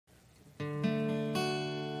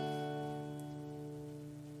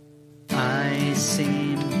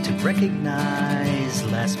seem to recognize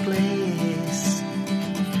last place.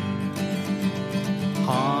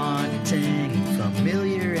 Haunting,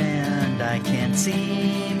 familiar, and I can't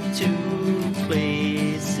seem to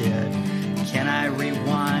place it. Can I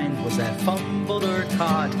rewind? Was that fumbled or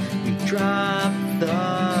caught? We dropped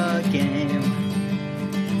the game.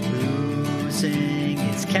 Losing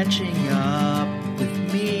is catching up with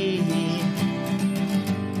me.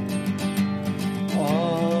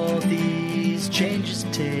 All these changes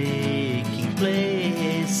taking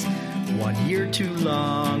place. 1 year too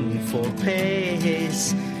long for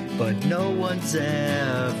pace, but no one's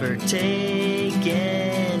ever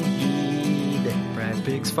taken heed. Brad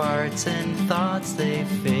Pigg's farts and thoughts, they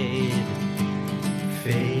fade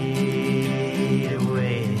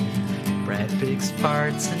away. Brad Pigg's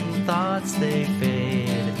farts and thoughts, they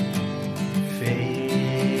fade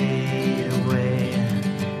away.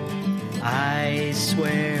 I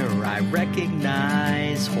swear I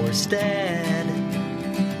recognize Horsted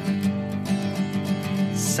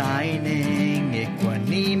signing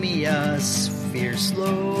Equanimous, fear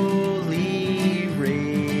slowly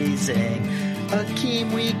raising.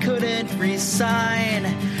 Hakeem we couldn't resign,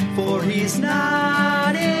 for he's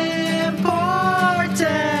not important.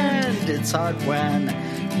 It's hard when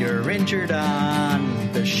you're injured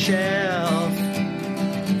on the shelf.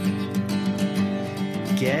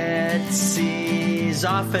 Getsy's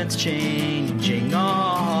offense changing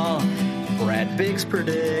all. Brad Biggs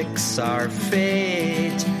predicts our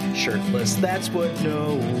fate. Shirtless, that's what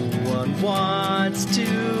no one wants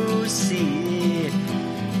to see.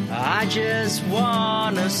 I just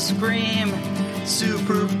wanna scream,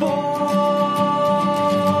 Super Bowl!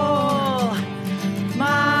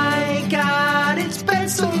 My God, it's been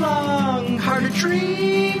so long. Hard to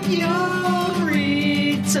dream you'll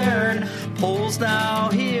return. Polls now,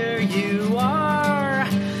 here you are,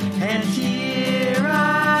 and here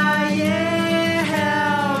I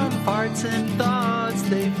am. Farts and thoughts,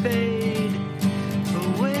 they fade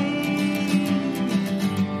away.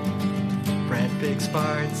 Brad Pigg's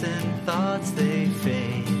farts and thoughts, they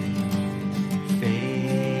fade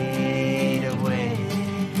away.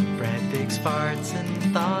 Brad Pigg's farts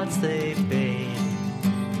and thoughts, they fade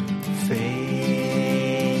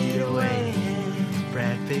away.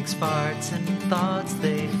 Brad Pigg's farts and thoughts,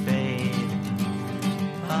 they fade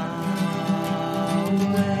away.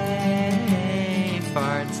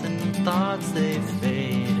 Farts and thoughts, they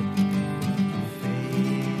fade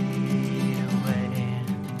away.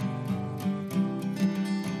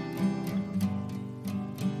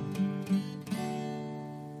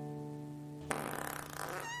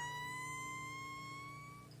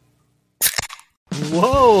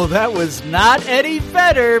 Whoa, that was not any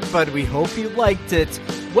better, but we hope you liked it.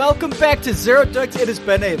 Welcome back to Zero Ducks. It has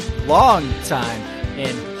been a long time,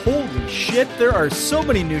 and holy shit, there are so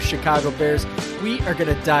many new Chicago Bears. We are going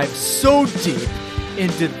to dive so deep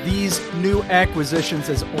into these new acquisitions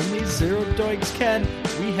as only Zero Dogs can.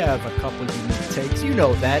 We have a couple unique takes, you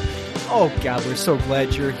know that. Oh God, we're so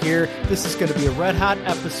glad you're here. This is going to be a red hot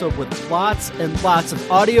episode with lots and lots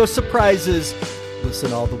of audio surprises.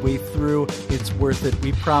 Listen all the way through. It's worth it.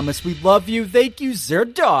 We promise. We love you. Thank you, Zero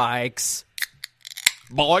Dogs.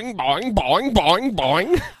 Boing, boing, boing, boing,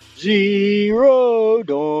 boing. Zero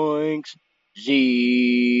doinks.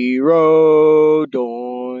 Zero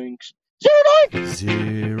doinks. Zero doinks.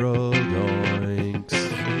 Zero doinks.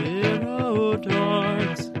 Zero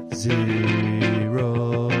Dogs.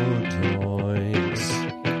 Zero doinks.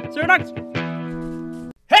 Zero Dogs.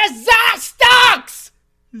 Hey, Zestox!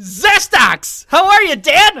 Zestox! How are you,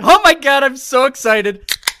 Dan? Oh my God, I'm so excited.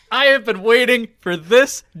 I have been waiting for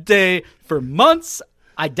this day for months.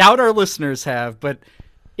 I doubt our listeners have, but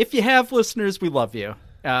if you have listeners, we love you.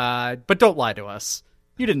 But don't lie to us.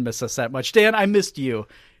 You didn't miss us that much. Dan, I missed you.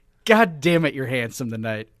 God damn it, you're handsome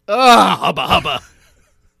tonight. Ugh, hubba hubba.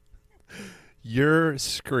 Your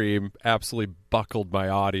scream absolutely buckled my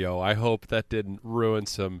audio. I hope that didn't ruin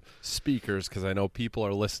some speakers, because I know people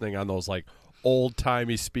are listening on those like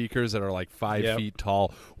old-timey speakers that are like 5 feet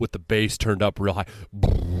tall with the bass turned up real high.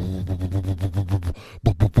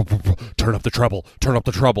 Turn up the treble. Turn up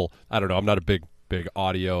the treble. I don't know. I'm not a big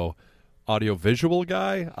audio visual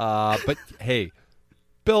guy. But hey,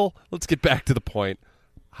 Bill, let's get back to the point.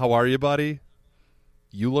 How are you, buddy?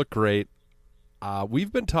 You look great.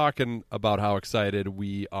 We've been talking about how excited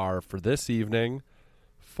we are for this evening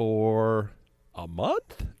for a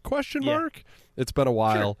month? Question mark? It's been a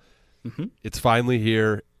while. Sure. Mm-hmm. It's finally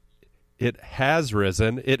here. It has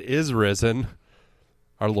risen. It is risen.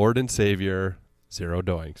 Our Lord and Savior, Zero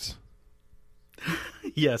Doinks.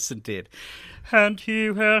 Yes, indeed. And he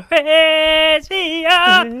will raise me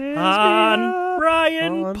up on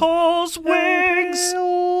Ryan Poles wings.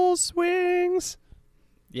 Poles wings.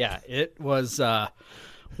 Yeah, it was.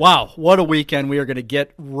 Wow, what a weekend. We are going to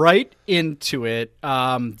get right into it.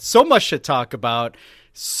 So much to talk about.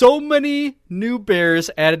 So many new Bears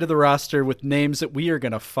added to the roster with names that we are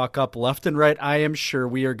going to fuck up left and right. I am sure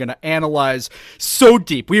we are going to analyze so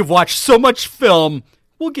deep. We have watched so much film.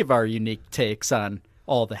 We'll give our unique takes on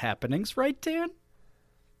all the happenings, right, Dan?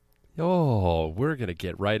 Oh, we're going to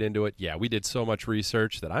get right into it. Yeah, we did so much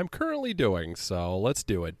research that I'm currently doing, so let's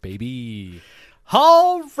do it, baby.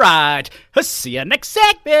 All right. See you next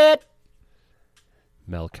segment.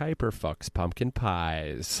 Mel Kiper fucks pumpkin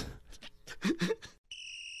pies.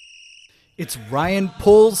 It's Ryan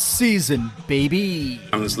Poles season, baby.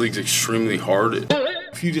 This league's extremely hard.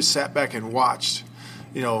 If you just sat back and watched,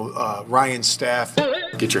 Ryan's staff,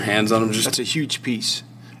 Get your hands on them. that's a huge piece.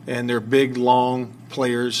 And they're big, long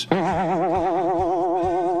players.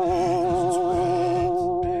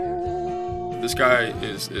 This guy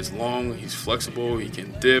is long, he's flexible, he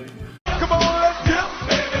can dip. Come on, let's dip,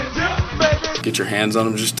 baby, dip, baby. Get your hands on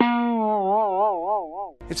him. Just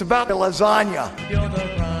It's about the lasagna. You're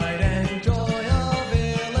the pride and joy of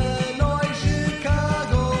Illinois,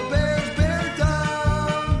 Chicago Bears, Bear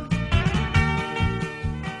Town.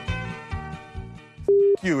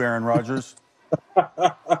 You, Aaron Rodgers.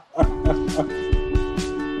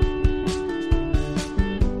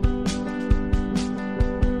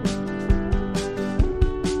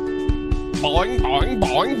 Boing, boing,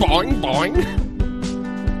 boing, boing, boing.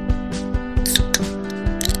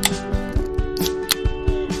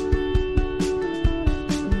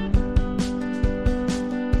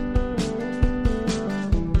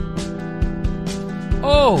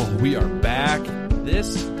 Oh, we are back.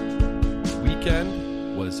 This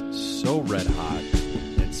weekend was so red hot.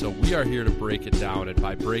 And so we are here to break it down. And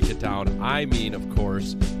by break it down, I mean, of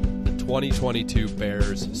course, the 2022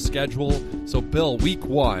 Bears schedule. So, Bill, week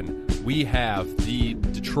 1, we have the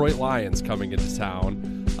Detroit Lions coming into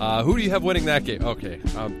town. Who do you have winning that game? Okay,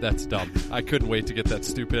 that's dumb. I couldn't wait to get that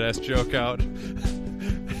stupid-ass joke out.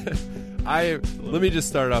 Let me just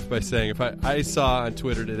start off by saying, if I saw on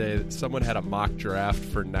Twitter today that someone had a mock draft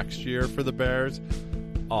for next year for the Bears.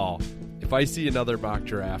 Oh, if I see another mock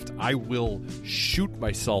draft, I will shoot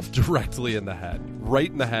myself directly in the head. Right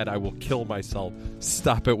in the head, I will kill myself.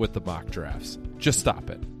 Stop it with the mock drafts. Just stop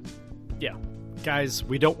it. Yeah. Guys,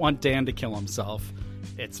 we don't want Dan to kill himself.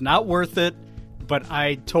 It's not worth it, but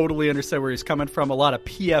I totally understand where he's coming from. A lot of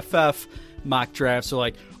PFF mock drafts are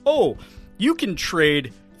like, oh, you can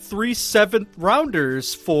trade 3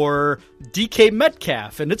 7th-rounders for DK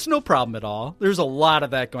Metcalf, and it's no problem at all. There's a lot of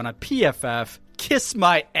that going on. PFF, kiss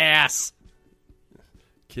my ass.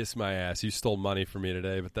 Kiss my ass. You stole money from me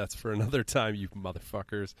today, but that's for another time, you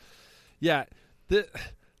motherfuckers. Yeah,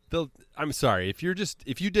 I'm sorry. If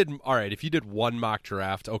you did one mock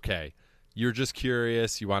draft, okay, you're just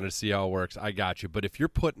curious, you wanted to see how it works, I got you. But if you're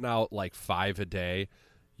putting out like 5 a day,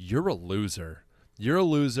 you're a loser. You're a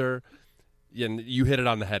loser, and you hit it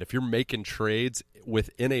on the head. If you're making trades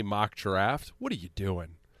within a mock draft, what are you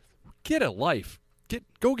doing? Get a life.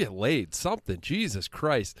 Go get laid. Something. Jesus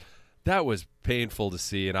Christ. That was painful to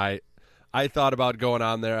see, and I thought about going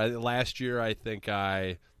on there. Last year, I think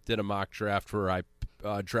I did a mock draft where I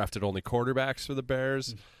drafted only quarterbacks for the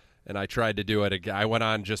Bears, and I tried to do it. I went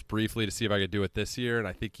on just briefly to see if I could do it this year, and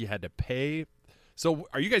I think you had to pay. So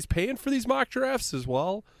are you guys paying for these mock drafts as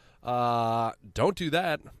well? Don't do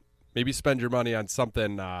that. Maybe spend your money on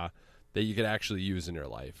something that you could actually use in your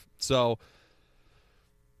life. So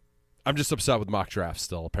I'm just upset with mock drafts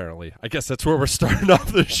still, apparently. I guess that's where we're starting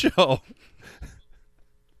off the show.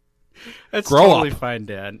 That's Grow totally up. fine,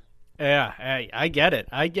 Dan. Yeah, I get it.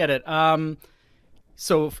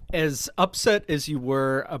 So as upset as you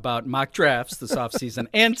were about mock drafts this offseason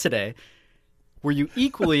and today, were you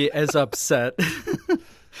equally as upset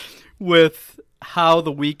with how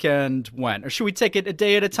the weekend went? Or should we take it a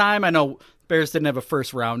day at a time? I know Bears didn't have a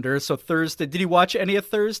first rounder, so Thursday. Did you watch any of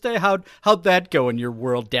Thursday? How'd that go in your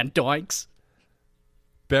world, Dan Doinks?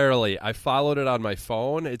 Barely. I followed it on my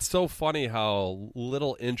phone. It's so funny how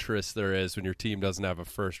little interest there is when your team doesn't have a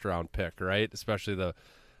first-round pick, right? Especially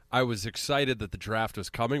I was excited that the draft was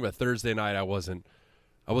coming, but Thursday night I wasn't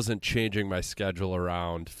changing my schedule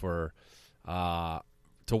around for to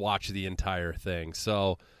watch the entire thing.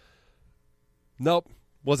 So, nope,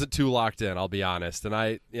 wasn't too locked in, I'll be honest. And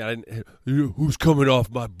I didn't, who's coming off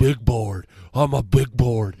my big board? On my big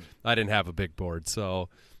board. I didn't have a big board, so,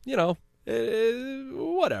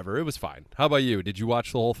 whatever. It was fine. How about you? Did you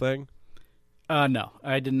watch the whole thing? No,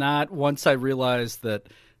 I did not. Once I realized that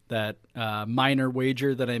minor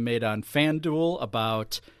wager that I made on FanDuel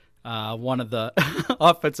about one of the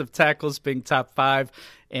offensive tackles being top 5,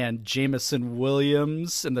 and Jamison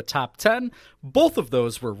Williams in the top 10. Both of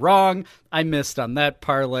those were wrong. I missed on that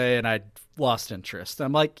parlay, and I lost interest.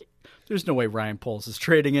 I'm like, there's no way Ryan Poles is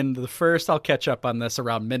trading into the first. I'll catch up on this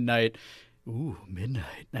around midnight. Ooh,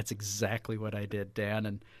 midnight. That's exactly what I did, Dan.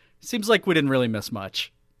 And it seems like we didn't really miss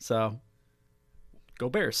much. So, go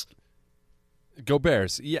Bears. Go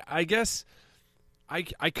Bears. Yeah, I guess I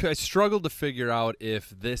struggled to figure out if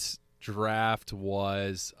this draft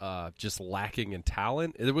was just lacking in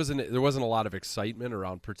talent. There wasn't a lot of excitement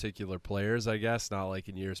around particular players, I guess, not like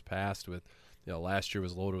in years past with, last year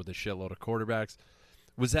was loaded with a shitload of quarterbacks.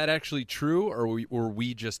 Was that actually true, or were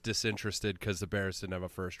we just disinterested because the Bears didn't have a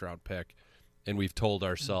first-round pick, and we've told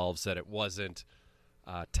ourselves that it wasn't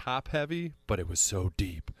top-heavy, but it was so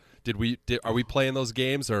deep? Are we playing those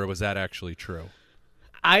games, or was that actually true?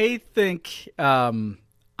 I think I'm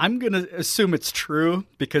going to assume it's true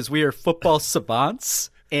because we are football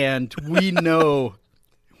savants, and we know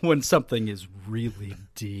when something is really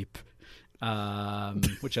deep,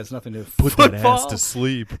 which has nothing to do with football. Put that ass to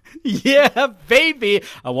sleep. Yeah, baby.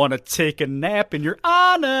 I want to take a nap and you're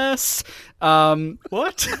honest.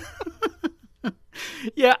 What?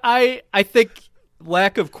 Yeah, I think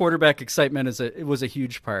lack of quarterback excitement was a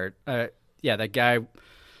huge part. Yeah, that guy, I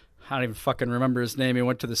don't even fucking remember his name. He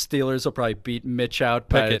went to the Steelers. He'll probably beat Mitch out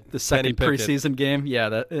by the second preseason game.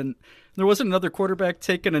 Yeah, and there wasn't another quarterback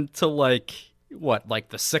taken until the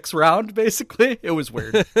 6th round, basically. It was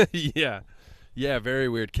weird. Yeah, very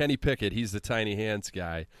weird. Kenny Pickett, he's the tiny hands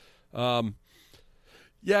guy.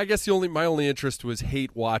 Yeah, I guess my only interest was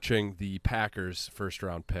hate watching the Packers first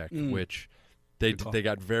round pick, which they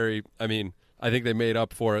got very. I mean, I think they made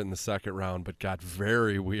up for it in the second round, but got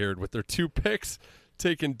very weird with their 2 picks,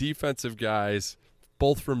 taking defensive guys,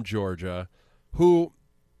 both from Georgia, who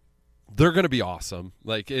they're going to be awesome.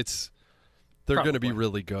 They're going to be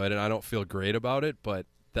really good, and I don't feel great about it, but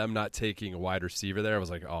them not taking a wide receiver there, I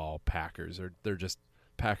was like, oh, Packers. They're just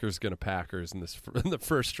Packers going to Packers in the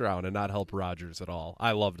first round and not help Rodgers at all.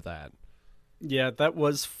 I loved that. Yeah, that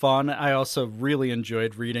was fun. I also really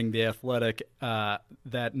enjoyed reading The Athletic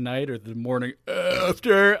that night or the morning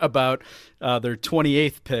after about their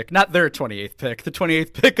 28th pick. Not their 28th pick, the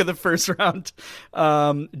 28th pick of the first round.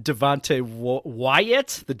 Devontae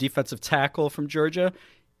Wyatt, the defensive tackle from Georgia.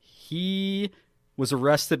 He was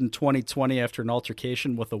arrested in 2020 after an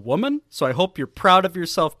altercation with a woman. So I hope you're proud of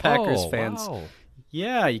yourself, Packers fans. Wow.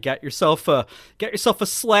 Yeah, you got yourself a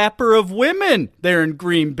slapper of women there in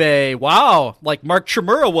Green Bay. Wow, like Mark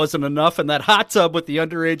Chmura wasn't enough in that hot tub with the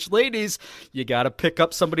underage ladies. You got to pick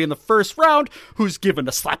up somebody in the first round who's given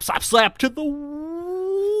a slap to the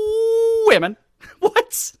women.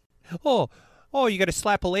 What? Oh, you got to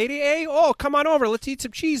slap a lady, eh? Oh, come on over. Let's eat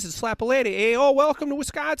some cheese and slap a lady, eh? Oh, welcome to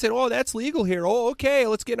Wisconsin. Oh, that's legal here. Oh, okay.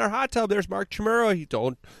 Let's get in our hot tub. There's Mark Chmura.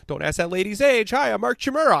 Don't ask that lady's age. Hi, I'm Mark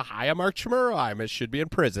Chmura. Hi, I'm Mark Chmura. I should be in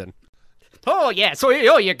prison. Oh, yeah. So,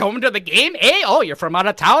 you're going to the game, eh? Oh, you're from out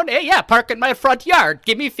of town, eh? Yeah, park in my front yard.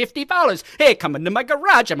 Give me $50. Hey, come into my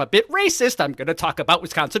garage. I'm a bit racist. I'm going to talk about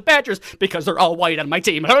Wisconsin Badgers because they're all white on my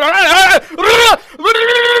team.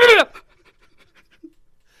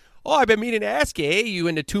 Oh, I've been meaning to ask you, eh? You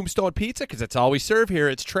into Tombstone Pizza? Because that's all we serve here.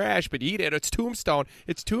 It's trash, but eat it. It's Tombstone.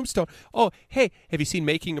 It's Tombstone. Oh, hey, have you seen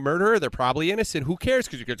Making a Murderer? They're probably innocent. Who cares?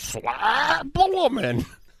 Because you could slap a woman.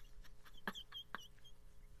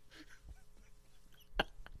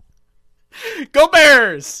 Go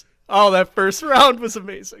Bears! Oh, that first round was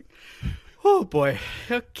amazing. Oh, boy.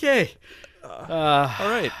 Okay. All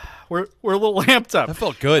right. We're a little amped up. That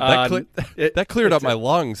felt good. That cleared up my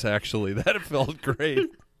lungs, actually. That felt great.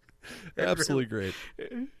 Absolutely great.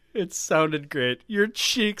 It sounded great. Your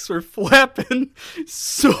cheeks were flapping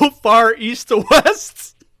so far east to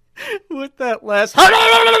west with that last.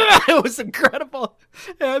 It was incredible.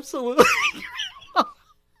 Absolutely.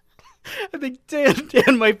 I think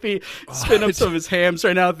Dan might be spinning up some of his hams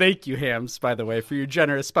right now. Thank you, Hams, by the way, for your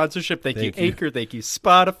generous sponsorship. Thank you, Anchor. Thank you,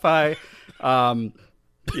 Spotify.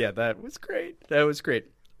 Yeah, that was great.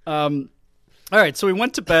 All right, so we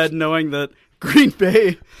went to bed knowing that Green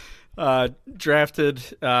Bay drafted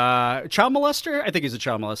child molester. I think he's a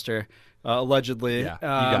child molester, allegedly. Yeah,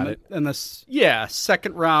 you got it. And this,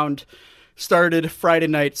 second round started Friday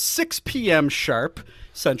night, 6 p.m. sharp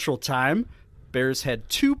Central Time. Bears had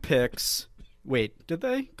 2 picks. Wait, did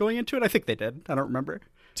they going into it? I think they did. I don't remember.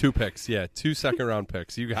 2 picks, yeah. 2 second-round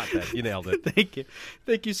picks. You got that. You nailed it.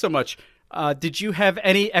 Thank you so much. Did you have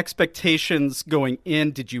any expectations going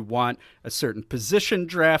in? Did you want a certain position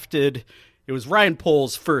drafted? It was Ryan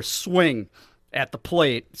Poles' first swing at the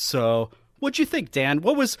plate, so What'd you think, Dan?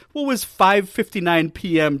 What was 5:59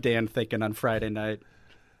 p.m. Dan thinking on Friday night?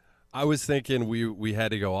 I was thinking we had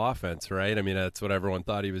to go offense, right? I mean, that's what everyone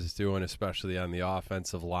thought he was doing, especially on the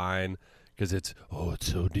offensive line, because it's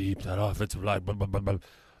so deep, that offensive line. Blah, blah, blah,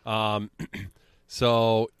 blah.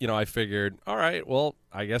 So, I figured, all right, well,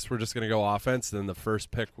 I guess we're just going to go offense. Then the first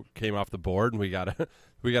pick came off the board, and we got a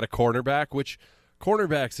cornerback, which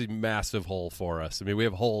cornerback's a massive hole for us. I mean, we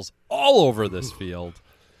have holes all over this field.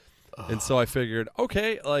 And so I figured,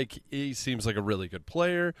 okay, he seems like a really good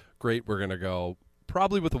player. Great, we're going to go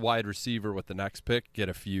probably with a wide receiver with the next pick, get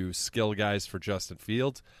a few skill guys for Justin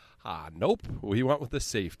Fields. Nope, we went with the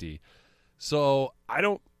safety. So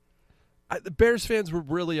the Bears fans were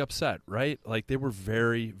really upset, right? They were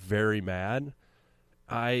very, very mad.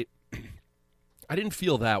 I didn't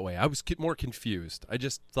feel that way. I was more confused. I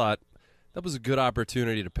just thought that was a good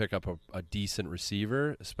opportunity to pick up a decent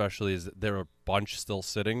receiver, especially as there were a bunch still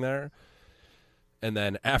sitting there. And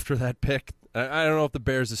then after that pick, I don't know if the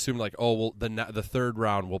Bears assumed the third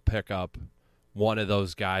round we'll pick up one of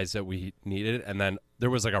those guys that we needed. And then there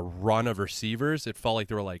was a run of receivers. It felt like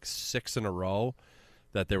there were 6 in a row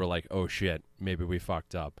that they were like, oh shit, maybe we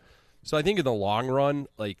fucked up. So I think in the long run,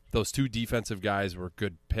 those 2 defensive guys were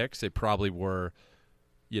good picks. They probably were,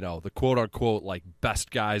 the quote unquote best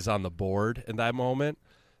guys on the board in that moment.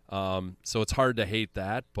 So it's hard to hate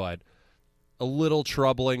that, but a little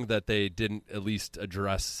troubling that they didn't at least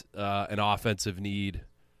address an offensive need,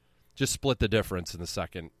 just split the difference in the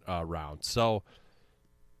second round. So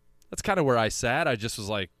that's kind of where I sat. I just was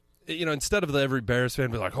like, instead of every Bears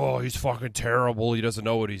fan be like, oh, he's fucking terrible, he doesn't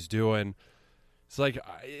know what he's doing. It's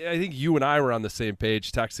I think you and I were on the same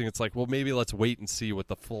page texting. It's well, maybe let's wait and see what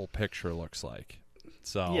the full picture looks like.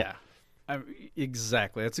 So yeah,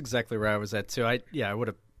 exactly. That's exactly where I was at too. I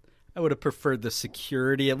would have preferred the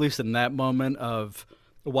security, at least in that moment, of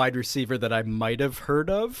a wide receiver that I might have heard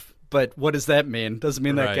of. But what does that mean? Doesn't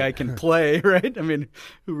mean that guy can play, right? I mean,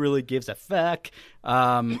 who really gives a fuck?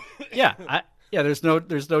 There's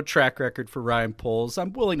no track record for Ryan Poles.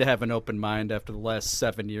 I'm willing to have an open mind after the last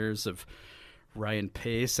 7 years of Ryan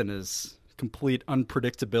Pace and his complete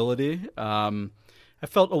unpredictability. I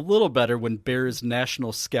felt a little better when Bears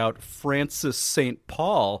national scout Francis St.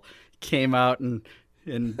 Paul came out and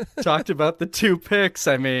talked about the 2 picks.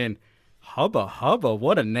 I mean, hubba,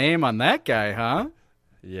 what a name on that guy, huh?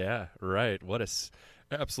 Yeah, right. What a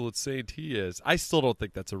absolute saint he is. I still don't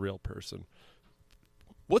think that's a real person.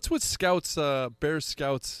 What's with scouts, Bears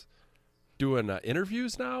scouts doing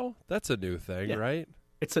interviews now? That's a new thing, right?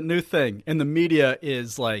 It's a new thing. And the media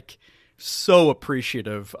is so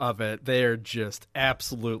appreciative of it. They're just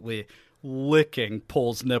absolutely licking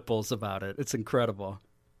Pole's nipples about it. It's incredible.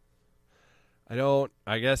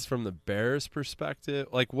 I guess from the Bears perspective,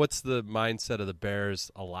 what's the mindset of the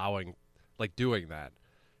Bears allowing, doing that?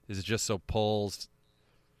 Is it just so Poles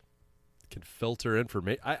can filter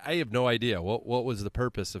information? I have no idea. What was the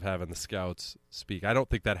purpose of having the scouts speak? I don't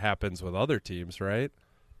think that happens with other teams, right?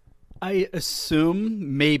 I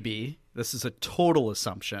assume, maybe, this is a total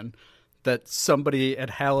assumption, that somebody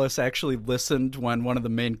at Hallis actually listened when one of the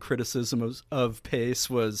main criticisms of Pace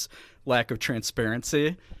was lack of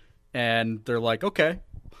transparency. And they're like, okay,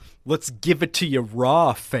 let's give it to you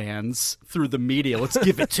raw, fans, through the media. Let's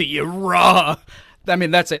give it to you raw. I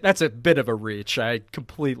mean, that's a bit of a reach. I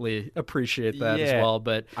completely appreciate that as well.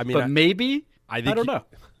 But maybe, I don't know.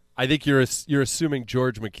 I think you're assuming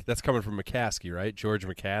that's coming from McCaskey, right? George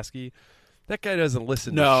McCaskey. That guy doesn't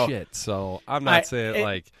listen to shit. So I'm not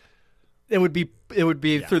saying It would be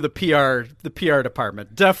through the PR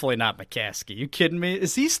department. Definitely not McCaskey. You kidding me?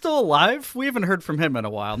 Is he still alive? We haven't heard from him in a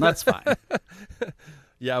while, and that's fine.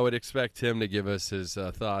 Yeah, I would expect him to give us his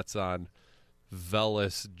thoughts on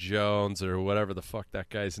Velus Jones or whatever the fuck that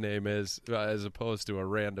guy's name is, as opposed to a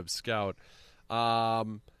random scout.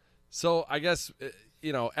 So I guess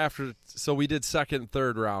so we did second and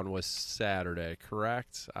third round was Saturday,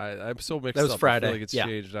 correct? I'm so mixed up. That was Friday. I feel like it's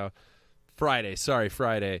changed now. Friday.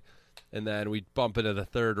 And then we bump into the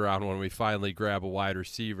third round when we finally grab a wide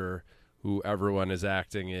receiver who everyone is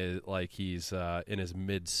acting like he's in his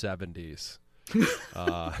mid-70s. This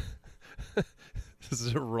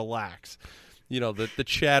is relax. The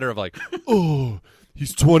chatter of oh,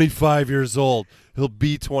 he's 25 years old. He'll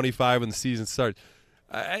be 25 when the season starts.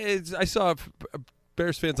 I saw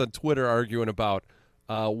Bears fans on Twitter arguing about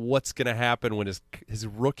what's going to happen when his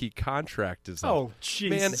rookie contract is up. Oh,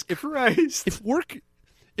 Jesus Christ.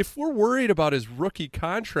 If we're worried about his rookie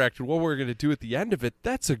contract and what we're going to do at the end of it,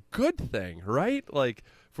 that's a good thing, right?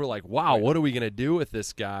 If we're wow, what are we going to do with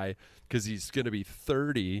this guy? Because he's going to be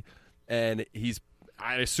 30, and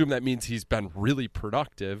I assume that means he's been really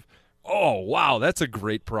productive. Oh, wow, that's a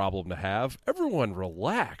great problem to have. Everyone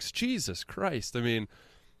relax. Jesus Christ. I mean,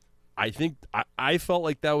 I think I felt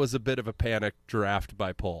like that was a bit of a panic draft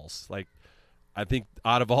by Poles. Like, I think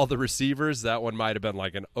out of all the receivers, that one might have been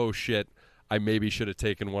like an, oh, shit, I maybe should have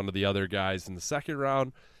taken one of the other guys in the second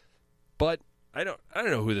round. But I don't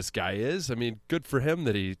know who this guy is. I mean, good for him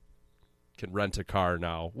that he can rent a car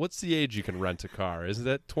now. What's the age you can rent a car? Isn't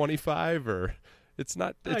that 25 or it's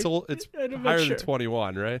not? It's I'm not higher sure. than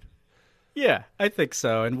 21, right? Yeah, I think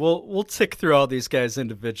so, and we'll tick through all these guys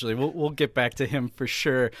individually. We'll get back to him for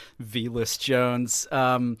sure. Velas Jones,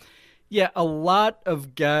 yeah, a lot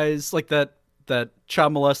of guys like that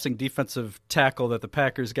child molesting defensive tackle that the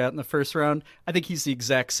Packers got in the first round. I think he's the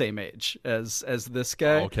exact same age as this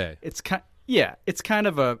guy. Okay, it's kind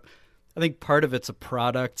of a. I think part of it's a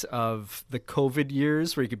product of the COVID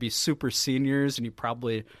years where you could be super seniors and you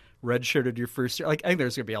probably redshirted your first year. Like I think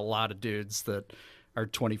there's going to be a lot of dudes that are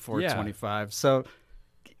 24, 25. So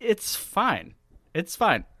it's fine. It's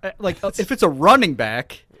fine. Like if it's a running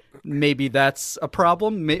back, maybe that's a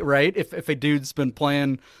problem, right? If a dude's been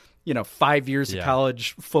playing, 5 years of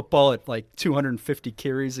college football at like 250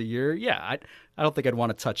 carries a year, I don't think I'd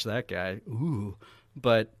want to touch that guy. Ooh,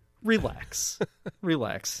 but relax.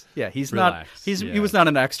 Relax. Yeah, he was not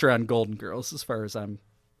an extra on Golden Girls as far as I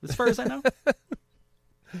know.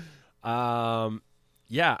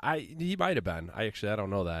 Yeah, he might have been. I don't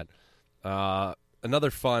know that.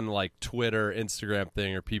 Another fun like Twitter, Instagram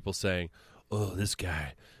thing are people saying, "Oh, this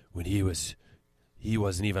guy when he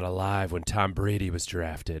wasn't even alive when Tom Brady was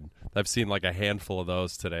drafted." I've seen like a handful of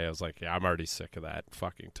those today. I was like, yeah, I'm already sick of that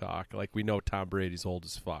fucking talk. Like we know Tom Brady's old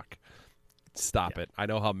as fuck. Stop it. I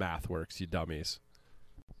know how math works, you dummies.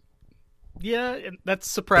 Yeah, and that's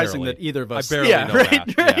surprising Barely. that either of us. I barely know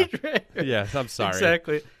math. Right. Yeah, I'm sorry.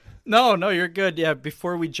 Exactly. No, you're good. Yeah,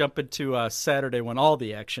 before we jump into Saturday when all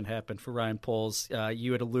the action happened for Ryan Poles,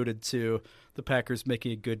 you had alluded to the Packers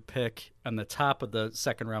making a good pick on the top of the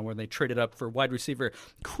second round when they traded up for wide receiver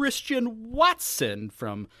Christian Watson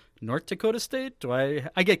from North Dakota State.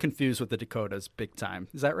 I get confused with the Dakotas big time.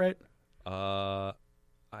 Is that right?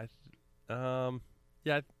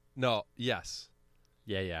 Yes.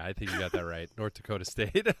 Yeah, I think you got that right. North Dakota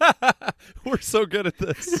State. We're so good at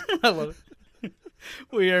this. I love it.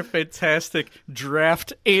 We are fantastic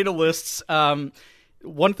draft analysts.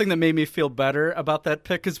 One thing that made me feel better about that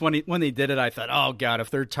pick is when they did it, I thought, oh, God,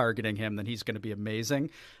 if they're targeting him, then he's going to be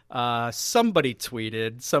amazing. Somebody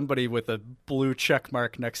tweeted, somebody with a blue check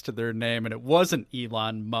mark next to their name, and it wasn't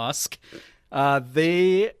Elon Musk.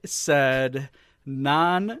 They said,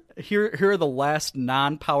 here are the last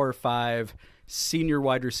non-Power 5 senior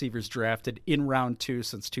wide receivers drafted in round 2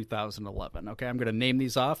 since 2011. Okay, I'm going to name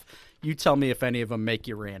these off. You tell me if any of them make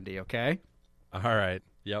you Randy, okay? All right.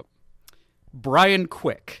 Yep. Brian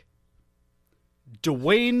Quick,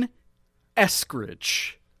 Dwayne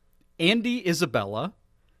Eskridge, Andy Isabella,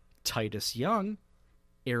 Titus Young,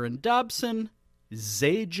 Aaron Dobson,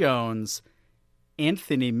 Zay Jones,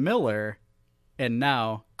 Anthony Miller, and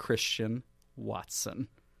now Christian Watson.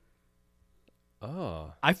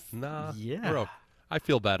 Oh. Yeah. I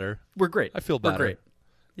feel better. We're great. I feel better. We're great.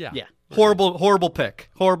 Yeah. Horrible pick.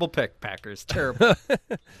 Horrible pick, Packers. Terrible.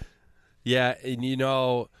 Yeah, and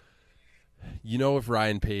if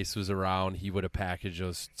Ryan Pace was around, he would have packaged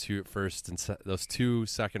those those 2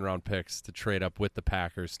 second round picks to trade up with the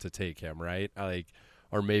Packers to take him, right?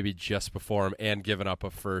 Or maybe just before him and given up a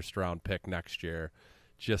first round pick next year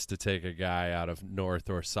just to take a guy out of North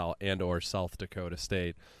or South Dakota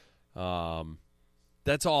State.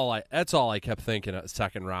 That's all I kept thinking at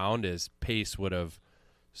second round is Pace would have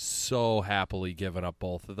so happily given up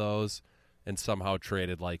both of those and somehow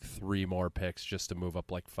traded like 3 more picks just to move up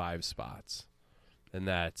like 5 spots. And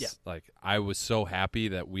that's I was so happy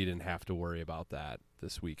that we didn't have to worry about that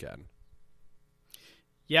this weekend.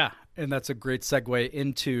 Yeah, and that's a great segue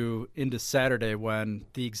into Saturday when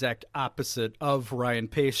the exact opposite of Ryan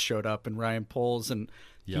Pace showed up and Ryan Poles, and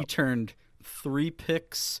he turned 3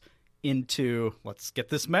 picks into, let's get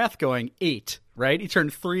this math going, 8, right? He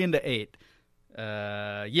turned 3 into 8.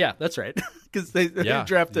 Yeah, that's right. Because they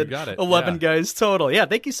drafted 11 guys total. Yeah,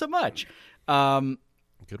 thank you so much.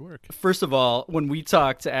 Good work. First of all, when we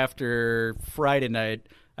talked after Friday night,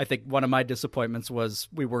 I think one of my disappointments was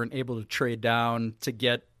we weren't able to trade down to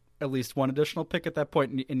get at least one additional pick at that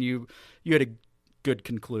point, and you had a good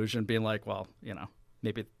conclusion being like, well,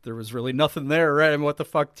 maybe there was really nothing there, right? I mean, what the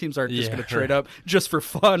fuck? Teams aren't just going to trade up just for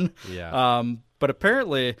fun. Yeah. But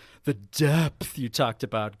apparently the depth you talked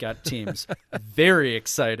about got teams very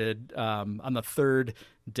excited on the third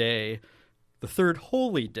day, the third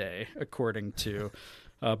holy day, according to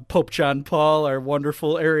Pope John Paul, our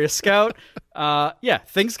wonderful area scout. Yeah,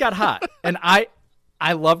 things got hot, and I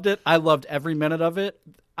loved it. I loved every minute of it.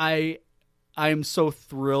 I am so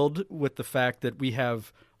thrilled with the fact that we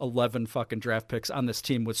have 11 fucking draft picks on this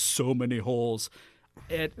team with so many holes.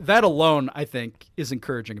 That alone, I think, is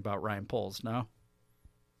encouraging about Ryan Poles. No.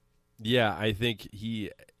 Yeah, I think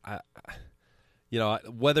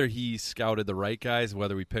whether he scouted the right guys,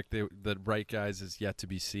 whether we picked the right guys is yet to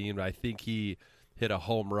be seen. But I think he hit a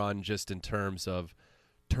home run just in terms of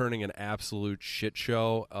turning an absolute shit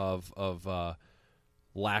show of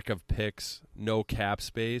lack of picks, no cap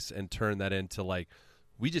space, and turn that into like,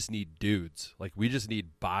 we just need dudes. Like, we just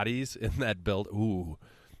need bodies in that build. Ooh,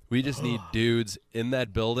 we just need dudes in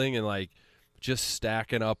that building and like just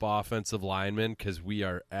stacking up offensive linemen because we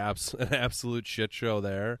are an absolute shit show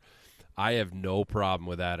there. I have no problem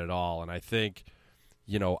with that at all. And I think,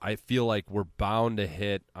 I feel like we're bound to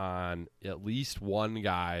hit on at least one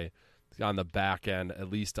guy on the back end,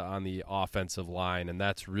 at least on the offensive line. And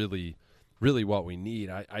that's really, really what we need.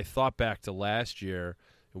 I thought back to last year,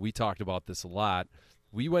 and we talked about this a lot.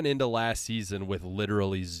 We went into last season with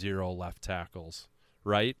literally 0 left tackles,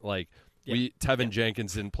 right? Like, Tevin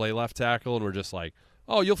Jenkins didn't play left tackle, and we're just like,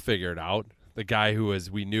 oh, you'll figure it out. The guy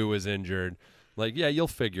we knew was injured, like, yeah, you'll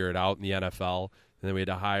figure it out in the NFL. And then we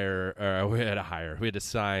had to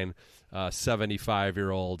sign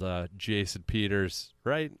 75-year-old Jason Peters,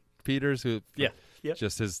 right? Peters, who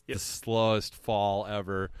just is the slowest fall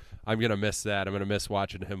ever. I'm gonna miss that. I'm gonna miss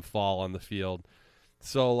watching him fall on the field.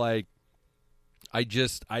 So like,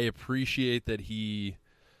 I appreciate that he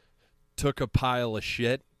took a pile of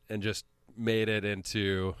shit and just made it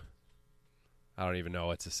into, I don't even know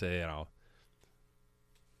what to say,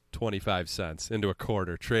 25 cents into a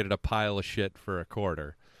quarter, traded a pile of shit for a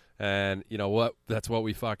quarter. And you know what? That's what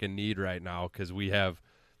we fucking need right now, because we have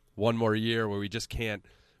one more year where we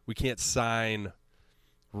can't sign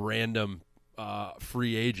random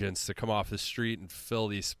free agents to come off the street and fill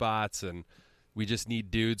these spots. And we just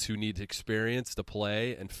need dudes who need experience to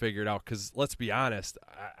play and figure it out. Because let's be honest,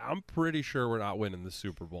 I'm pretty sure we're not winning the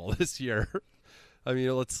Super Bowl this year. I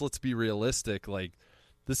mean, let's be realistic. Like,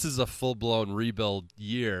 this is a full-blown rebuild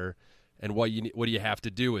year, and what do you have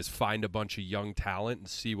to do is find a bunch of young talent and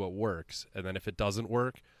see what works. And then if it doesn't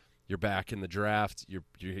work, you're back in the draft. You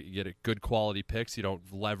get a good quality picks. You don't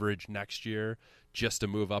leverage next year just to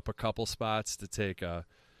move up a couple spots to take a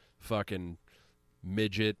fucking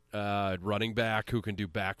midget running back who can do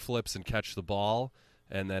backflips and catch the ball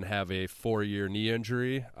and then have a 4-year knee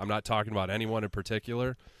injury. I'm not talking about anyone in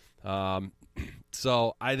particular.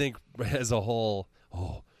 So I think as a whole,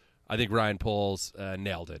 I think Ryan Poles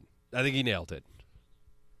nailed it. I think he nailed it.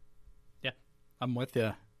 Yeah, I'm with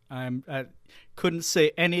you. I couldn't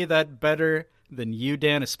say any of that better than you,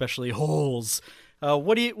 Dan, especially holes.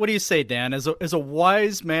 What do you say, Dan? As a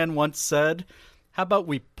wise man once said, how about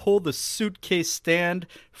we pull the suitcase stand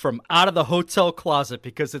from out of the hotel closet,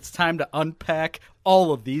 because it's time to unpack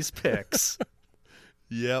all of these picks.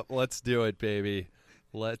 Yep, let's do it, baby.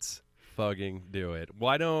 Let's fucking do it.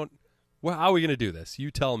 How are we going to do this?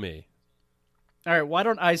 You tell me. All right, why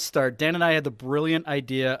don't I start? Dan and I had the brilliant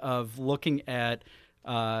idea of looking at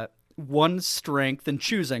one strength and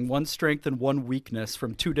choosing one strength and one weakness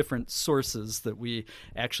from 2 different sources that we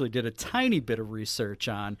actually did a tiny bit of research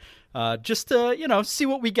on, just to, see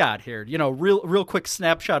what we got here. Real quick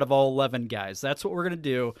snapshot of all 11 guys. That's what we're going to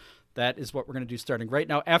do. That is what we're going to do starting right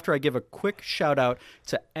now, after I give a quick shout out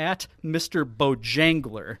to @Mr.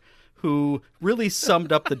 Bojangler, who really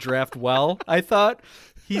summed up the draft well, I thought.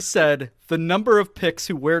 He said, the number of picks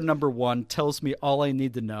who wear number 1 tells me all I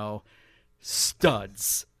need to know.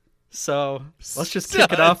 Studs. So let's just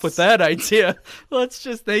kick it off with that idea. Let's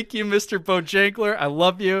just thank you, Mr. Bojangler. I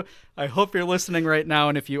love you. I hope you're listening right now.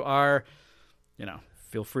 And if you are,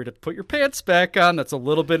 feel free to put your pants back on. That's a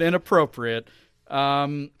little bit inappropriate.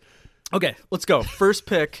 Okay, let's go. First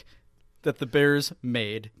pick that the Bears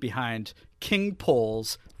made behind King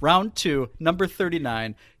Poles, round 2, number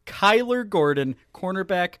 39, Kyler Gordon,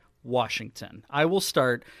 cornerback, Washington. I will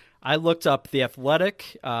start. I looked up The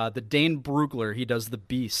Athletic, the Dane Brugler. He does The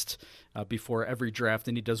Beast before every draft,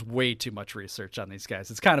 and he does way too much research on these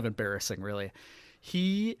guys. It's kind of embarrassing, really.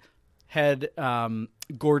 He had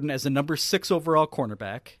Gordon as a number 6 overall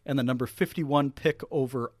cornerback and the number 51 pick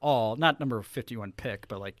overall. Not number 51 pick,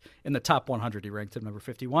 but like in the top 100, he ranked him number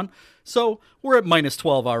 51. So we're at minus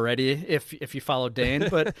 12 already if you follow Dane.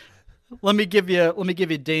 But let me give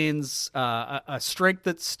you Dane's a strength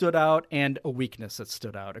that stood out and a weakness that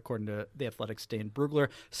stood out, according to The Athletic's Dane Brugler.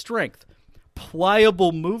 Strength: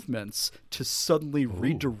 pliable movements to suddenly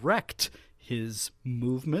redirect his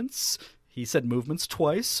movements. He said movements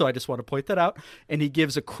twice, so I just want to point that out. And he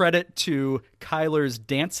gives a credit to Kyler's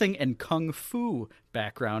dancing and kung fu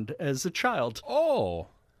background as a child. Oh,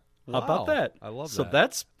 How about that? I love so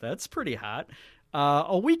that. So that's pretty hot.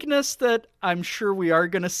 A weakness that I'm sure we are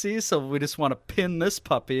going to see, so we just want to pin this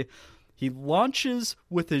puppy. He launches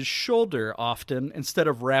with his shoulder often instead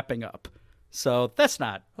of wrapping up. So that's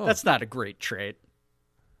not a great trait.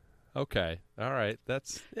 Okay. All right.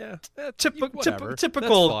 That's Typical That's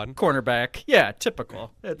fun. cornerback. Yeah,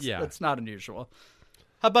 typical. It's not unusual.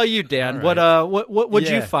 How about you, Dan? All What would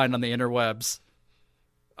you Yeah. find on the interwebs?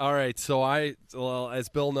 All right. So as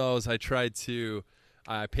Bill knows, I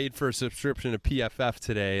paid for a subscription to PFF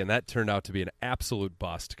today, and that turned out to be an absolute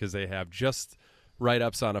bust because they have just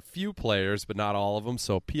write-ups on a few players, but not all of them.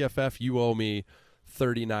 So PFF, you owe me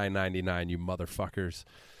 $39.99, you motherfuckers.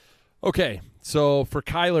 Okay, so for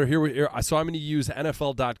Kyler, so I'm going to use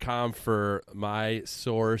NFL.com for my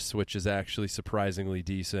source, which is actually surprisingly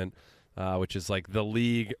decent, which is like the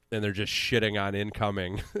league, and they're just shitting on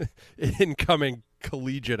incoming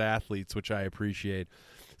collegiate athletes, which I appreciate.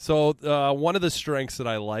 So one of the strengths that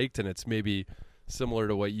I liked, and it's maybe similar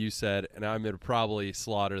to what you said, and I'm going to probably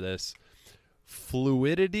slaughter this,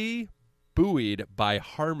 fluidity buoyed by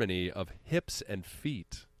harmony of hips and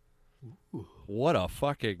feet. Ooh. What a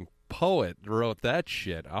fucking poet wrote that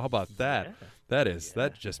shit. How about that? Yeah.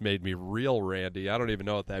 That just made me real randy. I don't even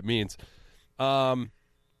know what that means. And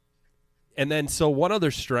then so one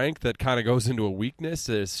other strength that kind of goes into a weakness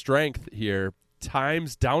is strength here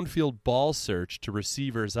times downfield ball search to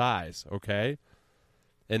receiver's eyes, okay?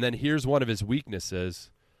 And then here's one of his weaknesses.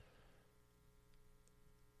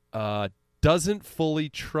 Doesn't fully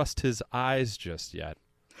trust his eyes just yet.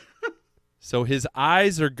 So his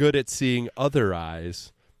eyes are good at seeing other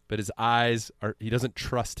eyes, but he doesn't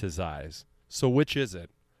trust his eyes. So which is it?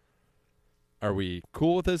 Are we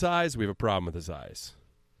cool with his eyes? We have a problem with his eyes.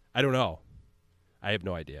 I don't know. I have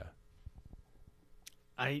no idea.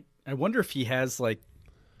 I wonder if he has do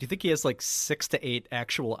you think he has 6 to 8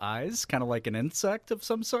 actual eyes, kind of like an insect of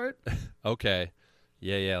some sort? Okay.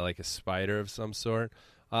 Yeah, like a spider of some sort.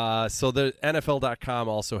 So the NFL.com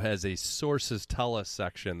also has a sources tell us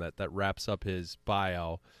section that wraps up his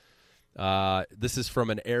bio. This is from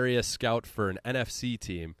an area scout for an NFC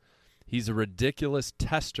team. He's a ridiculous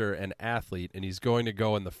tester and athlete, and he's going to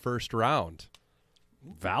go in the first round.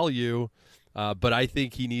 Value. But I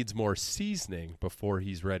think he needs more seasoning before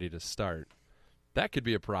he's ready to start. That could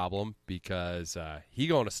be a problem because he's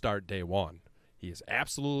going to start day one. He is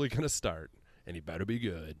absolutely going to start, and he better be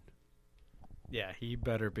good. Yeah, he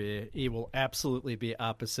better be. He will absolutely be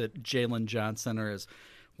opposite Jalen Johnson, or as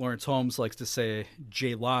Lawrence Holmes likes to say,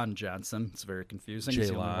 Jaylon Johnson. It's very confusing. He's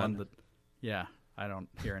the only one that, yeah, I don't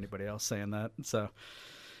hear anybody else saying that. So,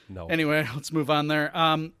 no. Anyway, let's move on there.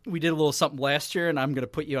 We did a little something last year, and I'm going to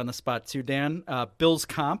put you on the spot too, Dan. Bills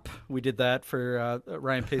comp. We did that for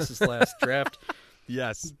Ryan Pace's last draft.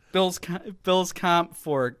 Yes. Bills comp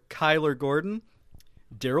for Kyler Gordon,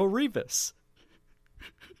 Darrelle Revis.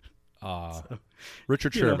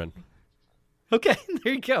 Richard Sherman. Okay,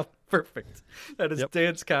 there you go. Perfect. That is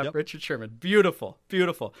Dan's comp, Richard Sherman. Beautiful.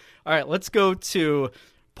 All right, let's go to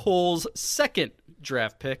Pohl's second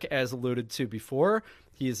draft pick, as alluded to before.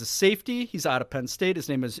 He is a safety. He's out of Penn State. His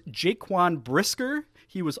name is Jaquan Brisker.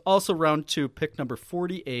 He was also round 2, pick number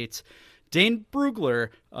 48. Dane Brugler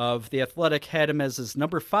of The Athletic had him as his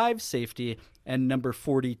number 5 safety and number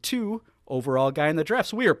 42 overall guy in the draft.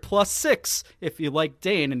 So we are +6 if you like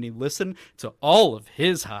Dane and you listen to all of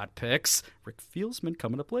his hot picks. Rick Fieldsman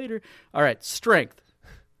coming up later. All right, strength.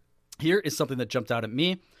 Here is something that jumped out at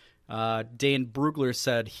me. Dane Brugler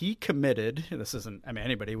said he committed, this isn't,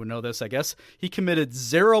 anybody would know this, I guess. He committed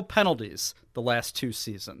 0 penalties the last 2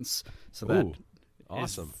 seasons. So that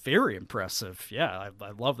awesome. Is very impressive. Yeah,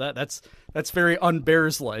 I love that. That's very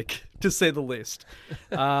un-Bears-like, to say the least.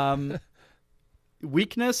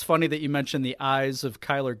 Weakness, funny that you mentioned the eyes of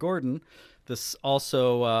Kyler Gordon. This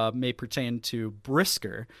also may pertain to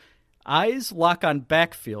Brisker. Eyes lock on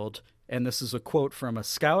backfield, and this is a quote from a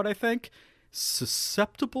scout, I think,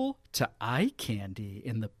 susceptible to eye candy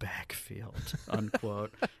in the backfield,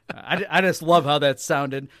 unquote. I just love how that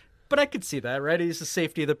sounded, but I could see that, right? He's a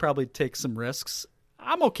safety that probably takes some risks.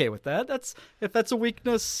 I'm okay with that. If that's a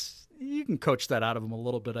weakness, you can coach that out of him a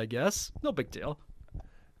little bit, I guess. No big deal.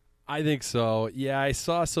 I think so. Yeah, I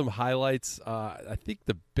saw some highlights. I think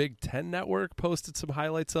the Big Ten Network posted some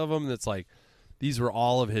highlights of him. That's like, these were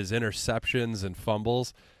all of his interceptions and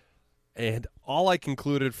fumbles. And all I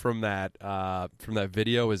concluded from that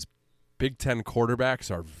video is Big Ten quarterbacks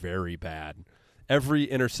are very bad. every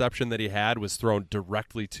interception that he had was thrown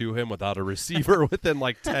directly to him without a receiver within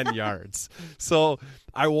like 10 yards. So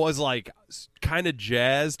I was like kind of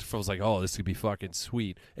jazzed. I was like, oh, this could be fucking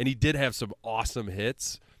sweet. And he did have some awesome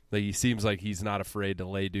hits. Like, he seems like he's not afraid to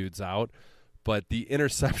lay dudes out. But the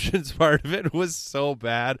interceptions part of it was so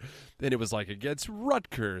bad. And it was like against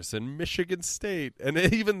Rutgers and Michigan State. And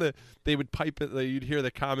even they would pipe it. You'd hear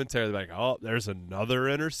the commentary. They're like, oh, there's another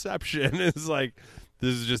interception. It's like,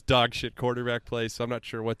 this is just dog shit quarterback play. So I'm not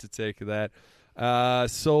sure what to take of that.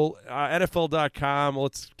 NFL.com,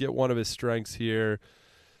 let's get one of his strengths here.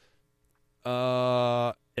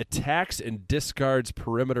 Attacks and discards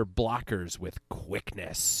perimeter blockers with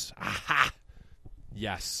quickness. Aha!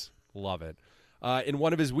 Yes, love it. In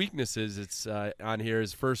one of his weaknesses, it's on here,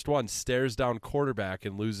 his first one, stares down quarterback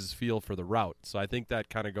and loses feel for the route. So I think that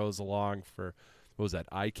kind of goes along for, what was that,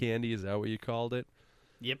 eye candy? Is that what you called it?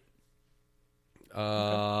 Yep.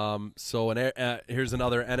 So here's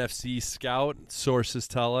another NFC scout. Sources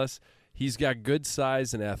tell us he's got good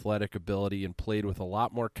size and athletic ability and played with a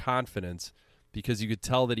lot more confidence because you could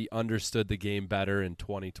tell that he understood the game better in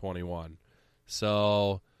 2021.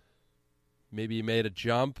 So maybe he made a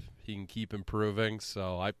jump. He can keep improving.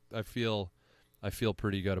 So I feel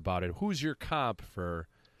pretty good about it. Who's your comp for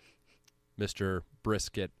Mr.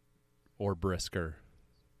 Brisket or Brisker?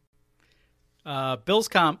 Bill's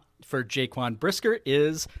comp for Jaquan Brisker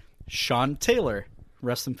is Sean Taylor.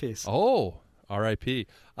 Rest in peace. Oh, R.I.P.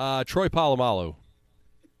 Troy Polamalu.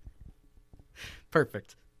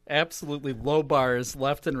 Perfect. Absolutely low bars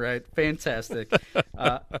left and right. Fantastic.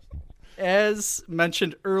 As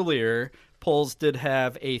mentioned earlier, Poles did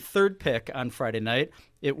have a third pick on Friday night.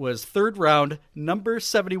 It was third round, number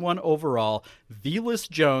 71 overall, Velas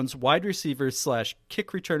Jones, wide receiver /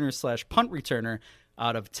 kick returner / punt returner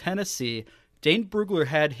out of Tennessee. Dane Brugler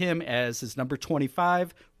had him as his number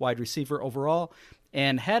 25 wide receiver overall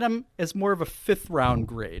and had him as more of a fifth round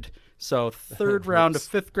grade. So third round to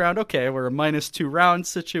fifth round. Okay, we're a -2 round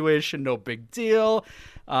situation. No big deal.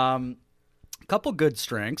 Couple good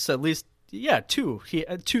strengths, at least. Yeah, two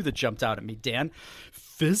that jumped out at me, Dan.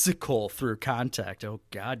 Physical through contact. Oh,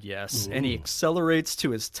 God, yes. Ooh. And he accelerates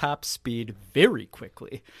to his top speed very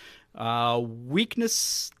quickly.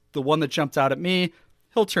 Weakness, the one that jumped out at me,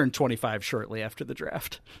 he'll turn 25 shortly after the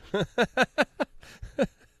draft.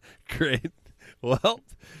 Great. Well,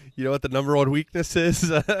 you know what the number one weakness is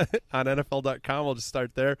on NFL.com? We'll just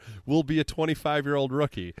start there. We'll be a 25-year-old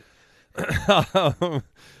rookie.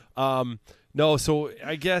 No, so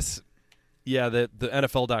I guess... Yeah, the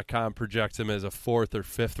NFL.com projects him as a 4th or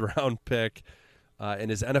 5th round pick. And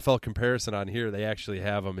his NFL comparison on here, they actually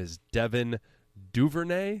have him as Devin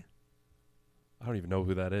Duvernay. I don't even know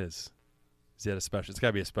who that is. Is he at a special? It's got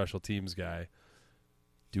to be a special teams guy.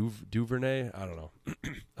 Duvernay? I don't know.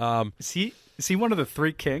 Is he one of the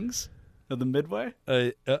 3 kings of the Midway?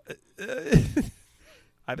 I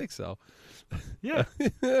think so. Yeah.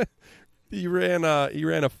 He ran a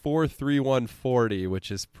 4.31 40,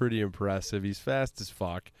 which is pretty impressive. He's fast as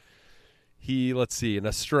fuck. Let's see, in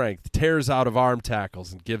a strength, tears out of arm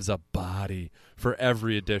tackles and gives up body for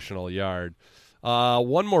every additional yard.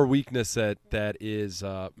 One more weakness that is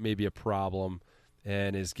maybe a problem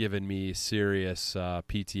and is giving me serious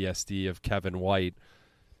PTSD of Kevin White.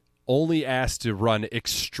 Only asked to run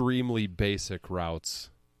extremely basic routes.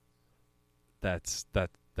 That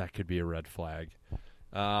could be a red flag.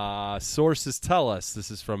 Sources tell us,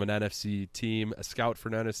 this is from an NFC team, a scout for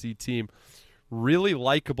an NFC team, really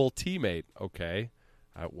likable teammate. Okay.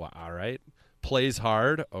 All right. Plays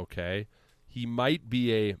hard. Okay. He might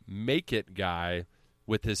be a make it guy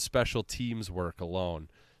with his special teams work alone.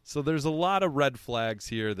 So there's a lot of red flags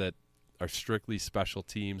here that are strictly special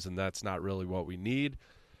teams, and that's not really what we need.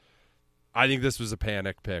 I think this was a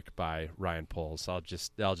panic pick by Ryan Poles. I'll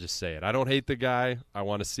just say it. I don't hate the guy. I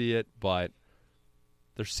want to see it, but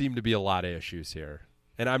there seem to be a lot of issues here.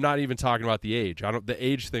 And I'm not even talking about the age. The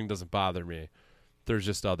age thing doesn't bother me. There's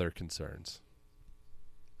just other concerns.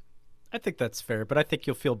 I think that's fair, but I think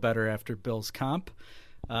you'll feel better after Bill's comp.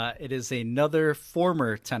 It is another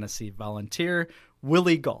former Tennessee Volunteer,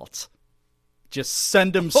 Willie Gault. Just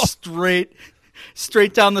send him straight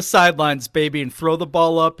down the sidelines, baby, and throw the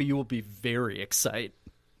ball up, and you will be very excited.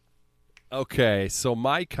 Okay, so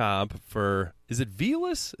my comp for, is it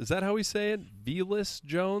Velas? Is that how we say it? Velas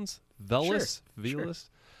Jones? Velas? Sure. Velas?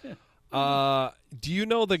 Sure. Yeah. Do you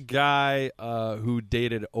know the guy who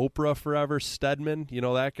dated Oprah forever, Stedman? You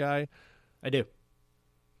know that guy? I do.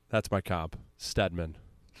 That's my comp, Stedman.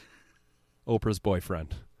 Oprah's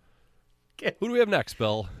boyfriend. Okay. Who do we have next,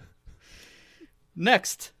 Bill?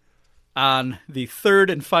 Next, On the third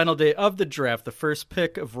and final day of the draft, the first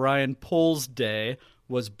pick of Ryan Pohl's day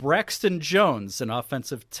was Braxton Jones, an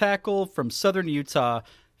offensive tackle from Southern Utah,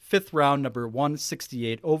 5th round, number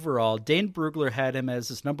 168 overall. Dane Brugler had him as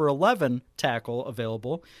his number 11 tackle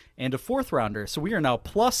available and a 4th rounder. So we are now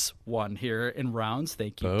 +1 here in rounds.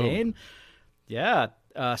 Thank you, Boom. Dane. Yeah.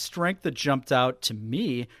 Strength that jumped out to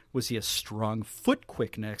me was he has strong foot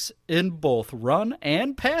quickness in both run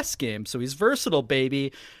and pass game. So he's versatile,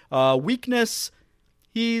 baby. Weakness,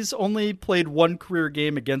 he's only played one career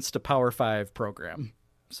game against a Power 5 program.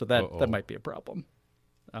 So that might be a problem.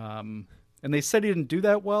 And they said he didn't do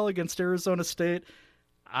that well against Arizona State.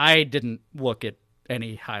 I didn't look at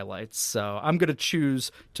any highlights, so I'm going to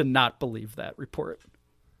choose to not believe that report.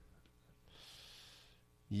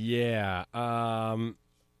 Yeah.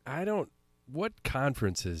 I don't. What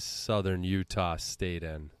conference is Southern Utah State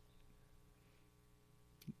in?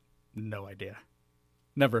 No idea.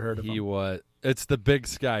 Never heard of him. It's the Big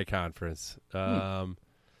Sky Conference. All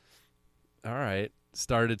right.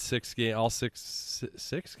 Started six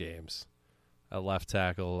games. A left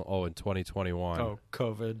tackle. In 2021. Oh,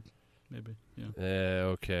 COVID, maybe. Yeah.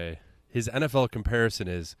 Okay. His NFL comparison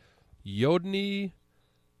is Yodny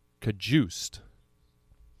Kajust.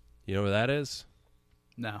 You know who that is?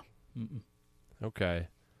 No. Mm-mm. Okay.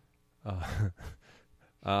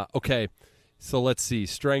 Okay. So let's see.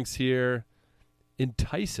 Strengths here.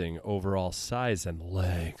 Enticing overall size and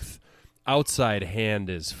length. Outside hand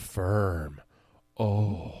is firm.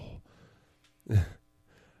 Oh.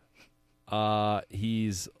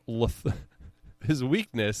 His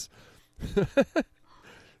weakness.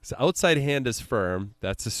 His outside hand is firm.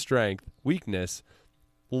 That's a strength. Weakness.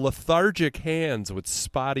 Lethargic hands with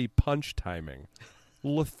spotty punch timing.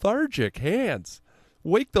 Lethargic hands.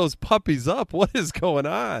 Wake those puppies up. What is going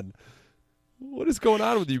on? What is going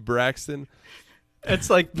on with you, Braxton? It's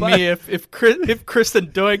like me if Kristen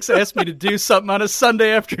Doinks asked me to do something on a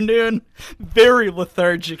Sunday afternoon. Very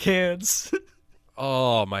lethargic hands.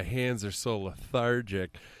 Oh, my hands are so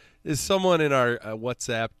lethargic. Is someone in our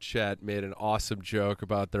WhatsApp chat made an awesome joke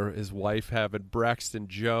about his wife having Braxton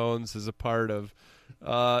Jones as a part of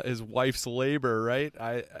his wife's labor, right?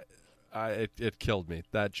 It killed me.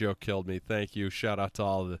 That joke killed me. Thank you. Shout out to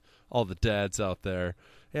all the dads out there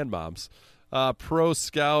and moms. Pro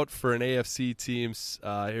scout for an AFC team.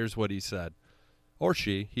 Here's what he said,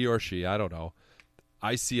 he or she. I don't know.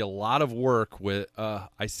 I see a lot of work with.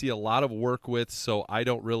 So I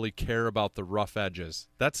don't really care about the rough edges.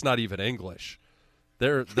 That's not even English.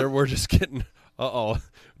 We're just getting.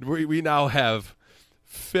 We now have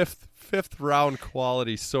fifth round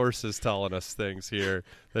quality sources telling us things here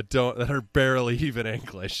that are barely even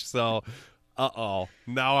English. So, now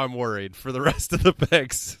I'm worried for the rest of the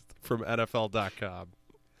picks from NFL.com.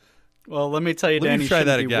 Well, let me tell you, Let Danny, me try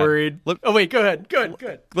that shouldn't be again. worried. Oh wait, go ahead.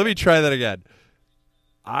 Let me try that again.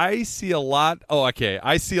 I see a lot.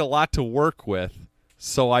 I see a lot to work with,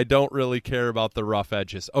 so I don't really care about the rough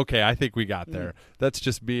edges. Okay, I think we got there. That's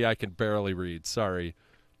just me. I can barely read. Sorry,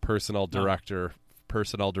 personnel director for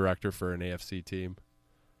an AFC team.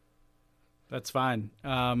 That's fine.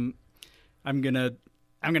 I'm gonna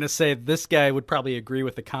say this guy would probably agree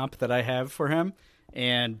with the comp that I have for him,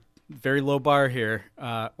 and very low bar here.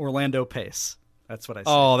 Orlando Pace. That's what I say.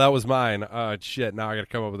 Oh, that was mine. Shit. Now I got to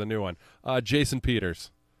come up with a new one. Jason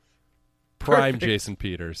Peters. Prime Perfect. Jason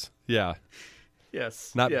Peters. Yeah.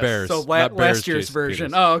 Yes. Not yes. Bears. So Not Bears, last year's Jason version.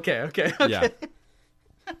 Peters. Oh, okay. Yeah.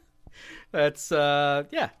 That's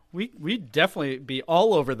we definitely be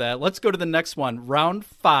all over that. Let's go to the next one. Round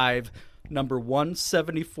 5, number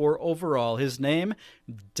 174 overall. His name,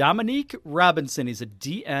 Dominique Robinson. He's a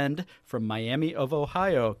D-end from Miami of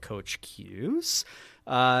Ohio. Coach Q's.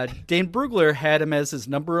 Dane Brugler had him as his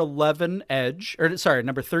number 13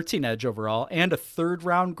 edge overall, and a 3rd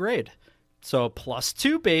round grade. So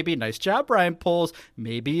 +2, baby. Nice job, Ryan Poles.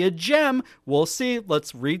 Maybe a gem. We'll see.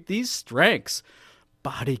 Let's read these strengths.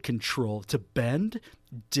 Body control to bend,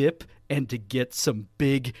 dip, and to get some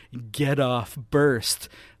big get-off burst.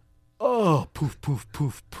 Oh, poof, poof,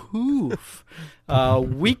 poof, poof.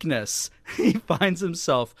 Weakness. He finds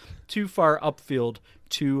himself too far upfield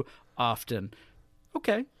too often.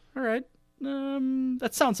 Okay, all right.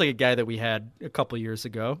 That sounds like a guy that we had a couple years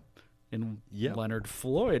ago in Leonard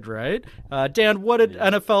Floyd, right? Dan, what did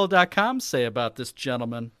NFL.com say about this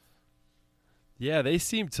gentleman? Yeah, they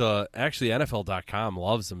seem to actually. NFL.com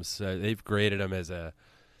loves him. So they've graded him as a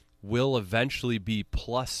will eventually be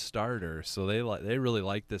plus starter. So they really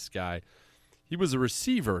like this guy. He was a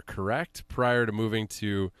receiver, correct, prior to moving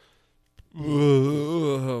to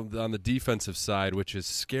on the defensive side, which is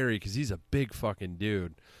scary because he's a big fucking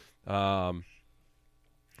dude. The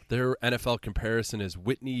Their NFL comparison is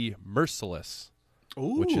Whitney Merciless,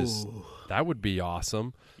 which is that would be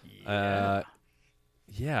awesome. Robinson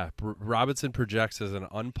projects as an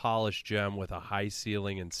unpolished gem with a high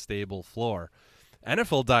ceiling and stable floor.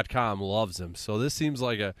 NFL.com loves him, so this seems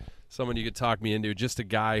like someone you could talk me into. Just a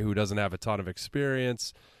guy who doesn't have a ton of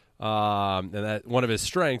experience, and that one of his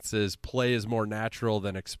strengths is play is more natural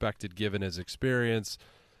than expected given his experience.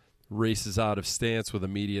 Races out of stance with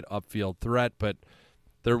immediate upfield threat, but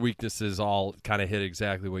their weaknesses all kind of hit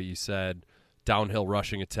exactly what you said. Downhill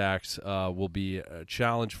rushing attacks will be a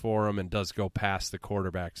challenge for him, and does go past the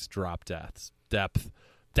quarterback's drop depth.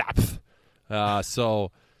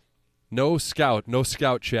 So no scout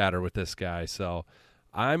chatter with this guy. So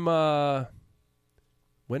I'm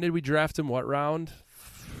when did we draft him? What round?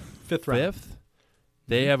 Fifth round. Fifth?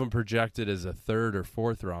 They have him projected as a third or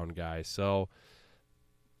fourth round guy. So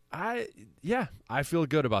I feel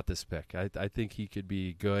good about this pick. I think he could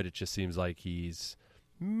be good. It just seems like he's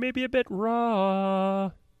maybe a bit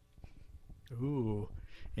raw. Ooh,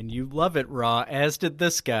 and you love it raw, as did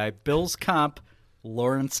this guy. Bill's comp,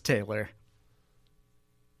 Lawrence Taylor.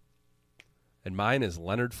 And mine is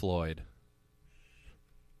Leonard Floyd.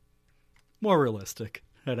 More realistic,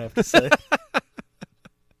 I'd have to say.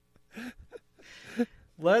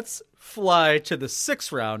 Let's fly to the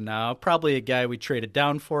 6th round now. Probably a guy we traded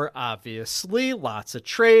down for, obviously. Lots of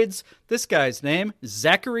trades. This guy's name,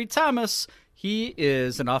 Zachary Thomas. He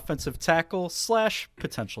is an offensive tackle /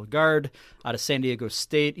 potential guard out of San Diego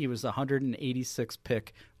State. He was the 186th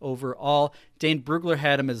pick overall. Dane Brugler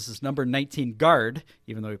had him as his number 19 guard,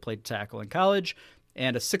 even though he played tackle in college,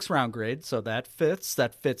 and a 6th round grade, so that fits.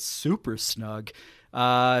 That fits super snug.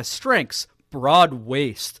 Strengths, broad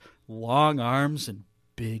waist, long arms, and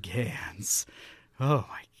big hands. Oh,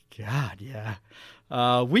 my God, yeah.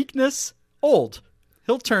 Weakness, old.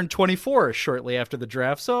 He'll turn 24 shortly after the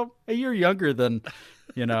draft, so a year younger than,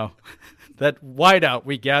 that wideout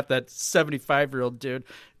we got, that 75-year-old dude.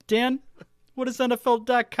 Dan, what does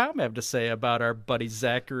NFL.com have to say about our buddy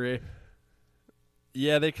Zachary?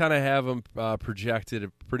 Yeah, they kind of have him projected at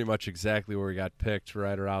pretty much exactly where he got picked,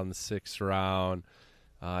 right around the 6th round.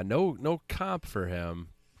 No comp for him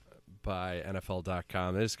by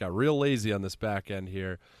NFL.com. They just got real lazy on this back end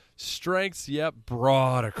here. Strengths,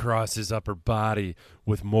 broad across his upper body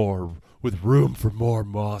with room for more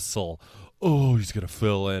muscle. Oh, he's going to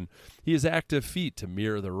fill in. He has active feet to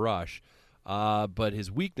mirror the rush. But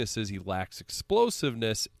his weakness is he lacks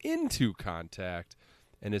explosiveness into contact,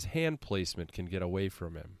 and his hand placement can get away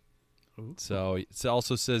from him. Ooh. So it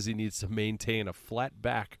also says he needs to maintain a flat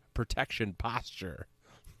back protection posture.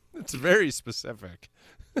 It's very specific.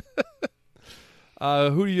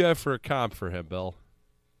 Who do you have for a comp for him, Bill?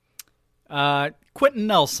 Quentin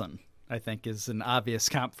Nelson, I think, is an obvious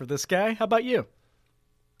comp for this guy. How about you?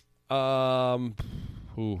 I'm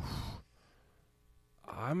going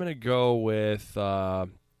to go with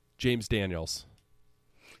James Daniels.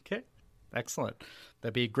 Okay, excellent.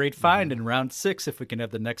 That'd be a great find in round 6 if we can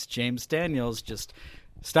have the next James Daniels. Just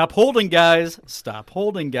stop holding, guys. Stop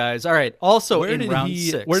holding, guys. All right, also in round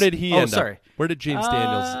 6. Where did he end up? Where did James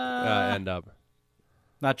Daniels end up?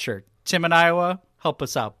 Not sure. Tim in Iowa, help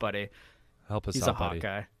us out, buddy. He's a buddy.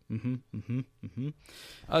 Hawkeye.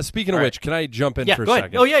 Speaking of which, can I jump in for a go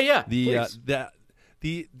second? Ahead. Oh, yeah.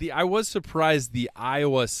 I was surprised the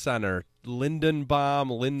Iowa center,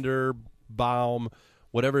 Linderbaum,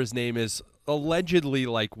 whatever his name is, allegedly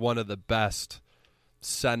like one of the best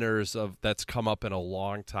centers that's come up in a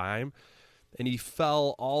long time, and he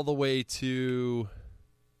fell all the way to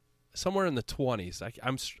somewhere in the 20s. I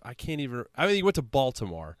can't even. I mean, he went to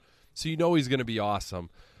Baltimore, so he's going to be awesome.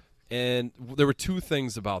 And there were two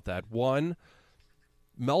things about that. One,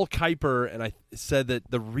 Mel Kiper and I said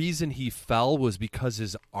that the reason he fell was because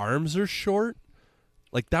his arms are short.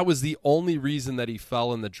 Like, that was the only reason that he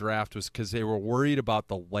fell in the draft, was because they were worried about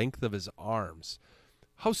the length of his arms.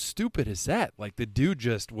 How stupid is that? Like, the dude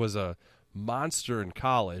just was a monster in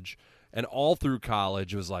college, and all through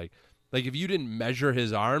college it was like if you didn't measure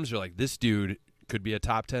his arms, you're like, this dude could be a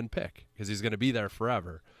top 10 pick because he's going to be there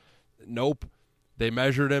forever. Nope. They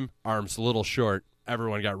measured him, arms a little short.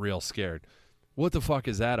 Everyone got real scared. What the fuck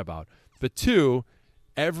is that about? But two,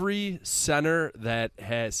 every center that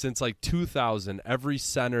has, since like 2000, every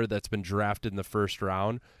center that's been drafted in the first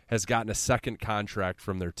round has gotten a second contract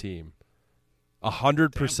from their team.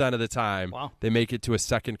 100% of the time, wow, they make it to a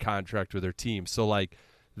second contract with their team. So, like,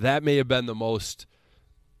 that may have been the most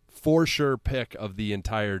for sure pick of the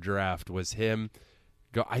entire draft was him.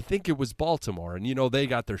 I think it was Baltimore, and, they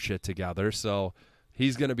got their shit together, so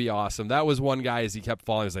he's going to be awesome. That was one guy, as he kept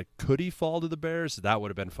falling, I was like, could he fall to the Bears? That would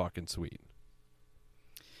have been fucking sweet.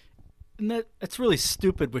 And it's really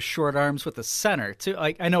stupid with short arms with the center too.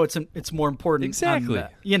 Like I know it's more important, Exactly. on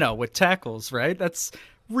the, with tackles, right? That's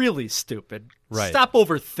really stupid. Right. Stop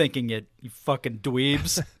overthinking it, you fucking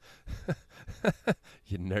dweebs.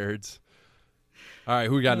 You nerds. All right,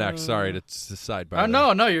 who we got next? Sorry to sidebar.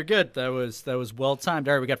 No, you're good. That was well timed.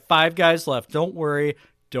 All right, we got 5 guys left. Don't worry.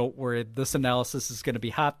 This analysis is going to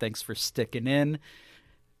be hot. Thanks for sticking in.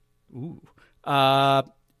 Ooh.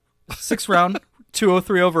 6th round,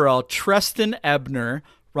 203 overall. Treston Ebner,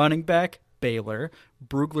 running back, Baylor.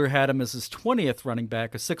 Brugler had him as his 20th running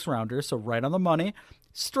back, a 6th rounder, so right on the money.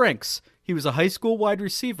 Strengths. He was a high school wide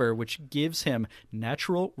receiver, which gives him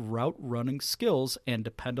natural route running skills and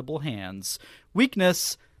dependable hands.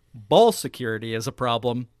 Weakness, ball security is a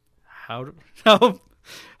problem. How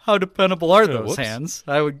dependable are those hands?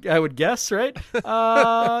 I would guess, right?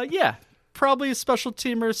 Yeah, probably a special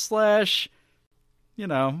teamer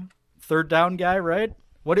 / third down guy, right?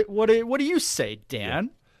 What do you say,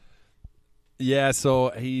 Dan? Yeah, so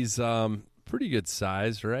he's pretty good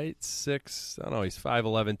size, right? He's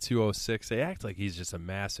 5'11", 206. They act like he's just a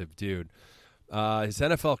massive dude. His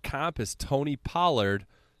NFL comp is Tony Pollard,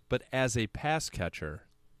 but as a pass catcher.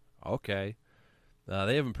 Okay.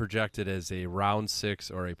 They haven't projected as a round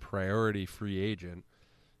 6 or a priority free agent.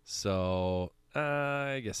 So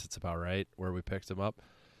I guess it's about right where we picked him up.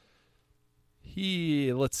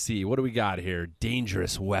 Let's see, what do we got here?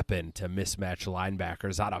 Dangerous weapon to mismatch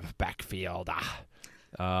linebackers out of backfield.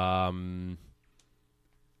 Yeah,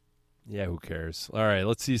 who cares? All right,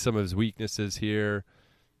 let's see some of his weaknesses here.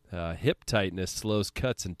 Hip tightness slows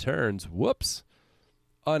cuts and turns. Whoops.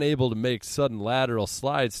 Unable to make sudden lateral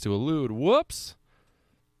slides to elude. Whoops.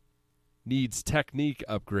 Needs technique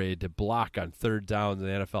upgrade to block on third downs in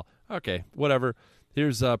the NFL. Okay, whatever.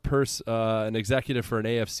 Here's an executive for an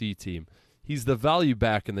AFC team. He's the value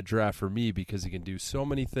back in the draft for me because he can do so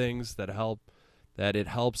many things that it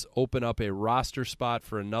helps open up a roster spot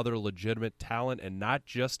for another legitimate talent and not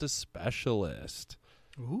just a specialist.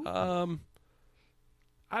 Ooh.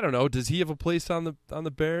 I don't know. Does he have a place on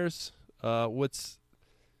the Bears? I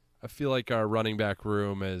feel like our running back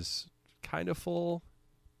room is kind of full.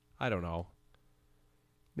 I don't know.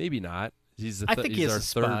 Maybe not. I think he has our a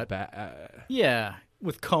third spot. back. Yeah,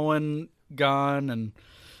 with Cohen gone and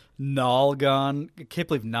Nall gone.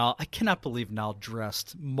 I cannot believe Nall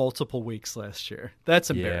dressed multiple weeks last year.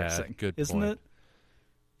 That's embarrassing. Yeah, good isn't point. it?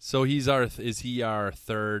 So is he our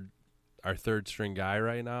third string guy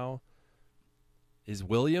right now? Is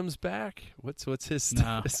Williams back? What's his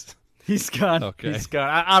status? No. He's gone. Okay. He's gone.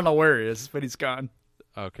 I don't know where he is, but he's gone.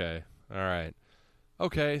 Okay. All right.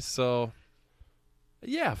 Okay, so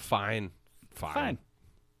yeah, fine. Fine.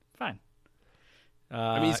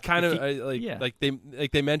 I mean, he's kind of like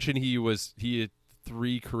they mentioned he had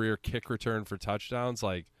 3 career kick return for touchdowns.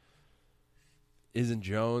 Like, isn't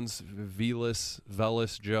Jones Velvet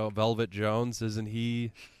Jones? Isn't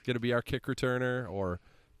he going to be our kick returner, or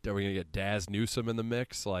are we going to get Daz Newsome in the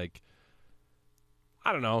mix? Like,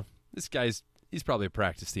 I don't know. This he's probably a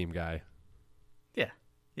practice team guy.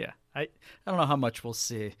 Yeah. I don't know how much we'll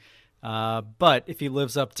see, but if he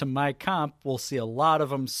lives up to my comp, we'll see a lot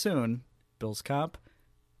of them soon. Bill's comp,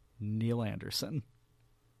 Neil Anderson.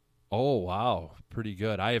 Oh, wow. Pretty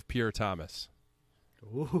good. I have Pierre Thomas.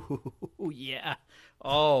 Ooh, yeah.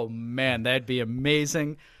 Oh, man, that'd be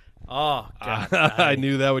amazing. Oh, God. I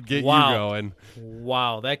knew that would get you going.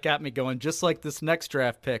 Wow, that got me going, just like this next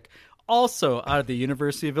draft pick. Also out of the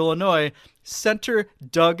University of Illinois, center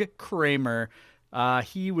Doug Kramer.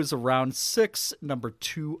 He was around 6, number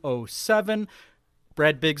 207.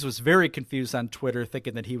 Brad Biggs was very confused on Twitter,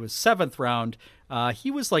 thinking that he was 7th round.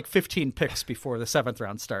 He was like 15 picks before the 7th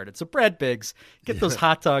round started. So Brad Biggs, get those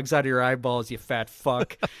hot dogs out of your eyeballs, you fat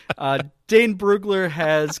fuck. Dane Brugler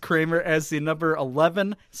has Kramer as the number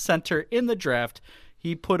 11 center in the draft.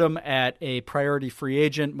 He put him at a priority free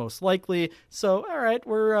agent, most likely. So, all right,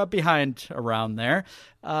 we're behind around there.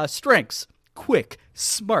 Strengths. Quick,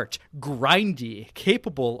 smart, grindy,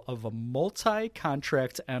 capable of a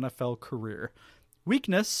multi-contract NFL career.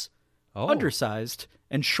 Weakness, undersized,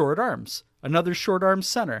 and short arms. Another short arm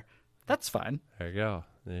center. That's fine. There you go.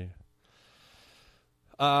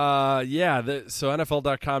 So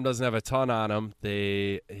NFL.com doesn't have a ton on him.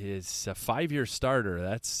 He's a 5-year starter.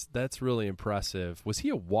 That's really impressive. Was he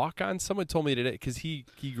a walk-on? Someone told me today because he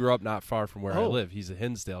grew up not far from where I live. He's a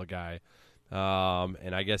Hinsdale guy,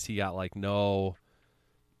 and I guess he got like no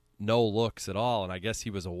looks at all. And I guess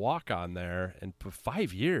he was a walk-on there. And for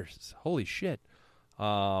 5 years, holy shit.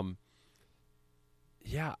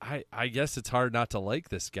 Yeah, I guess it's hard not to like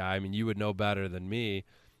this guy. I mean, you would know better than me.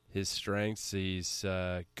 his strengths. He's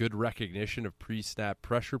good recognition of pre-snap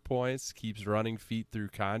pressure points, keeps running feet through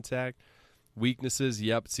contact. Weaknesses,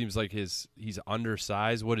 yep, seems like he's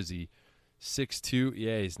undersized. What is he? 6'2"?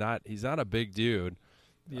 Yeah, he's not a big dude.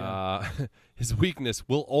 Yeah. His weakness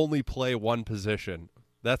will only play one position.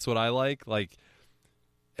 That's what I like. Like,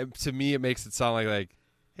 to me, it makes it sound like,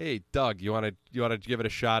 hey, Doug, you want to give it a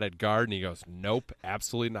shot at guard? And he goes, nope,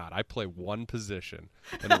 absolutely not. I play one position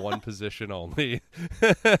and one position only.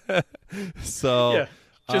 So, Yeah,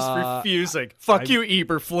 just refusing. Fuck you,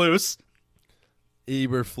 Eberflus.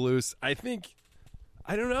 Eberflus. I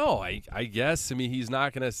don't know. I guess. I mean, he's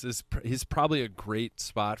not going to. He's probably a great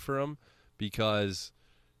spot for him because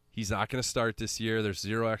he's not going to start this year. There's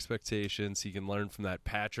zero expectations. He can learn from that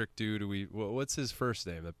Patrick dude. What's his first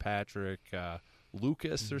name? The Patrick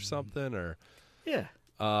Lucas or something? Or Yeah.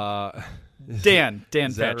 Is Dan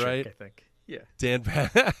that Patrick, right? I think. Yeah. Dan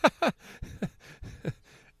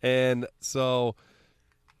And so,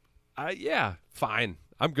 yeah, fine.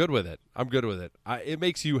 I'm good with it. It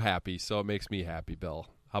makes you happy, so it makes me happy, Bill.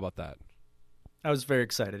 How about that? I was very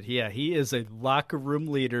excited. Yeah, he is a locker room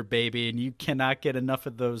leader, baby, and you cannot get enough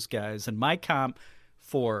of those guys. And my comp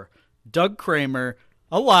for Doug Kramer,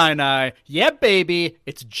 Illini, yeah, baby,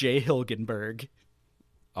 it's Jay Hilgenberg.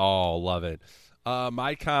 Oh, love it.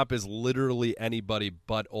 My comp is literally anybody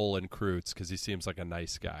but Olin Kreutz because he seems like a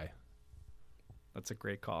nice guy. That's a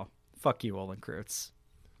great call. Fuck you, Olin Kreutz.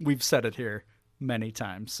 We've said it here many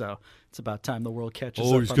times, so it's about time the world catches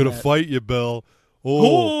up. Oh, he's on gonna that. fight you, Bill.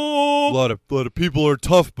 Oh, a lot of people are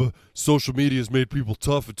tough, but social media has made people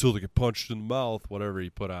tough until they get punched in the mouth. Whatever he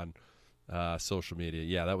put on social media.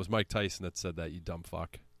 Yeah, that was Mike Tyson that said that. You dumb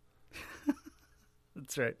fuck.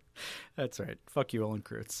 That's right. Fuck you, Olin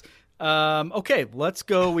Kreutz. Okay, let's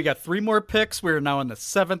go. We got 3 more picks. We're now in the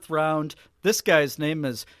 7th round. This guy's name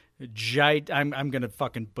is I'm gonna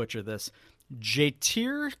fucking butcher this.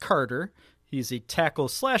 Jatir Carter. He's a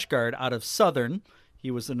tackle/guard out of Southern.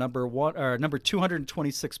 He was the number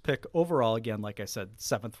 226 pick overall. Again, like I said,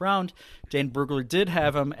 7th round. Dane Brugler did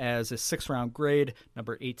have him as a 6th round grade,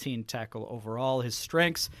 number 18 tackle overall. His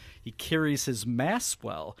strengths: he carries his mass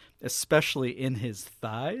well, especially in his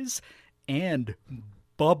thighs, and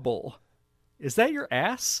bubble. Is that your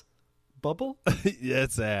ass? Bubble? Yeah,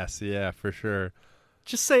 it's ass. Yeah, for sure.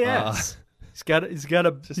 Just say ass. He's got a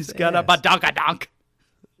badonka-donk.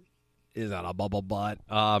 Is that a bubble butt?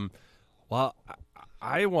 Well,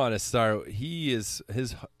 I want to start. He is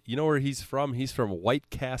his. You know where he's from? He's from White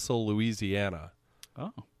Castle, Louisiana.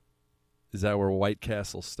 Oh, is that where White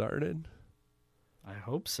Castle started? I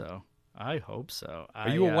hope so. Are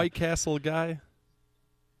you a White Castle guy?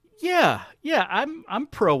 Yeah. I'm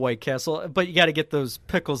pro White Castle, but you got to get those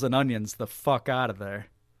pickles and onions the fuck out of there.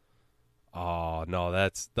 Oh no,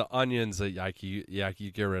 that's the onions. You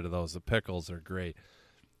get rid of those. The pickles are great.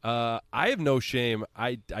 I have no shame.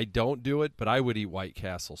 I don't do it, but I would eat White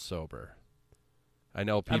Castle sober. I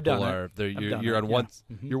know people are. You're on one.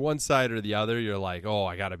 Mm-hmm. You're one side or the other. You're like, oh,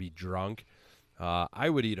 I got to be drunk. I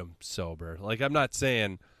would eat them sober. Like, I'm not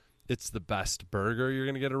saying it's the best burger you're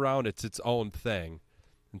gonna get around. It's its own thing,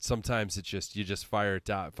 and sometimes it's just you just fire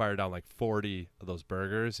down like 40 of those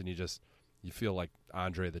burgers, and you feel like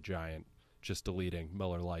Andre the Giant just deleting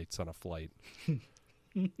Miller Lights on a flight.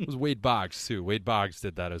 It was Wade Boggs, too. Wade Boggs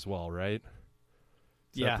did that as well, right?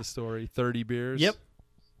 Is that the story? 30 beers? Yep.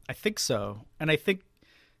 I think so. And I think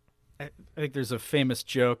there's a famous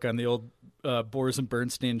joke on the old Boers and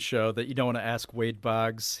Bernstein show that you don't want to ask Wade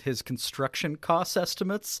Boggs his construction cost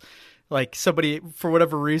estimates. Like, somebody, for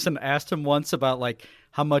whatever reason, asked him once about, like,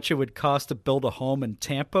 how much it would cost to build a home in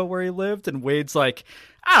Tampa where he lived. And Wade's like,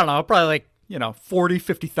 I don't know, probably like,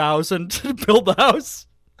 40,000-50,000 to build the house.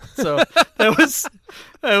 So that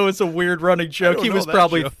was a weird running joke. He was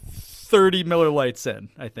probably 30 Miller Lights in,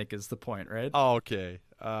 I think is the point, right? Oh, okay.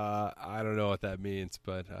 I don't know what that means,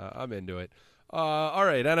 but I'm into it. All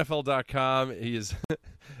right, NFL.com. He is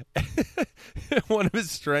one of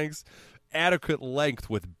his strengths, adequate length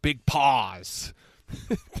with big paws.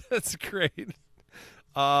 That's great.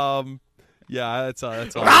 Yeah, that's all.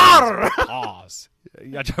 Paws.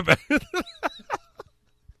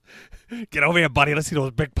 Get over here, buddy. Let's see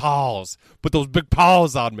those big paws. Put those big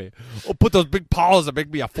paws on me. Oh, put those big paws and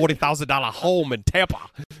make me a $40,000 home in Tampa.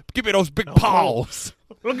 Give me those big paws.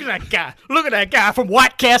 Look at that guy. Look at that guy from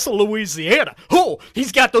White Castle, Louisiana. Oh,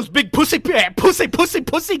 he's got those big pussy cat paws.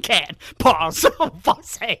 Oh,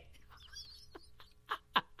 pussy.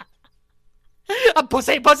 A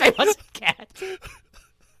pussy cat.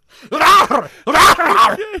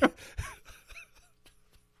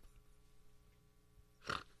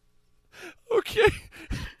 Okay.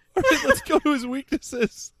 All right, let's go to his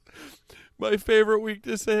weaknesses. My favorite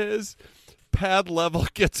weakness is pad level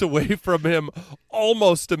gets away from him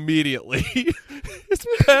almost immediately. His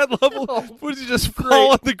pad level, would he just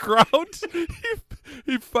fall on the ground?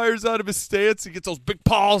 He fires out of his stance. He gets those big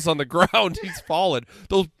paws on the ground. He's fallen.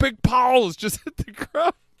 Those big paws just hit the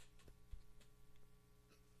ground.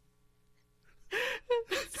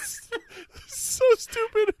 So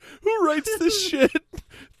stupid. Who writes this shit?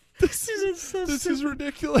 This is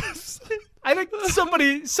ridiculous. I think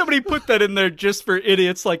somebody put that in there just for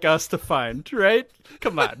idiots like us to find, right?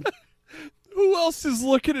 Come on. Who else is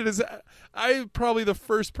looking at his... I'm probably the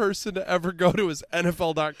first person to ever go to his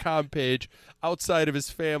NFL.com page outside of his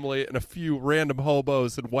family and a few random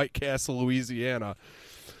hobos in White Castle, Louisiana,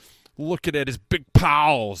 looking at his big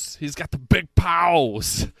paws. He's got the big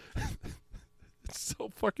paws. It's so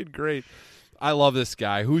fucking great. I love this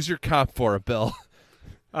guy. Who's your comp for it, Bill?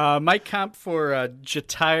 My comp for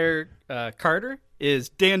Jatire Carter is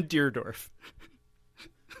Dan Deerdorf.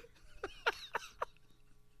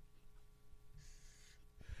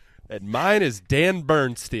 And mine is Dan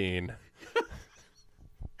Bernstein.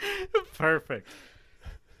 Perfect.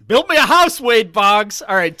 Build me a house, Wade Boggs.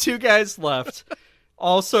 All right, 2 guys left.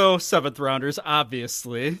 Also 7th rounders,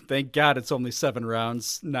 obviously. Thank God it's only 7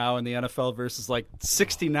 rounds now in the NFL versus like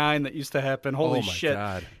 69 that used to happen. Holy oh my shit.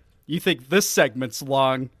 God. You think this segment's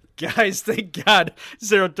long. Guys, thank God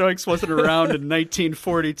Zero Doinks wasn't around in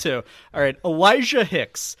 1942. All right, Elijah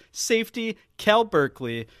Hicks, safety, Cal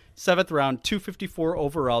Berkeley, 7th round, 254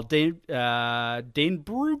 overall. Dane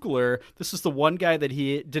Brugler, this is the one guy that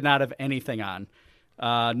he did not have anything on.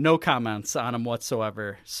 No comments on him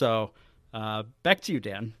whatsoever. So back to you,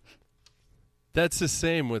 Dan. That's the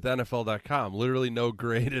same with NFL.com. Literally no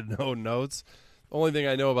grade and no notes. Only thing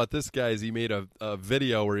I know about this guy is he made a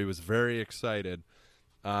video where he was very excited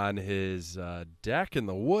on his deck in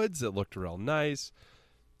the woods. It looked real nice.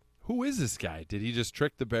 Who is this guy? Did he just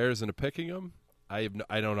trick the Bears into picking him? I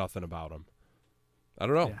know nothing about him. I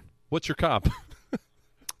don't know. Yeah. What's your comp?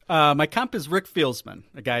 My comp is Rick Fieldsman,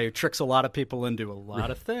 a guy who tricks a lot of people into a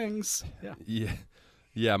lot of things. Yeah.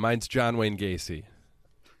 Yeah, mine's John Wayne Gacy.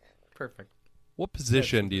 Perfect. What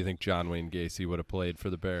position do you think John Wayne Gacy would have played for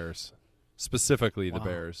the Bears? Specifically the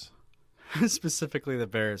Bears. Specifically the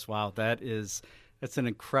Bears. Wow, that's an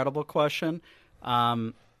incredible question.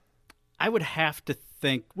 I would have to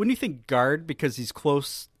think, wouldn't you think guard because he's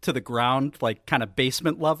close to the ground, like kind of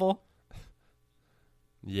basement level?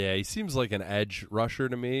 Yeah, he seems like an edge rusher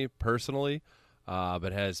to me personally,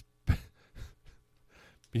 but has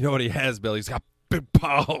you know what he has, Bill? He's got big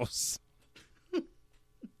paws.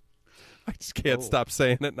 I just can't stop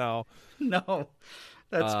saying it now. No,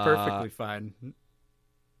 that's perfectly fine.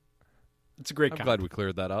 It's a great comp. I'm glad we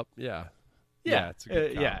cleared that up. Yeah. Yeah, it's a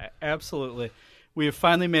good comp. yeah, absolutely. We have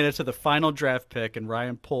finally made it to the final draft pick, and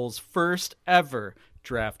Ryan Pohl's first ever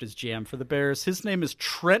draft as GM for the Bears. His name is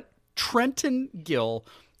Trenton Gill.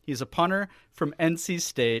 He's a punter from NC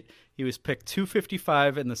State. He was picked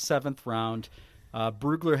 255 in the 7th round.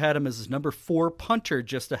 Brugler had him as his number 4 punter,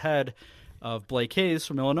 just ahead of Blake Hayes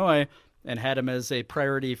from Illinois, and had him as a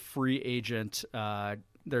priority free agent.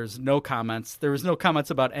 There's no comments. There was no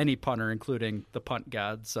comments about any punter, including the punt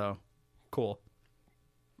god. So cool.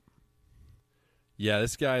 Yeah,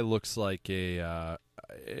 this guy looks like he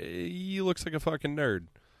looks like a fucking nerd.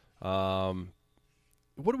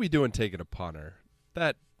 What are we doing taking a punter?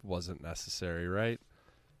 That wasn't necessary, right?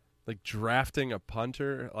 Like drafting a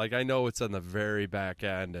punter. Like I know it's on the very back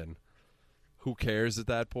end, and who cares at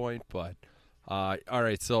that point? But all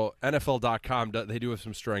right, so NFL.com, they do have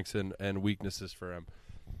some strengths and weaknesses for him.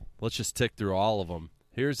 Let's just tick through all of them.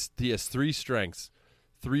 He has 3 strengths: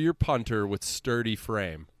 3-year punter with sturdy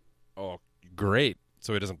frame. Oh, great.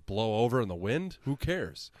 So he doesn't blow over in the wind? Who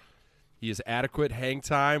cares? He has adequate hang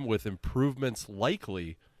time with improvements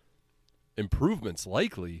likely. Improvements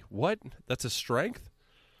likely? What? That's a strength?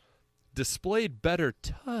 Displayed better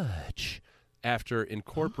touch after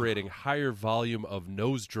incorporating higher volume of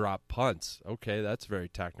nose drop punts. Okay, that's very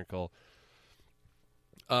technical.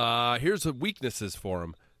 Here's the weaknesses for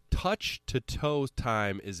him. Touch to toe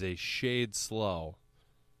time is a shade slow.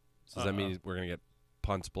 Does that mean we're going to get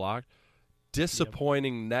punts blocked?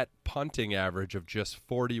 Disappointing net punting average of just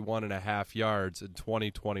 41.5 yards in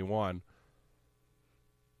 2021.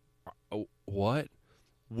 What?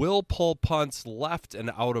 Will pull punts left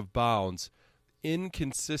and out of bounds.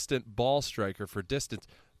 Inconsistent ball striker for distance.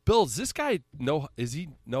 Bill, does this guy know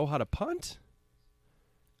how to punt?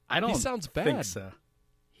 I don't He sounds bad. think so.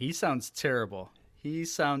 He sounds terrible.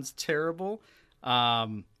 This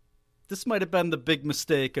might have been the big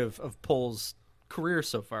mistake of Pohl's career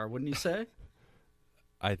so far, wouldn't you say?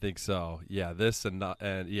 I think so. Yeah, this and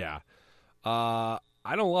yeah. I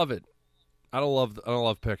don't love it. I don't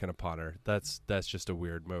love picking a punter. That's just a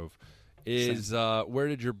weird move. Where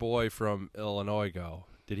did your boy from Illinois go?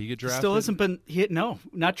 Did he get drafted? Still hasn't been no,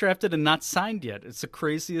 not drafted and not signed yet. It's the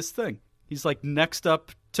craziest thing. He's like next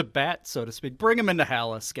up to bat, so to speak. Bring him into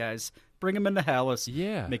Hallis, guys. Bring him into Hallis.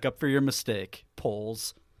 Yeah. Make up for your mistake,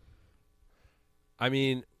 Poles. I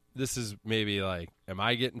mean, this is maybe like, am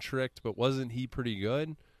I getting tricked? But wasn't he pretty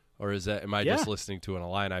good? Or am I just listening to an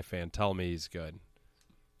Illini fan tell me he's good?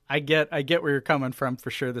 I get where you're coming from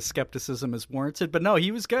for sure. The skepticism is warranted, but no,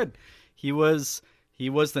 he was good. He was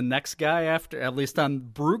the next guy after, at least on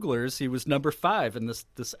Brugler's, he was number 5, and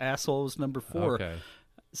this asshole was number 4. Okay.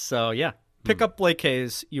 So yeah, pick up Blake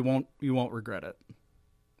Hayes. You won't regret it.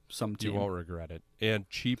 You won't regret it. And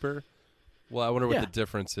cheaper? Well, I wonder what the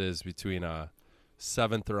difference is between a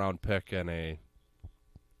 7th round pick and a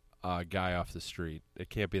guy off the street. It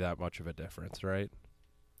can't be that much of a difference, right?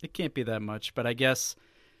 It can't be that much, but I guess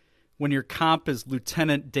when your comp is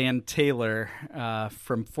Lieutenant Dan Taylor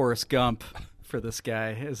from Forrest Gump for this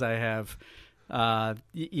guy, as I have,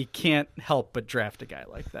 you can't help but draft a guy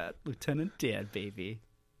like that. Lieutenant Dan, baby.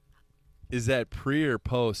 Is that pre or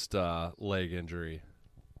post leg injury?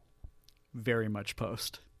 Very much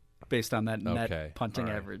post, based on that net Okay. punting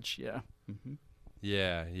All right. average. Yeah. Mm-hmm.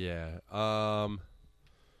 Yeah. I'm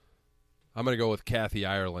going to go with Kathy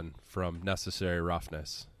Ireland from Necessary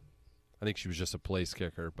Roughness. I think she was just a place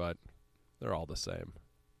kicker, but they're all the same.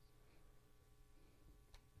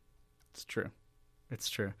 It's true.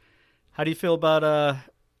 How do you feel about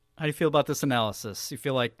this analysis? You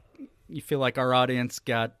feel like our audience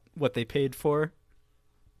got what they paid for?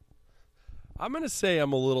 I'm going to say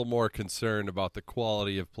I'm a little more concerned about the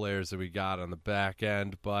quality of players that we got on the back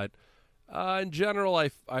end, but in general,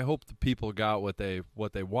 I hope the people got what they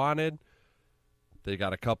wanted. They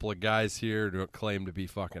got a couple of guys here who claim to be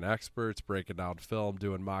fucking experts, breaking down film,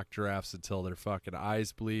 doing mock drafts until their fucking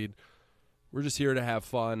eyes bleed. We're just here to have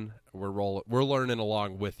fun. We're learning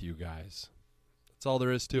along with you guys. That's all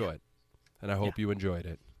there is to it. And I hope you enjoyed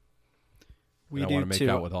it. We I do want to make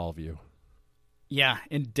too. out with all of you. Yeah,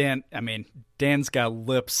 and Dan's got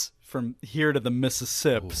lips from here to the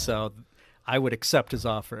Mississippi, so I would accept his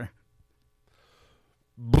offer.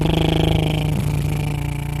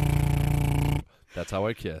 That's how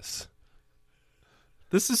I kiss.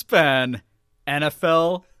 This has been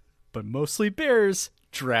NFL, but mostly Bears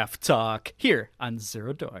Draft Talk here on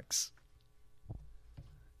Zero Dogs.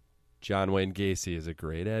 John Wayne Gacy is a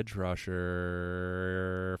great edge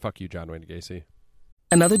rusher. Fuck you, John Wayne Gacy.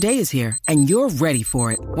 Another day is here, and you're ready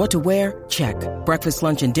for it. What to wear? Check. Breakfast,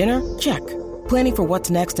 lunch, and dinner? Check. Planning for what's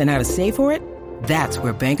next and how to save for it? That's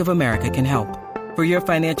where Bank of America can help. For your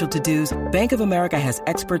financial to-dos, Bank of America has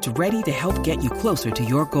experts ready to help get you closer to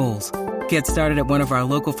your goals. Get started at one of our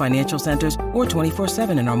local financial centers or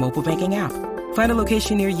 24/7 in our mobile banking app. Find a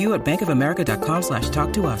location near you at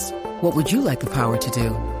bankofamerica.com/talktous. What would you like the power to do?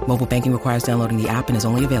 Mobile banking requires downloading the app and is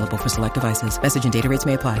only available for select devices. Message and data rates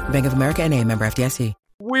may apply. Bank of America N.A., member FDIC.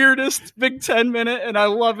 Weirdest Big Ten minute, and I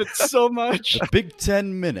love it so much. The Big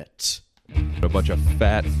 10 Minute. A bunch of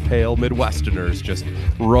fat, pale Midwesterners just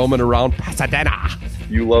roaming around Pasadena.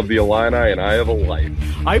 You love the Illini, and I have a life.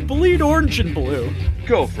 I bleed orange and blue.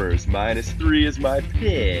 Gophers -3 is my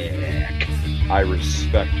pick. I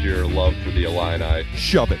respect your love for the Illini.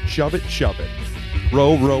 Shove it, shove it, shove it.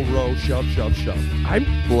 Row, row, row, shove, shove, shove. I'm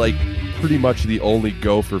like pretty much the only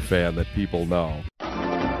Gopher fan that people know.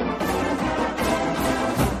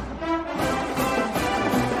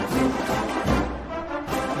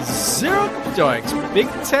 Zero Dogs Big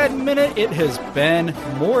Ten Minute. It has been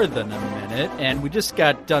more than a minute, and we just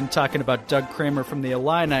got done talking about Doug Kramer from the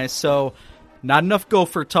Illini, so not enough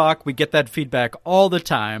Gopher talk. We get that feedback all the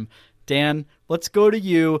time. Dan, let's go to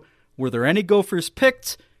you. Were there any Gophers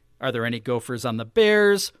picked? Are there any Gophers on the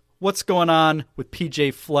Bears? What's going on with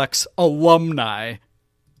PJ Fleck's alumni?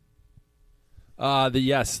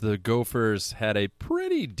 The Gophers had a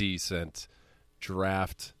pretty decent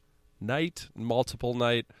draft night, multiple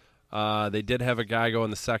night. They did have a guy go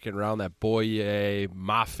in the second round, that Boye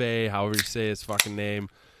Mafe, however you say his fucking name.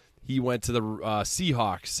 He went to the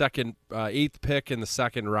Seahawks, 8th pick in the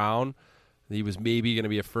second round. He was maybe going to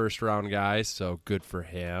be a first-round guy, so good for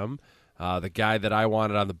him. The guy that I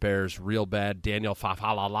wanted on the Bears real bad, Daniel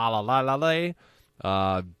Fafalalalale,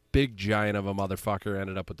 big giant of a motherfucker,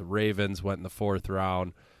 ended up with the Ravens, went in the 4th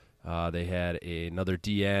round. They had another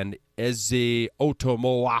DN, Eze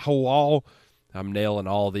Otomoahoao. I'm nailing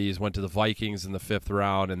all these. Went to the Vikings in the 5th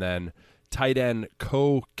round. And then tight end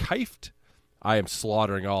Ko Kieft. I am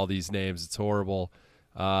slaughtering all these names. It's horrible.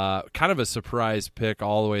 Kind of a surprise pick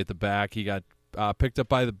all the way at the back. He got picked up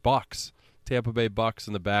by the Bucs. Tampa Bay Bucks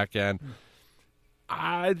in the back end.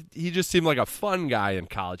 He just seemed like a fun guy in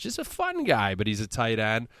college. Just a fun guy, but he's a tight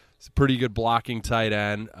end. He's a pretty good blocking tight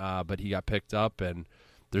end, but he got picked up, and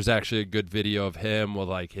there's actually a good video of him with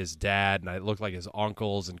like his dad, and it looked like his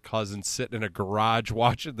uncles and cousins sitting in a garage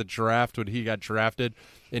watching the draft when he got drafted,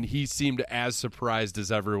 and he seemed as surprised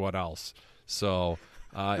as everyone else. So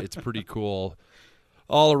it's pretty cool.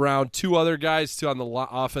 All around, 2 other guys too on the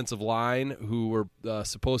offensive line who were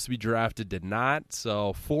supposed to be drafted did not.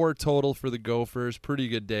 So 4 total for the Gophers. Pretty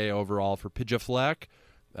good day overall for Pidgeot.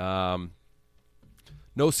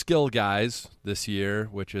 No skill guys this year,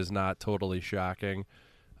 which is not totally shocking,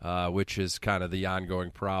 which is kind of the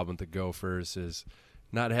ongoing problem with the Gophers is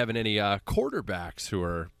not having any quarterbacks who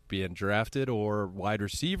are being drafted or wide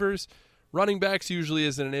receivers. Running backs usually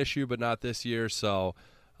isn't an issue, but not this year. So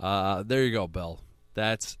there you go, Bill.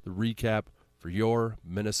 That's the recap for your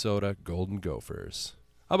Minnesota Golden Gophers.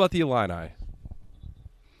 How about the Illini?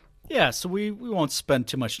 Yeah, so we won't spend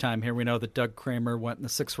too much time here. We know that Doug Kramer went in the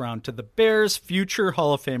 6th round to the Bears. Future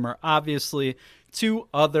Hall of Famer, obviously. 2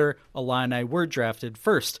 other Illini were drafted.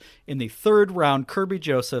 First, in the 3rd round, Kirby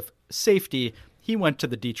Joseph, safety. He went to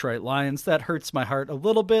the Detroit Lions. That hurts my heart a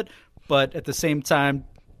little bit, but at the same time,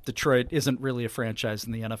 Detroit isn't really a franchise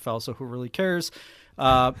in the NFL, so who really cares?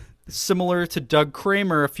 Similar to Doug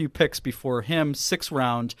Kramer, a few picks before him, 6th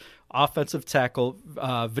round, offensive tackle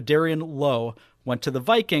Vidarian Lowe went to the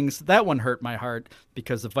Vikings. That one hurt my heart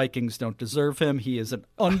because the Vikings don't deserve him. He is an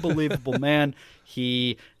unbelievable man.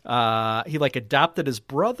 He like adopted his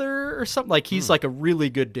brother or something. Like he's like a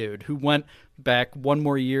really good dude who went back one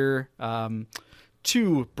more year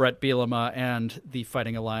to Brett Bielema and the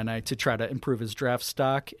Fighting Illini to try to improve his draft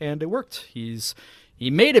stock, and it worked. He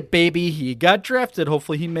made it, baby. He got drafted.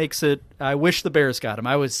 Hopefully he makes it. I wish the Bears got him.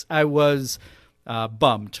 I was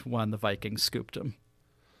bummed when the Vikings scooped him.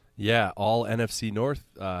 Yeah, all NFC North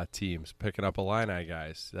teams picking up Illini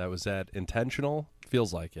guys. Was that intentional?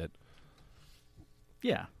 Feels like it.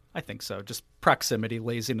 Yeah, I think so. Just proximity,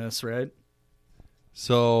 laziness, right?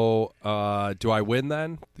 So, do I win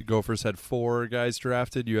then? The Gophers had 4 guys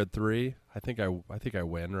drafted. You had 3. I think I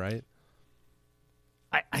win, right?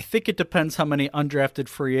 I think it depends how many undrafted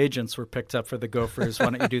free agents were picked up for the Gophers. Why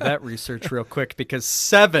don't you do that research real quick? Because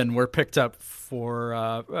 7 were picked up for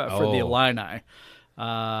the Illini.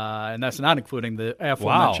 And that's not including the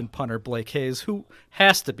aforementioned punter Blake Hayes, who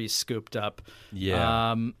has to be scooped up.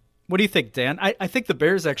 Yeah. What do you think, Dan? I think the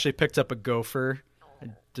Bears actually picked up a Gopher.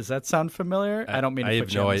 Does that sound familiar? I don't mean to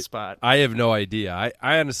put you on the spot. I have no idea.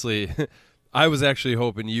 I honestly, I was actually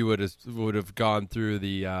hoping you would have gone through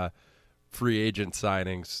the free agent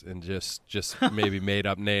signings and just maybe made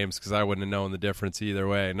up names because I wouldn't have known the difference either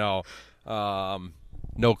way. No,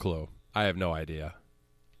 no clue. I have no idea.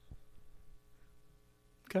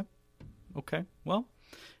 Okay. Well,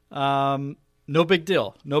 no big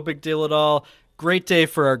deal. No big deal at all. Great day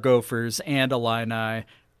for our Gophers and Illini.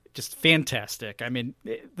 Just fantastic. I mean,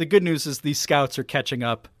 the good news is these scouts are catching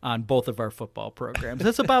up on both of our football programs.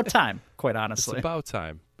 It's about time, quite honestly. It's about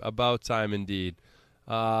time. About time indeed.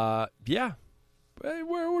 Yeah,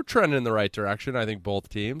 we're trending in the right direction. I think both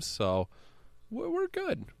teams. So we're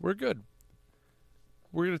good. We're good.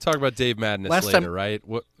 We're going to talk about Dave Madness later, right?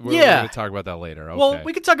 We're going to talk about that later. Okay. Well,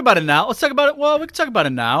 we can talk about it now. Let's talk about it. Well, we can talk about it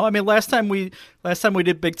now. I mean, last time we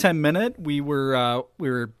did Big Ten Minute, we were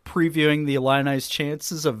previewing the Illini's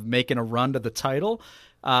chances of making a run to the title.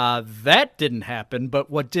 That didn't happen, but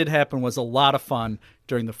what did happen was a lot of fun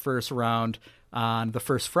during the first round on the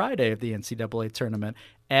first Friday of the NCAA tournament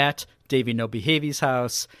at Davey No Behavy's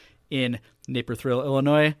house in Naperville,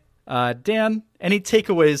 Illinois. Dan, any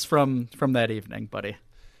takeaways from that evening, buddy?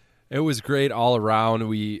 It was great all around.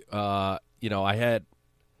 We, I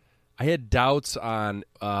had doubts on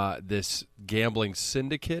this gambling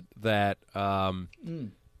syndicate that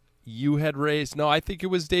you had raised. No, I think it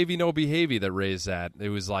was Davey No Behavy that raised that. It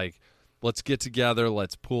was like, let's get together,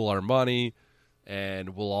 let's pool our money,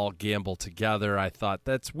 and we'll all gamble together. I thought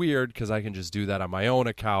that's weird because I can just do that on my own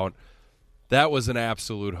account. That was an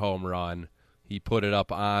absolute home run. He put it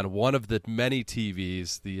up on one of the many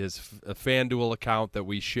TVs, his FanDuel account that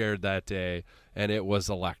we shared that day, and it was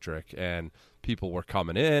electric. And people were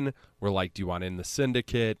coming in. We're like, do you want in the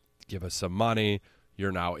syndicate? Give us some money.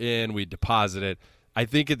 You're now in. We deposit it. I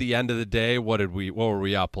think at the end of the day, what were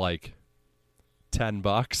we up, like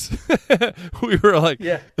 $10? We were like,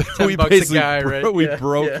 $10 we basically a guy, right? We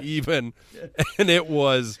broke even, and it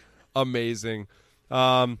was amazing.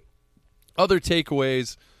 Other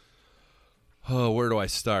takeaways. Oh, where do I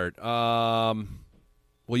start? Well,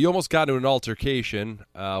 you almost got into an altercation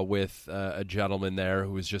with a gentleman there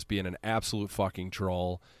who was just being an absolute fucking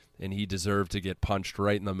troll. and he deserved to get punched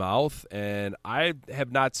right in the mouth. And I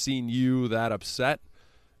have not seen you that upset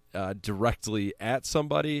directly at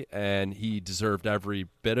somebody, and he deserved every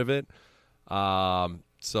bit of it.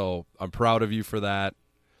 So I'm proud of you for that.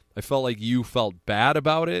 I felt like you felt bad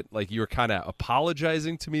about it, like you were kind of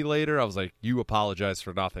apologizing to me later. I was like, you apologize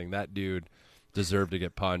for nothing. That dude deserved to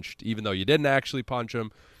get punched. Even though you didn't actually punch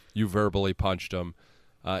him, you verbally punched him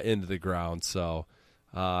into the ground. So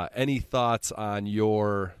any thoughts on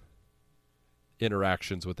your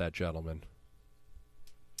interactions with that gentleman?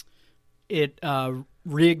 It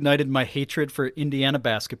reignited my hatred for Indiana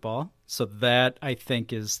basketball. So that, I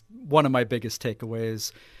think, is one of my biggest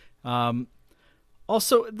takeaways.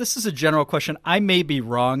 Also, this is a general question. I may be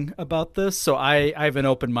wrong about this, so I have an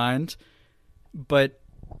open mind. But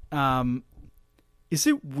is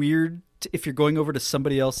it weird if you're going over to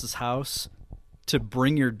somebody else's house to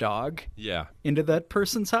bring your dog into that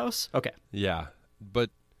person's house? Okay. Yeah, but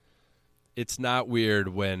it's not weird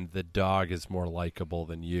when the dog is more likable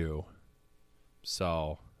than you.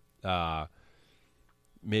 So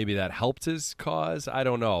maybe that helped his cause. I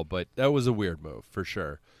don't know, but that was a weird move for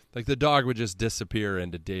sure. Like the dog would just disappear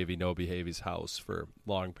into Davey No Behavy's house for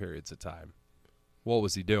long periods of time. What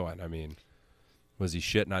was he doing? I mean, was he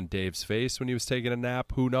shitting on Dave's face when he was taking a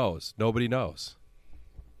nap? Who knows? Nobody knows.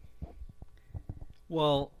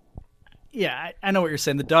 Well, yeah, I know what you're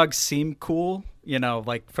saying. The dogs seem cool, you know,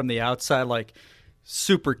 like from the outside, like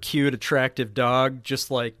super cute, attractive dog,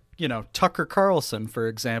 just like, you know, Tucker Carlson, for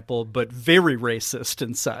example, but very racist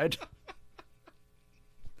inside.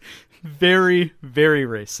 Very, very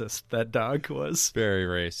racist, that dog was. Very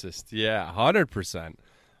racist. Yeah, 100%.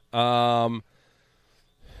 I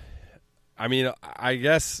mean, I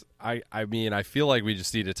guess, I mean, I feel like we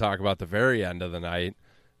just need to talk about the very end of the night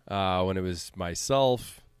when it was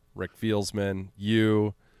myself, Rick Fieldsman,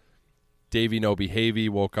 you, Davey No Behavy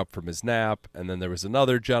woke up from his nap, and then there was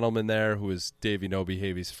another gentleman there who was Davey No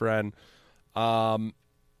Behavy's friend.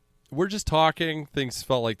 We're just talking. Things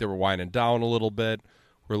felt like they were winding down a little bit.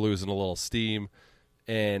 We're losing a little steam.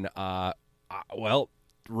 And, well,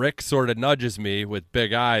 Rick sort of nudges me with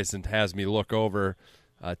big eyes and has me look over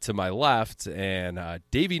to my left, and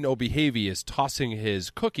Davey No Behavy is tossing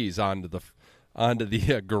his cookies onto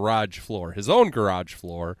the garage floor, his own garage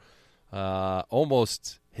floor,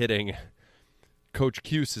 almost hitting Coach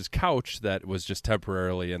Cuse's couch that was just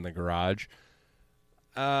temporarily in the garage.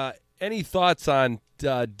 Any thoughts on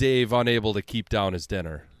Dave unable to keep down his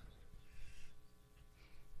dinner?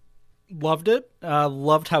 Loved it.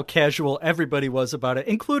 Loved how casual everybody was about it,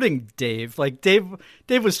 including Dave. Like Dave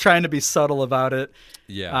was trying to be subtle about it.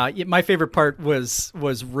 Yeah. My favorite part was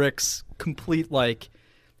Rick's complete, like,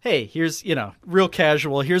 hey, here's, you know, real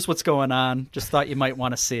casual. Here's what's going on. Just thought you might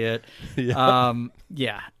want to see it.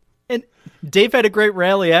 Yeah. And Dave had a great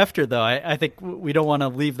rally after, though. I think we don't want to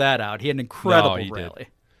leave that out. He had an incredible rally.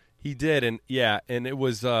 He did, and and it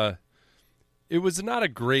was not a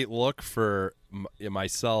great look for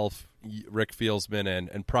myself, Rick Fieldsman,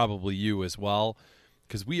 and probably you as well,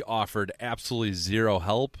 because we offered absolutely zero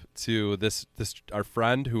help to this our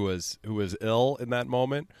friend who was ill in that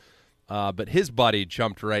moment. But his buddy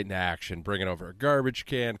jumped right into action, bringing over a garbage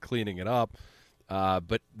can, cleaning it up.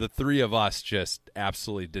 But the three of us just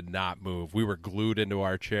absolutely did not move. We were glued into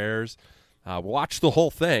our chairs, watched the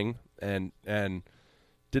whole thing, and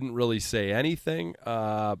didn't really say anything.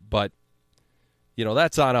 But, you know,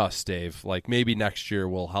 that's on us, Dave. Like, maybe next year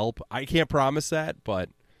will help. I can't promise that, but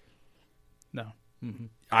no. Mm-hmm.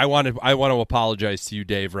 I want to apologize to you,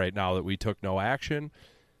 Dave, right now that we took no action.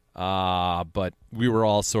 But we were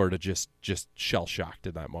all sort of just shell-shocked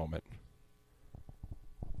in that moment.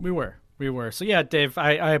 We were. So yeah, Dave,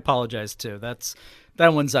 I apologize too. That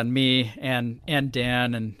one's on me and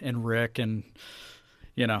Dan and Rick and,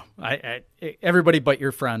 you know, I everybody but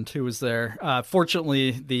your friend who was there.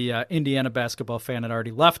 Fortunately, the Indiana basketball fan had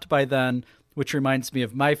already left by then, which reminds me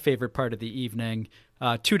of my favorite part of the evening.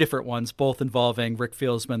 Two different ones, both involving Rick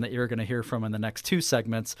Fieldsman that you're going to hear from in the next two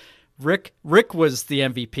segments. Rick was the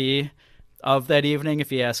MVP of that evening,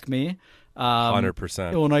 if you ask me.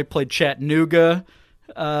 100%. Illinois played Chattanooga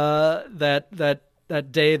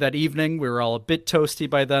that day, that evening. We were all a bit toasty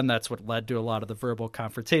by then. That's what led to a lot of the verbal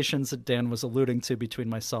confrontations that Dan was alluding to between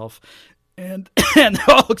myself and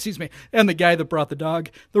excuse me, and the guy that brought the dog,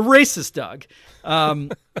 the racist dog.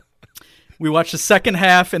 We watched the second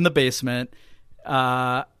half in the basement.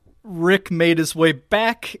 Rick made his way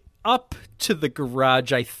back up to the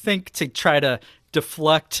garage, I think, to try to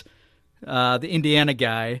deflect the Indiana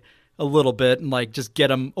guy a little bit and like just get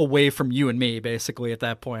him away from you and me, basically, at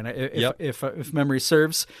that point, if memory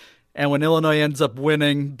serves. And when Illinois ends up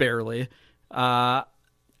winning barely,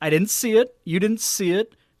 I didn't see it. You didn't see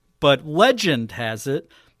it. But legend has it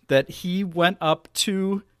that he went up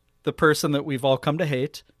to the person that we've all come to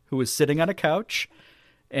hate, who was sitting on a couch,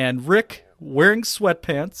 and Rick, wearing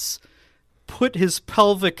sweatpants, put his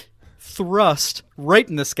pelvic thrust right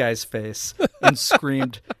in this guy's face and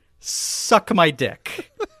screamed, "Suck my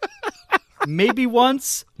dick." Maybe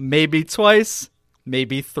once, maybe twice,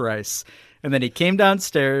 maybe thrice. And then he came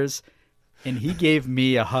downstairs and he gave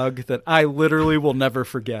me a hug that I literally will never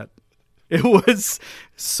forget. It was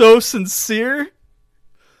so sincere.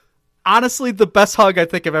 Honestly, the best hug I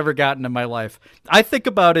think I've ever gotten in my life. I think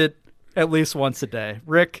about it at least once a day.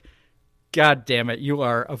 Rick, God damn it, you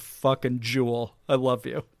are a fucking jewel. I love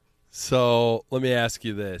you. So let me ask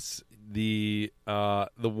you this: the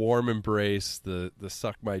warm embrace, the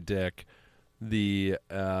suck my dick, the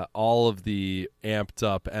all of the amped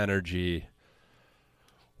up energy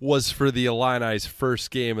was for the Illini's first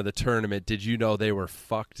game of the tournament. Did you know they were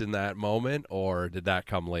fucked in that moment, or did that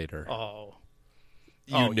come later? Oh.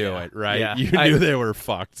 You knew it, right? Yeah. You knew they were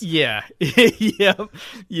fucked. Yeah. Yep.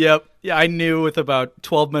 Yeah, I knew with about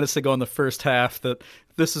 12 minutes to go in the first half that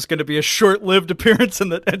this is going to be a short-lived appearance in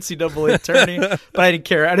the NCAA tourney, but I didn't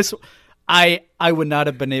care. I would not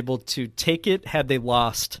have been able to take it had they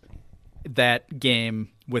lost that game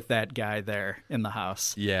with that guy there in the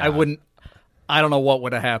house. Yeah. I don't know what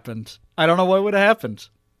would have happened. I don't know what would have happened.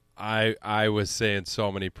 I was saying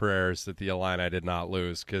so many prayers that the Illini did not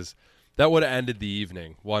lose, because that would have ended the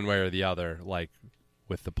evening one way or the other, like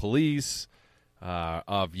with the police,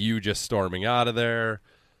 of you just storming out of there.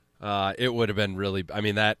 It would have been really, I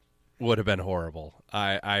mean, that would have been horrible.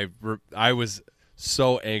 I was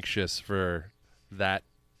so anxious for that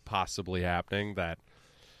possibly happening that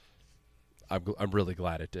I'm really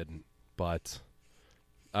glad it didn't. But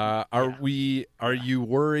are you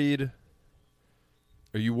worried?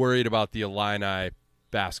 Are you worried about the Illini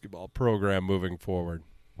basketball program moving forward?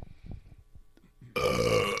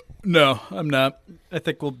 No, I'm not. I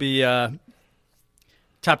think we'll be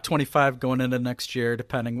top 25 going into next year,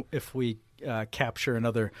 depending if we capture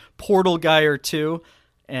another portal guy or two.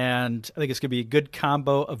 And I think it's going to be a good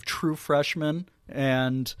combo of true freshmen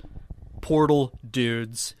and portal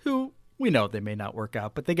dudes who we know they may not work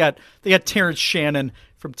out. But they got Terrence Shannon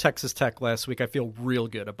from Texas Tech last week. I feel real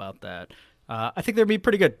good about that. I think they'll be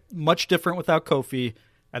pretty good. Much different without Kofi.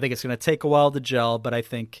 I think it's going to take a while to gel, but I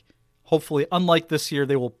think hopefully, unlike this year,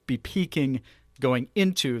 they will be peaking going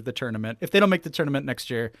into the tournament. If they don't make the tournament next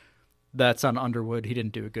year, that's on Underwood. He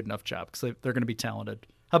didn't do a good enough job because they're going to be talented.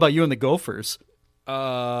 How about you and the Gophers?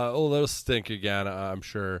 They'll stink again, I'm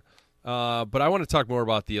sure. But I want to talk more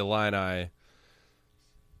about the Illini.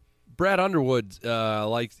 Brad Underwood,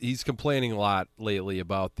 he's complaining a lot lately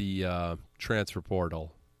about the transfer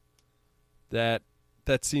portal. That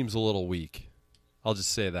seems a little weak. I'll just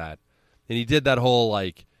say that. And he did that whole,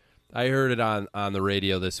 I heard it on the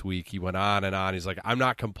radio this week. He went on and on. He's like, I'm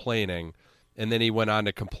not complaining. And then he went on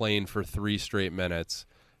to complain for 3 straight minutes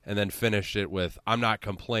and then finished it with, I'm not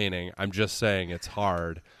complaining. I'm just saying it's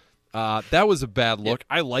hard. That was a bad look.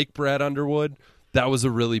 I like Brad Underwood. That was a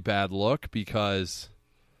really bad look because,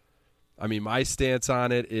 I mean, my stance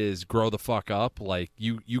on it is grow the fuck up. Like,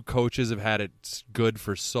 you coaches have had it good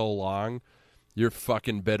for so long. You're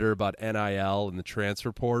fucking bitter about NIL and the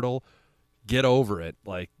transfer portal. Get over it.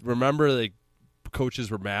 Like, remember, coaches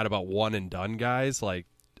were mad about one-and-done guys? Like,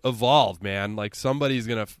 evolve, man. Like, somebody's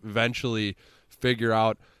going to eventually figure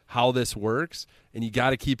out how this works, and you got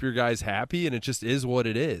to keep your guys happy, and it just is what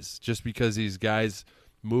it is. Just because these guys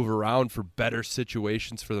move around for better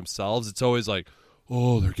situations for themselves, it's always like,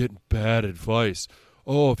 oh, they're getting bad advice.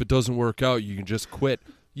 Oh, if it doesn't work out, you can just quit.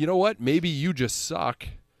 You know what? Maybe you just suck,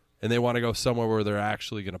 and they want to go somewhere where they're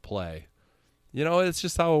actually going to play. You know, it's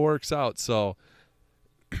just how it works out. So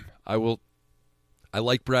I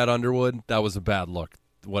like Brad Underwood. That was a bad look,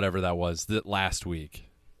 whatever that was, last week.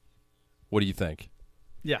 What do you think?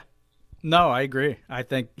 Yeah. No, I agree. I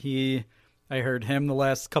think I heard him the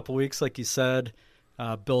last couple weeks, like you said.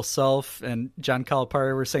 Bill Self and John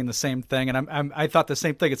Calipari were saying the same thing, and I thought the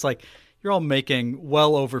same thing. It's like, you're all making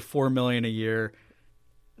well over $4 million a year.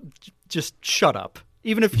 Just shut up.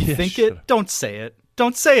 Even if you think it, don't say it.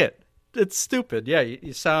 Don't say it. It's stupid. Yeah,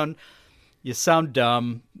 you sound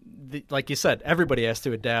dumb. Like you said, everybody has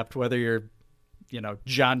to adapt, whether you're,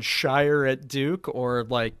 John Shire at Duke or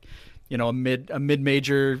a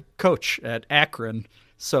mid-major coach at Akron.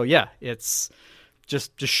 So yeah, it's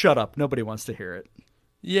just shut up. Nobody wants to hear it.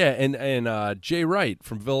 Yeah, and Jay Wright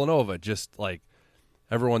from Villanova, just like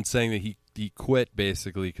everyone's saying that he quit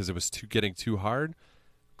basically because it was getting too hard.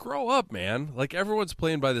 Grow up, man. Like, everyone's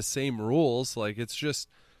playing by the same rules. Like, it's just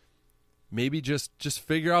maybe just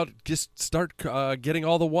figure out, just start getting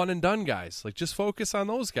all the one and done guys. Like, just focus on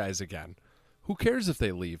those guys again. Who cares if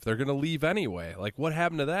they leave? They're going to leave anyway. Like, what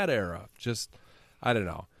happened to that era? Just, I don't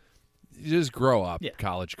know. You just grow up,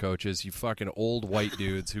 college coaches. You fucking old white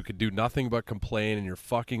dudes who could do nothing but complain, and you're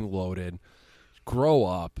fucking loaded. Grow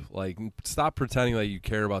up. Like, stop pretending like you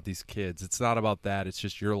care about these kids. It's not about that. It's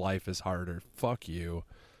just your life is harder. Fuck you.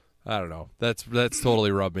 I don't know. That's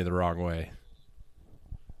totally rubbed me the wrong way.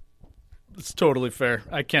 It's totally fair.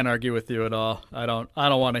 I can't argue with you at all. I don't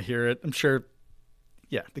want to hear it. I'm sure,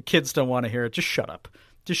 the kids don't want to hear it. Just shut up.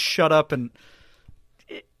 Just shut up and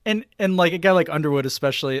like a guy like Underwood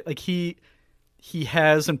especially, like he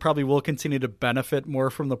has and probably will continue to benefit more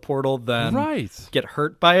from the portal than get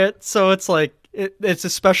hurt by it. So it's like it's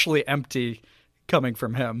especially empty coming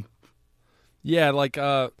from him. Yeah, like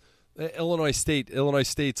Illinois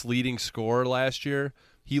State's leading scorer last year,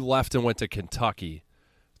 he left and went to Kentucky.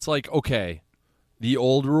 It's like, okay, the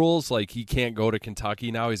old rules, like he can't go to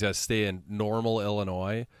Kentucky now. He's got to stay in normal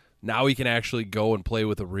Illinois. Now he can actually go and play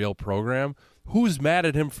with a real program. Who's mad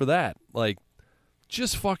at him for that? Like,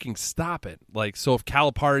 just fucking stop it. Like, so if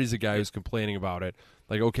Calipari's a guy who's complaining about it,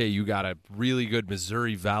 like, okay, you got a really good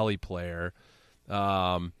Missouri Valley player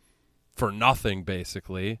for nothing,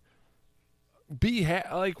 basically.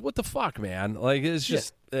 Like, what the fuck, man? Like, it's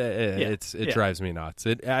just it drives me nuts.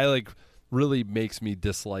 It really makes me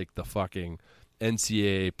dislike the fucking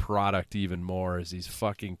NCAA product even more, is these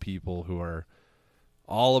fucking people who are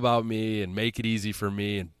all about me and make it easy for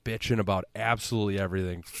me and bitching about absolutely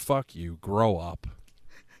everything. Fuck you. Grow up.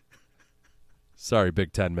 Sorry,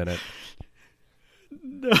 Big 10 minute.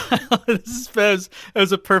 No, that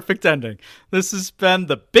was a perfect ending. This has been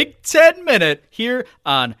the Big 10 minute here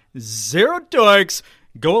on Zero Doinks.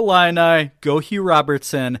 Go Illini. Go Hugh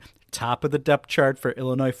Robertson. Top of the depth chart for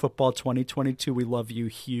Illinois football 2022. We love you,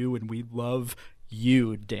 Hugh, and we love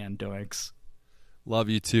you, Dan Doinks. Love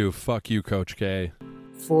you too. Fuck you, Coach K.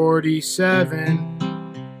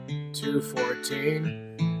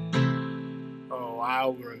 47-14. Oh,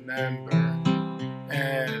 I'll remember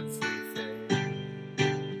everything.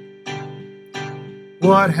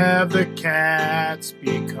 What have the Cats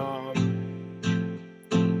become?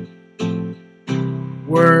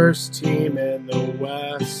 Worst team in the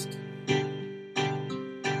West.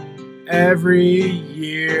 Every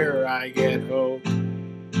year I get hope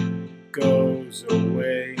goes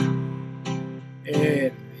away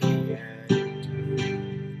in the end.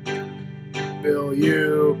 Bill,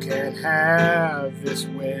 you can have this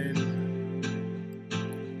win.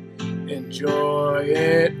 Enjoy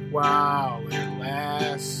it while it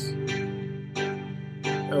lasts.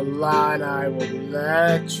 Illini will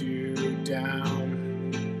let you down.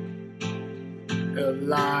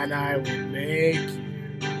 Illini will make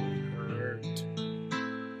you hurt.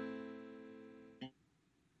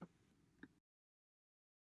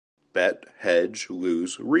 Bet, hedge,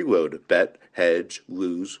 lose, reload. Bet, hedge,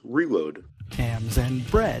 lose, reload. Hams and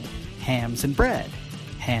bread, hams and bread,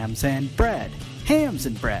 hams and bread, hams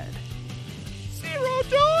and bread. Zero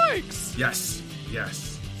Doinks! Yes,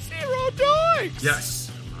 yes. Zero Doinks!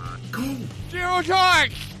 Yes. Go! Zero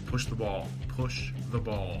Doinks! Push the ball. Push the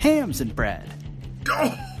ball. Hams and bread.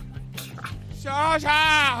 Go!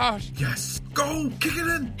 Sausage! Yes. Go! Kick it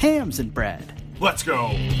in! Hams and bread. Let's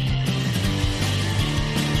go!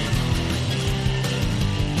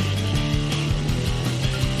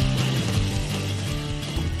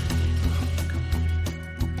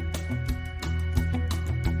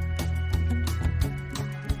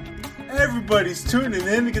 Everybody's tuning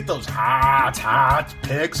in to get those hot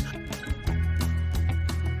picks.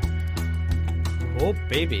 Oh,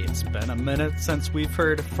 baby, it's been a minute since we've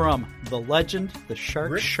heard from the legend, the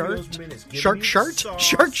Shark Rick Shart, Fieldsman is giving Shark me Shart, sauce.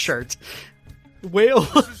 Shark Shart, Whale,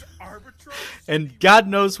 and God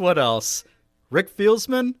knows what else. Rick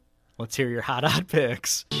Fieldsman, let's hear your hot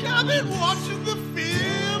picks. I've been watching the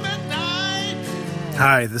film at night.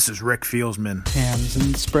 Hi, this is Rick Fieldsman. Hams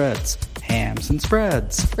and spreads, hams and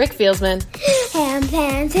spreads. Rick Fieldsman. Hams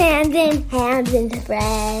and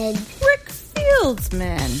spreads. Rick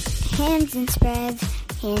Fieldsman. Hams and spreads.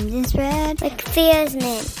 Hams and spreads. Rick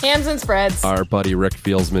Fieldsman. Hams and spreads. Our buddy Rick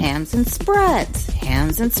Fieldsman. Hams and spreads.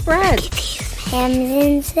 Hams and spreads. Hams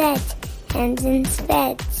and spreads. Hams and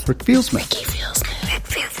spreads. Rick Fieldsman. Ricky Fieldsman. Rick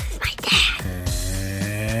Fieldsman's my dad.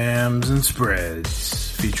 Hams and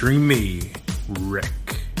Spreads, featuring me, Rick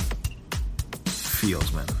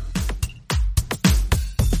Fieldsman.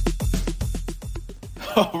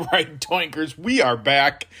 All right, Doinkers, we are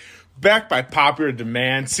back by popular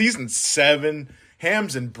demand. Season 7,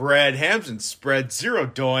 Hams and Bread, Hams and Spread, Zero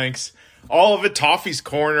Doinks, all of it Toffee's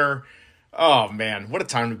Corner. Oh, man, what a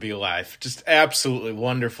time to be alive. Just absolutely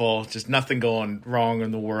wonderful. Just nothing going wrong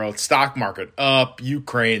in the world. Stock market up,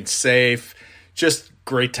 Ukraine safe. Just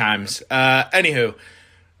great times. Anywho,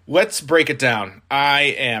 let's break it down.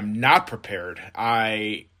 I am not prepared.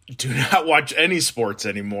 I do not watch any sports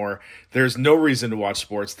anymore. There's no reason to watch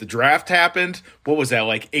sports. The draft happened. What was that,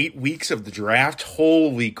 like 8 weeks of the draft?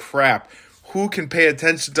 Holy crap. Who can pay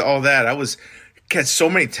attention to all that? I get so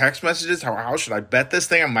many text messages. How should I bet this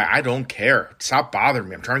thing? I'm like, I don't care. Stop bothering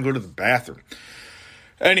me. I'm trying to go to the bathroom.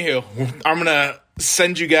 Anywho, I'm going to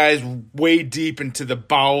send you guys way deep into the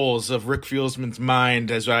bowels of Rick Fieldsman's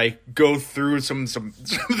mind as I go through some of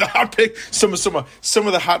the hot picks, some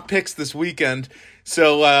of the hot picks this weekend.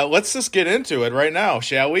 So let's just get into it right now,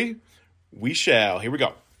 shall we? We shall. Here we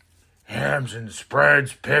go. Hams and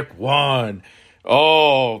spreads, pick one.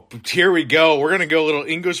 Oh, here we go. We're going to go a little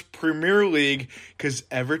English Premier League because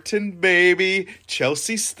Everton, baby.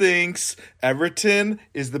 Chelsea stinks. Everton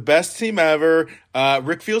is the best team ever.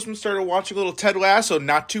 Rick Fieldsman started watching a little Ted Lasso.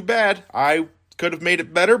 Not too bad. I could have made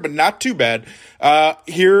it better, but not too bad.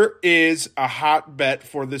 Here is a hot bet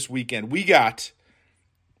for this weekend. We got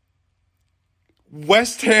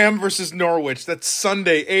West Ham versus Norwich. That's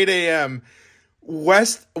Sunday, 8 a.m.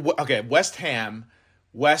 West Ham,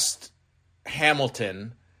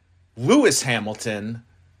 Hamilton, Lewis Hamilton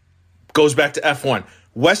goes back to F1.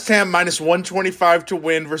 West Ham minus 125 to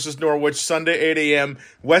win versus Norwich, Sunday, 8 a.m.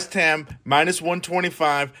 West Ham minus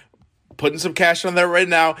 125. Putting some cash on that right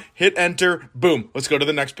now. Hit enter. Boom. Let's go to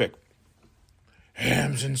the next pick.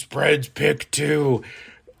 Hams and spreads, pick two.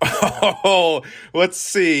 Oh, let's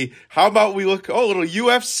see. How about we look? Oh, a little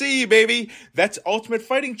UFC, baby. That's Ultimate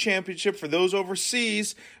Fighting Championship for those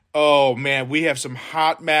overseas. Oh, man, we have some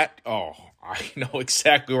hot Oh, I know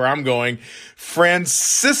exactly where I'm going.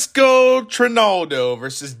 Francisco Trinaldo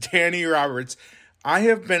versus Danny Roberts. I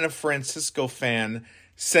have been a Francisco fan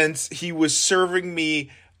since he was serving me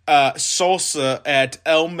salsa at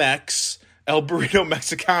El Burrito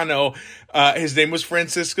Mexicano. His name was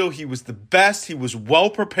Francisco. He was the best. He was well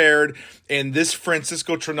prepared. And this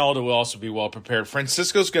Francisco Trinaldo will also be well prepared.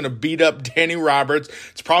 Francisco's going to beat up Danny Roberts.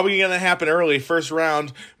 It's probably going to happen early, first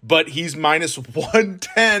round, but he's minus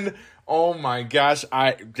 110. Oh my gosh,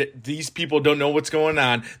 these people don't know what's going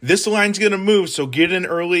on. This line's going to move, so get in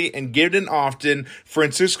early and get in often.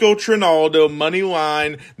 Francisco Trinaldo, money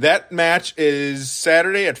line. That match is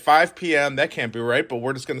Saturday at 5 p.m. That can't be right, but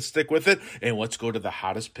we're just going to stick with it. And let's go to the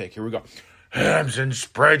hottest pick. Here we go. Hams and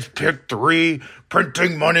spreads, pick three.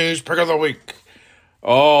 Printing money's pick of the week.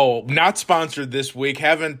 Oh, not sponsored this week.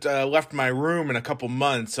 Haven't left my room in a couple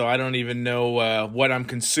months, so I don't even know what I'm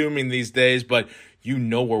consuming these days, but you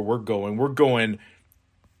know where we're going. We're going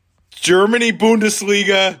Germany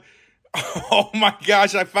Bundesliga. Oh my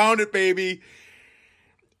gosh, I found it, baby.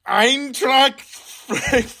 Eintracht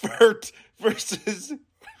Frankfurt versus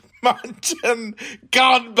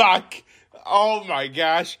Mönchengladbach. Oh my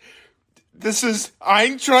gosh. This is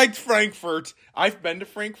Eintracht Frankfurt. I've been to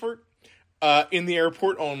Frankfurt in the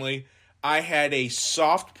airport only. I had a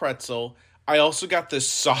soft pretzel. I also got this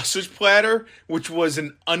sausage platter, which was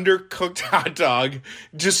an undercooked hot dog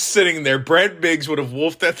just sitting there. Brad Biggs would have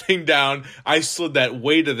wolfed that thing down. I slid that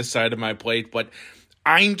way to the side of my plate. But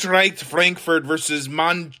Eintracht Frankfurt versus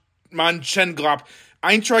Mönchengladbach.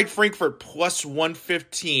 Eintracht Frankfurt plus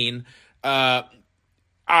 115. I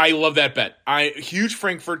love that bet. Huge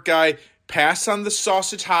Frankfurt guy. Pass on the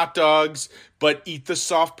sausage hot dogs, but eat the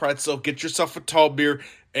soft pretzel. Get yourself a tall beer.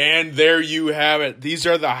 And there you have it. These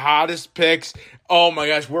are the hottest picks. Oh my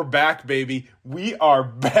gosh, we're back, baby. We are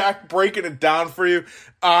back breaking it down for you.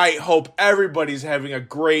 I hope everybody's having a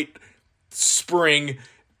great spring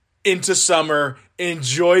into summer.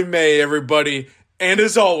 Enjoy May, everybody. And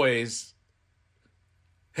as always,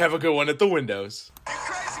 have a good one at the windows.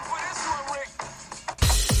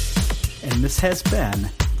 And this has been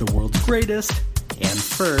the world's greatest and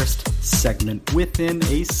first segment within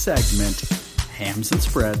a segment. Hams and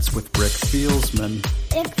Spreads with Rick Fieldsman.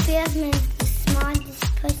 Rick Fieldsman is the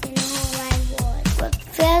smartest person in the whole wide world. Rick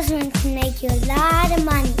Fieldsman can make you a lot of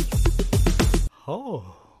money.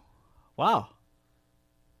 Oh, wow.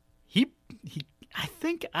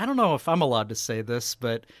 I don't know if I'm allowed to say this,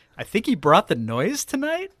 but I think he brought the noise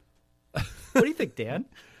tonight. What do you think, Dan?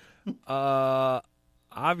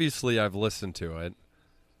 Obviously I've listened to it.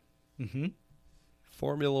 Mm-hmm.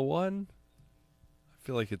 Formula One? I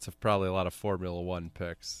feel like it's probably a lot of Formula One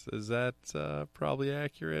picks. Is that probably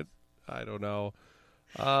accurate? I don't know.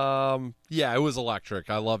 Yeah, it was electric.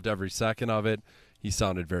 I loved every second of it. He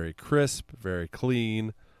sounded very crisp, very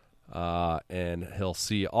clean, and he'll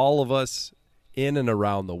see all of us in and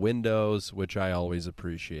around the windows, which I always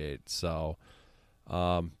appreciate. So,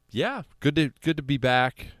 yeah, good to be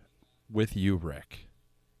back with you, Rick,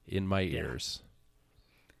 in my ears.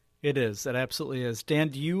 It is. It absolutely is. Dan,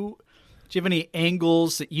 do you have any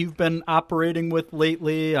angles that you've been operating with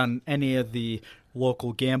lately on any of the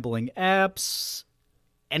local gambling apps?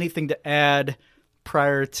 Anything to add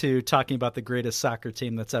prior to talking about the greatest soccer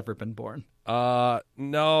team that's ever been born?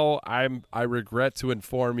 No, I regret to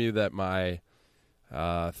inform you that my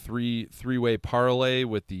three-way parlay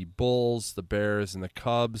with the Bulls, the Bears, and the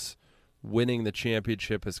Cubs winning the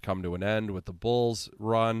championship has come to an end with the Bulls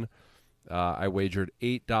run. I wagered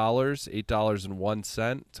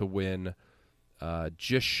 $8.01 to win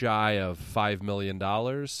just shy of $5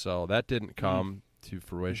 million. So that didn't come to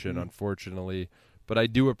fruition, unfortunately. But I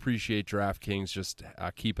do appreciate DraftKings just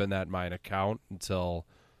keeping that in my account until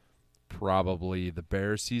probably the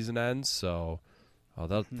Bears season ends. So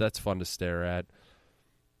that's fun to stare at.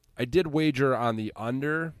 I did wager on the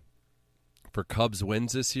under for Cubs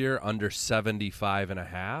wins this year, under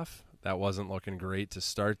 75.5. That wasn't looking great to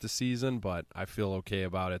start the season, but I feel okay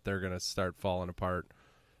about it. They're going to start falling apart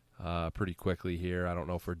pretty quickly here. I don't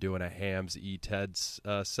know if we're doing a Hams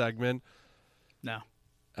E-Teds segment. No.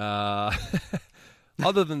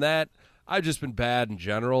 Other than that, I've just been bad in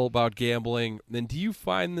general about gambling. And do you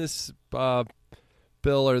find this,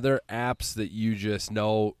 Bill, are there apps that you just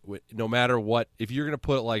know, no matter what, if you're going to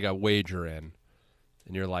put like a wager in,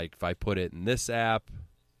 and you're like, if I put it in this app,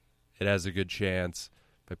 it has a good chance.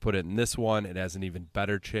 If I put it in this one, it has an even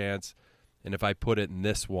better chance. And if I put it in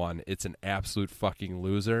this one, it's an absolute fucking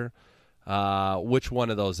loser. Which one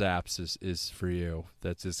of those apps is for you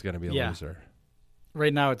that's just going to be a loser?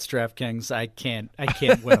 Right now it's DraftKings. I can't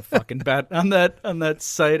win a fucking bet on that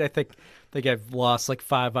site. I think I've lost like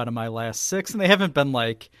 5 out of my last 6, and they haven't been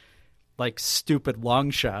like stupid long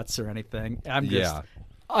shots or anything. I'm just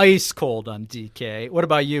ice cold on DK. What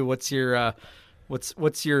about you? What's your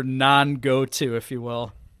non-go-to, if you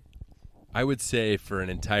will? I would say for an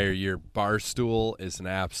entire year, Barstool is an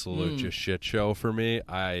absolute just shit show for me.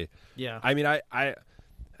 I mean, I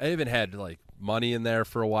haven't had like money in there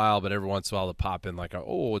for a while, but every once in a while they'll pop in like,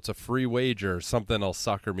 it's a free wager or something. They'll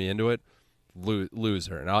sucker me into it.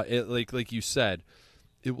 Loser. And like you said,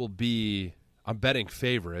 it will be, I'm betting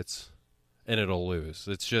favorites and it'll lose.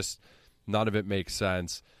 It's just, none of it makes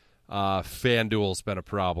sense. FanDuel's been a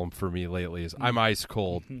problem for me lately. I'm ice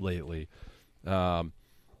cold lately. But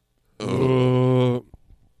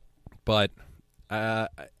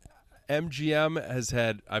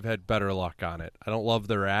MGM I've had better luck on it. I don't love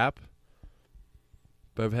their app,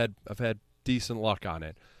 but I've had decent luck on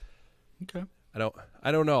it. Okay. I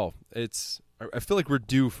don't know. I feel like we're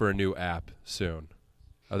due for a new app soon.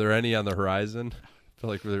 Are there any on the horizon? I feel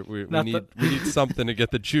like we need something to get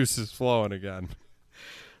the juices flowing again.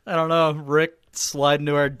 I don't know. Rick, slide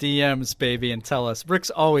into our DMs, baby, and tell us. Rick's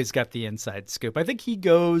always got the inside scoop. I think he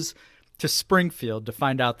goes to Springfield to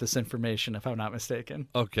find out this information, if I'm not mistaken.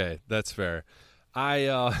 Okay, that's fair.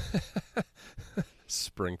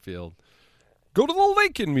 Springfield. Go to the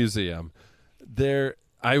Lincoln Museum.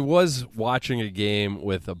 I was watching a game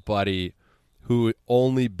with a buddy who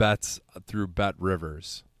only bets through Bet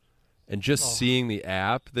Rivers. And just seeing the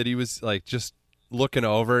app that he was like just looking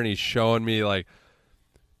over, and he's showing me like,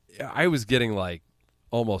 I was getting like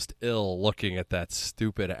almost ill looking at that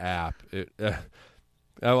stupid app.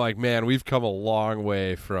 I'm like, man, we've come a long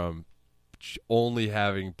way from only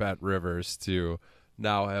having Bet Rivers to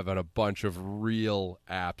now having a bunch of real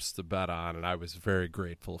apps to bet on, and I was very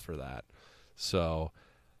grateful for that. So,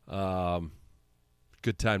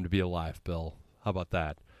 good time to be alive, Bill. How about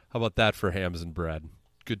that? How about that for Hams and Bread?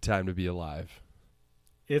 Good time to be alive.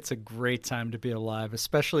 It's a great time to be alive,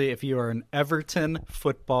 especially if you are an Everton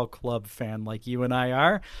Football Club fan like you and I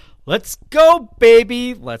are. Let's go,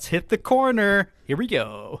 baby. Let's hit the corner. Here we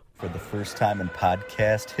go. For the first time in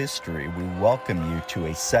podcast history, we welcome you to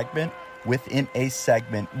a segment within a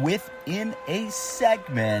segment within a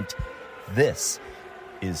segment. This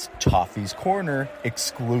is Toffee's Corner,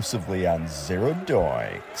 exclusively on Zero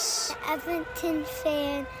Doinks. Everton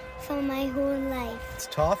fan for my whole life. It's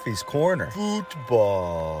Toffee's Corner.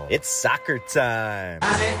 Football. It's soccer time.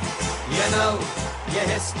 And it, you know, your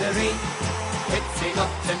history, it's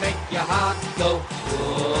enough to make your heart go,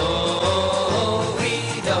 whoa.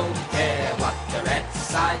 We don't care what the red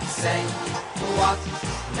side say. What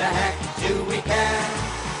the heck do we care?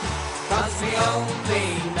 'Cause we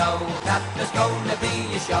only know that there's gonna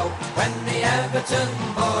be a show when the Everton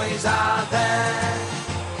boys are there.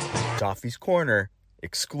 Toffee's Corner,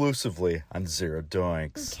 exclusively on Zero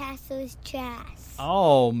Doinks. Newcastle's trash.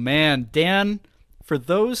 Oh, man. Dan, for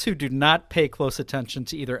those who do not pay close attention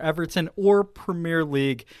to either Everton or Premier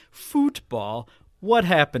League football, what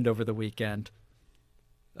happened over the weekend?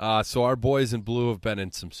 So our boys in blue have been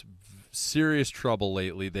in some serious trouble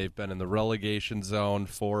lately. They've been in the relegation zone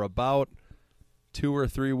for about 2 or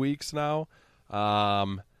 3 weeks now.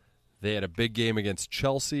 They had a big game against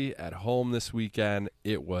Chelsea at home this weekend.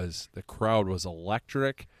 The crowd was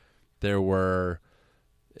electric. There were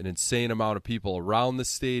an insane amount of people around the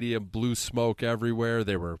stadium, blue smoke everywhere.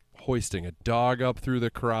 They were hoisting a dog up through the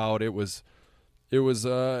crowd. It was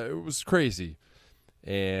crazy.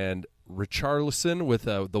 And Richarlison with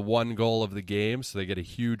the one goal of the game, so they get a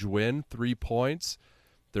huge win, 3 points.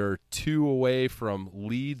 They're 2 away from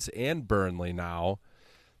Leeds and Burnley now.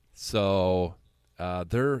 So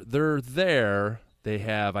they're there. They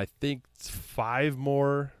have, I think, 5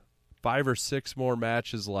 or 6 more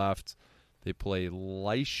matches left. They play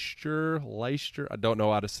Leicester. I don't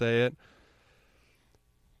know how to say it.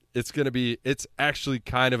 It's actually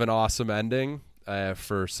kind of an awesome ending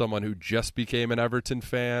for someone who just became an Everton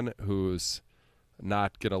fan, who's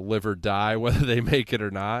not going to live or die whether they make it or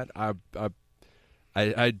not.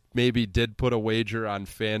 I maybe did put a wager on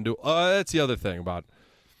FanDuel. That's the other thing about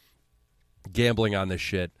gambling on this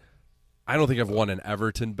shit. I don't think I've won an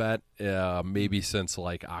Everton bet maybe since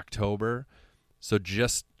like October. So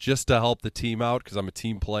just to help the team out, because I'm a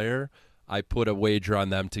team player, I put a wager on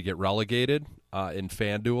them to get relegated in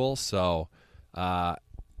FanDuel. So I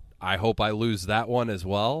hope I lose that one as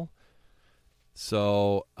well.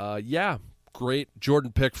 So, yeah, great.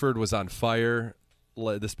 Jordan Pickford was on fire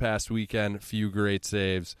this past weekend. A few great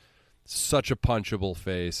saves. Such a punchable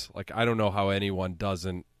face. Like, I don't know how anyone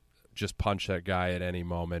doesn't just punch that guy at any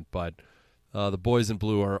moment. But the boys in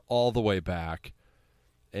blue are all the way back.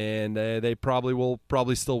 And they will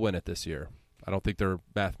still win it this year. I don't think they're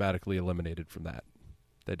mathematically eliminated from that.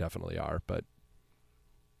 They definitely are, but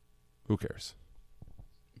who cares?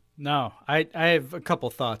 No, I have a couple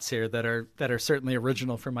thoughts here that are certainly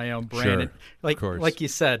original for my own brain. Sure, And of course. like you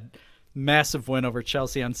said, massive win over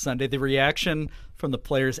Chelsea on Sunday. The reaction from the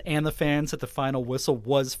players and the fans at the final whistle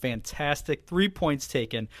was fantastic. 3 points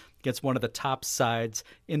taken against one of the top sides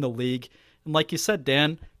in the league. And like you said,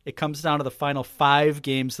 Dan, it comes down to the final 5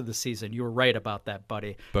 games of the season. You were right about that,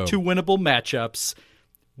 buddy. Boom. 2 winnable matchups.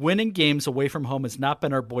 Winning games away from home has not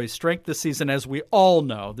been our boys' strength this season, as we all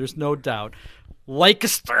know. There's no doubt.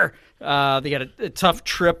 Leicester, they got a tough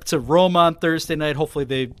trip to Roma on Thursday night. Hopefully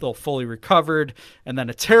they'll fully recovered. And then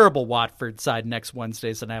a terrible Watford side next Wednesday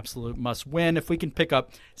is an absolute must-win. If we can pick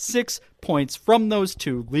up 6 points from those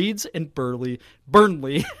 2, Leeds and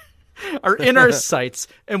Burnley are in our sights,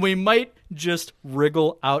 and we might just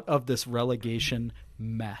wriggle out of this relegation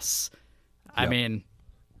mess. Yep. I mean,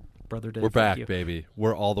 Brother Dave, we're back, you. baby.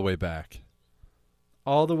 We're all the way back.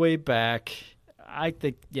 All the way back. I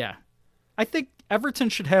think Everton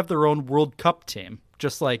should have their own World Cup team,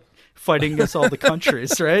 just like fighting against all the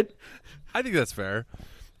countries, right? I think that's fair.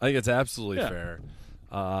 I think it's absolutely fair.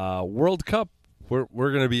 World Cup, we're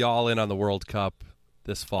going to be all in on the World Cup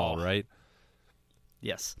this fall, right?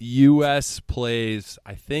 Yes. U.S. plays,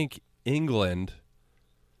 I think, England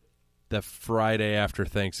the Friday after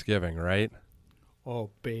Thanksgiving, right? Oh,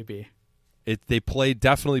 baby. They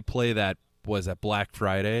definitely play that, was at Black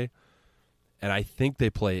Friday, and I think they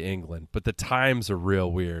play England. But the times are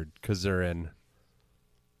real weird because they're in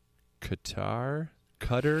Qatar?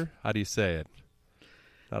 How do you say it?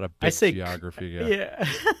 Not a big geography guy. Yeah.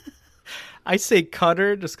 I say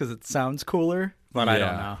Qatar just because it sounds cooler, but I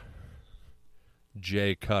don't know.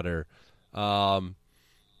 Jay Cutter.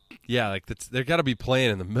 Yeah, like they're got to be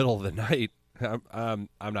playing in the middle of the night. I'm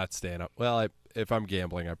not staying up. Well, if I'm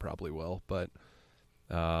gambling, I probably will, but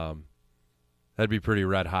that'd be pretty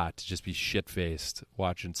red hot to just be shit-faced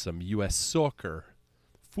watching some U.S. soccer,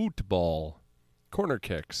 football, corner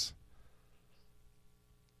kicks.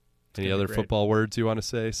 Any other football words you want to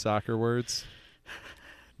say? Soccer words?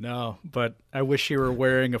 No, but I wish you were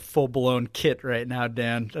wearing a full-blown kit right now,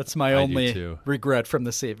 Dan. That's my only regret from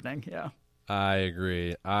this evening. Yeah. I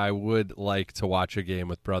agree. I would like to watch a game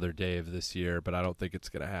with Brother Dave this year, but I don't think it's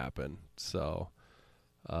going to happen. So,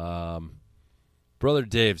 Brother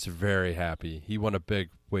Dave's very happy. He won a big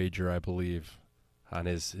wager, I believe, on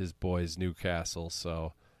his boys Newcastle.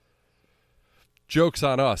 So, joke's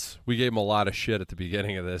on us. We gave him a lot of shit at the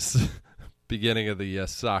beginning of this, beginning of the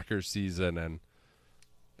soccer season, and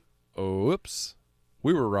oops,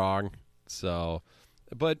 we were wrong. So,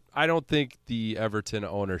 but I don't think the Everton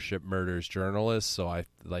ownership murders journalists, so at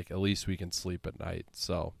least we can sleep at night.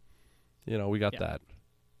 So, we got that.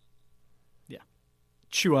 Yeah.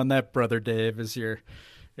 Chew on that, Brother Dave, as you're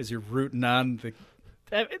rooting on the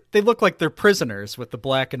They look like they're prisoners with the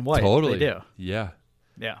black and white. Totally. They do. Yeah.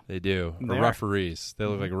 Yeah. They do. They Or are. referees. They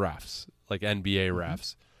look like refs, like NBA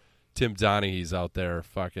refs. Tim Donaghy's out there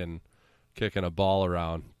fucking kicking a ball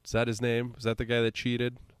around. Is that his name? Was that the guy that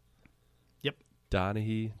cheated? Yep.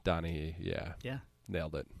 Donaghy? Yeah. Yeah.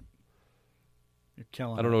 Nailed it. You're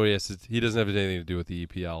killing I don't know what he has to... He doesn't have anything to do with the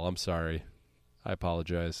EPL. I'm sorry. I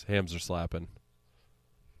apologize. Hams are slapping.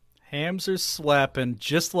 Hams are slapping,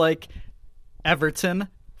 just like Everton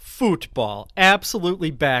football.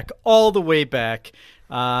 Absolutely back, all the way back.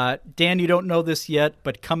 Dan, you don't know this yet,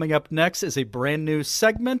 but coming up next is a brand new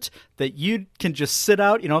segment that you can just sit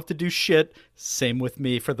out. You don't have to do shit. Same with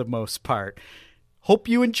me for the most part. Hope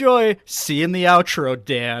you enjoy. See you in the outro,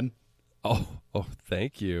 Dan. Oh,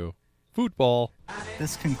 thank you. Football.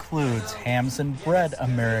 This concludes Hams and Bread,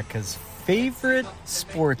 America's favorite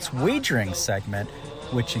sports wagering segment,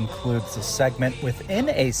 which includes the segment within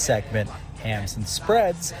a segment, Hams and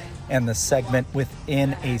Spreads, and the segment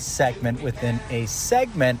within a segment within a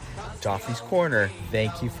segment, Toffee's Corner.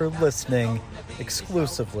 Thank you for listening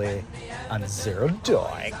exclusively on Zero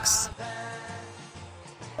Doinks.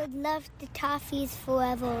 Would love the toffees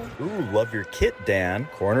forever. Ooh, love your kit, Dan.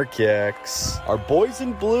 Corner kicks. Our boys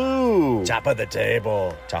in blue. Top of the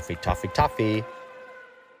table. Toffee, toffee, toffee.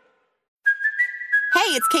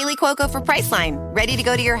 Hey, it's Kaylee Cuoco for Priceline. Ready to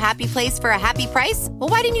go to your happy place for a happy price? Well,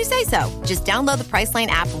 why didn't you say so? Just download the Priceline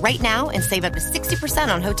app right now and save up to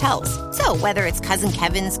 60% on hotels. So whether it's Cousin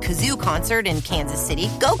Kevin's Kazoo Concert in Kansas City,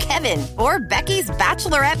 go Kevin, or Becky's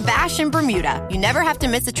Bachelorette Bash in Bermuda, you never have to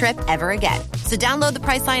miss a trip ever again. So download the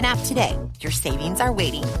Priceline app today. Your savings are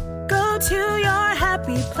waiting. Go to your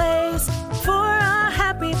happy place for a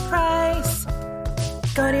happy price.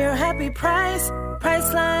 Go to your happy price,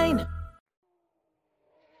 Priceline.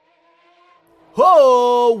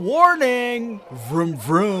 Whoa, warning! Vroom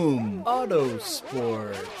vroom. Auto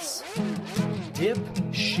sports. Dip,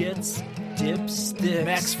 shits, dipsticks.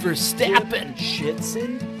 Max Verstappen. Shits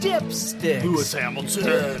and dipsticks. Lewis Hamilton.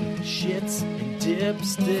 Dip, shits and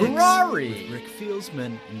dipsticks. Ferrari. Rick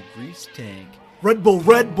Fieldsman and Grease Tank. Red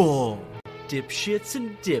Bull. Dip, shits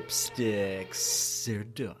and dipsticks. They're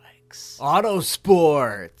dykes. Auto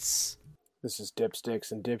sports. This is Dipsticks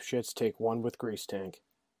and Dipshits Take One with Grease Tank.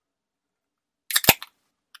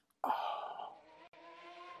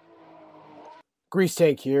 Grease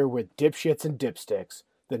Tank here with Dipshits and Dipsticks,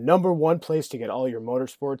 the #1 place to get all your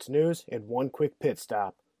motorsports news in one quick pit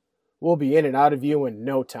stop. We'll be in and out of you in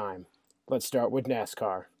no time. Let's start with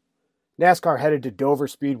NASCAR. NASCAR headed to Dover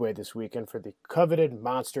Speedway this weekend for the coveted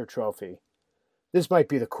Monster Trophy. This might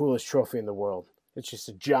be the coolest trophy in the world. It's just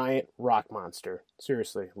a giant rock monster.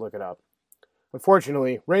 Seriously, look it up.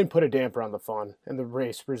 Unfortunately, rain put a damper on the fun, and the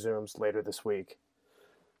race resumes later this week.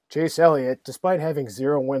 Chase Elliott, despite having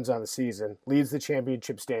 0 wins on the season, leads the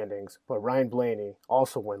championship standings, but Ryan Blaney,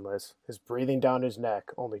 also winless, is breathing down his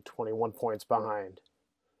neck, only 21 points behind.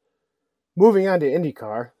 Moving on to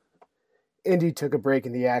IndyCar, Indy took a break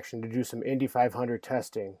in the action to do some Indy 500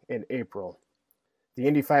 testing in April. The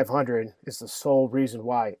Indy 500 is the sole reason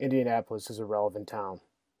why Indianapolis is a relevant town.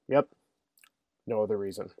 Yep, no other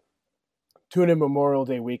reason. Tune in Memorial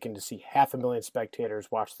Day weekend to see 500,000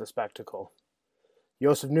 spectators watch the spectacle.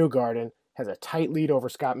 Joseph Newgarden has a tight lead over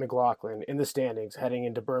Scott McLaughlin in the standings heading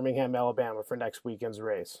into Birmingham, Alabama for next weekend's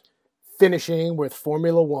race. Finishing with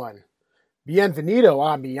Formula One. Bienvenido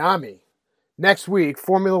a Miami. Next week,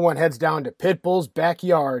 Formula One heads down to Pitbull's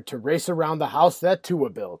backyard to race around the house that Tua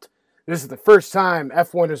built. This is the first time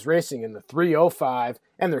F1 is racing in the 305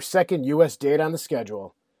 and their second U.S. date on the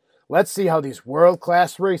schedule. Let's see how these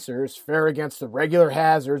world-class racers fare against the regular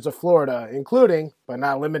hazards of Florida, including, but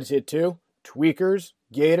not limited to, tweakers,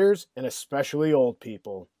 gators, and especially old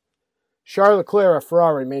people. Charles Leclerc of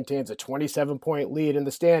Ferrari maintains a 27-point lead in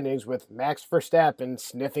the standings with Max Verstappen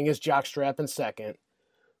sniffing his jockstrap in second.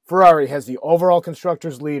 Ferrari has the overall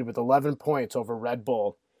constructors lead with 11 points over Red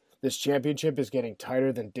Bull. This championship is getting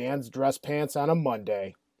tighter than Dan's dress pants on a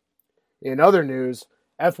Monday. In other news,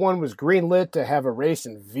 F1 was greenlit to have a race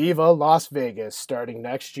in Viva Las Vegas starting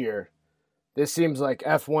next year. This seems like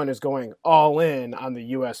F1 is going all in on the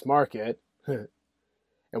U.S. market. And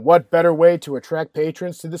what better way to attract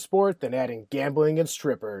patrons to the sport than adding gambling and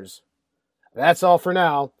strippers? That's all for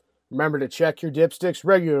now. Remember to check your dipsticks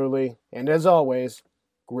regularly, and as always,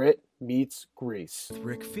 grit meets grease.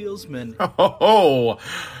 Rick Fieldsman. Oh,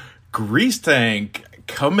 Grease Tank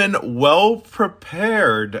coming well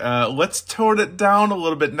prepared. Let's tone it down a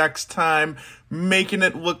little bit next time, making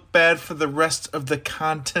it look bad for the rest of the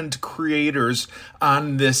content creators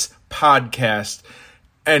on this podcast.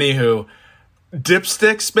 Anywho,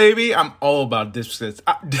 Dipsticks, baby. I'm all about dipsticks.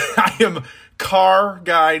 I am car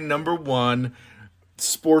guy number 1,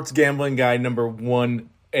 sports gambling guy number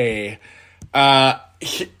 1A.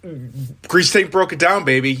 Grease Tank broke it down,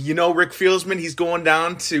 baby. You know Rick Fieldsman, he's going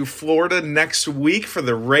down to Florida next week for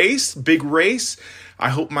the race, big race. I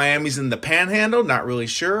hope Miami's in the Panhandle, not really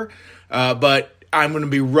sure. But I'm going to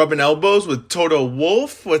be rubbing elbows with Toto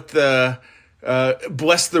Wolff, with the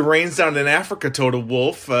Bless the Rains Down in Africa, Toto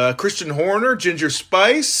Wolff, Christian Horner, Ginger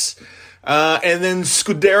Spice, and then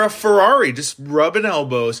Scuderia Ferrari, just rubbing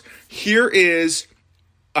elbows. Here is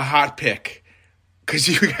a hot pick, because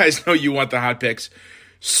you guys know you want the hot picks.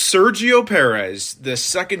 Sergio Perez, the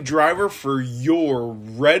second driver for your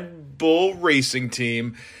Red Bull racing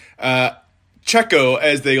team, Checo,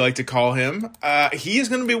 as they like to call him, he is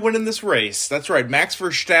going to be winning this race. That's right. Max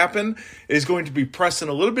Verstappen is going to be pressing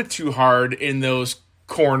a little bit too hard in those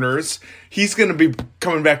corners. He's going to be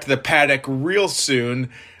coming back to the paddock real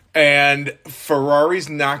soon, and Ferrari's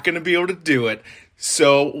not going to be able to do it.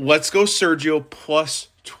 So let's go Sergio plus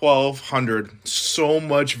 1,200. So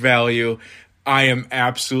much value. I am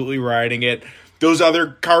absolutely riding it. Those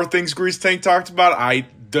other car things Grease Tank talked about,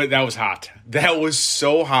 that was hot. That was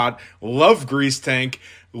so hot. Love Grease Tank.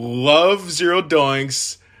 Love Zero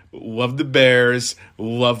Doinks. Love the Bears.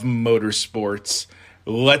 Love motorsports.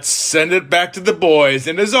 Let's send it back to the boys.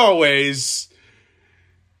 And as always,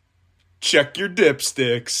 check your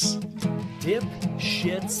dipsticks. Dip,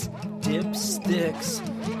 shits, dipsticks.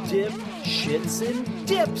 Dip, shits, and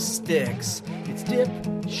dipsticks. It's dip,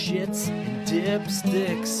 shits, and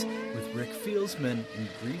dipsticks with Rick Fieldsman and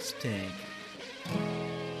Grease Tank.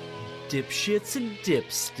 Dipshits and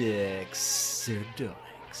dipsticks. Zero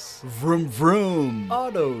doinks. Vroom vroom.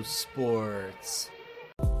 Auto sports.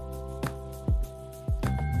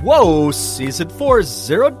 Whoa, Season 4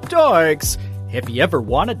 Zero Doinks. Have you ever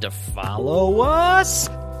wanted to follow us?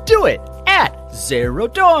 Do it at Zero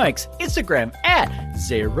Doinks. Instagram at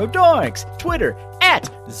Zero Doinks. Twitter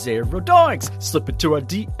at Zero Doinks. Slip into our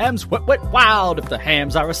DMs, wet wild. If the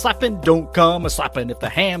hams are a slapping, don't come a slapping. If the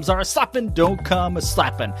hams are a slapping, don't come a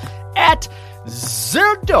slapping. At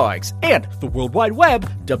Zero Doinks and the World Wide Web,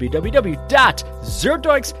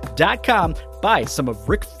 www.zerodoinks.com. Buy some of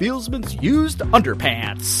Rick Fieldsman's used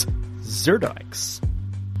underpants. Zero Doinks.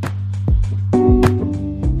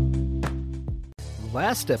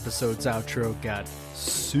 Last episode's outro got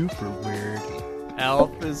super weird.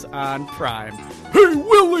 Alf is on Prime. Hey,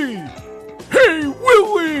 Willie! Hey,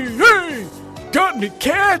 Willie! Hey! Got any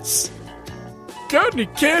cats? Got any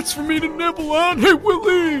cats for me to nibble on? Hey,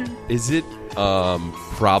 Willie! Is it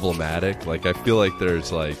problematic? Like, I feel like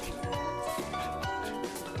there's like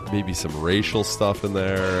maybe some racial stuff in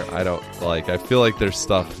there. I feel like there's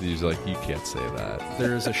stuff that he's like, you can't say that.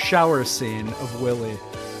 There's a shower scene of Willie,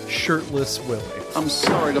 shirtless Willie. I'm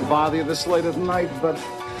sorry to bother you this late at night, but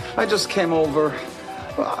I just came over.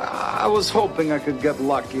 I was hoping I could get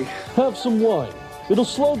lucky. Have some wine. It'll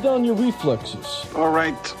slow down your reflexes. All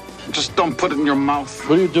right. Just don't put it in your mouth.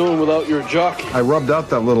 What are you doing without your jockey? I rubbed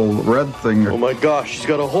out that little red thing. Oh my gosh, he's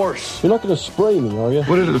got a horse. You're not going to spray me, are you?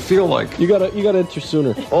 What did it feel like? You gotta enter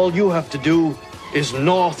sooner. All you have to do is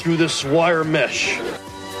gnaw through this wire mesh.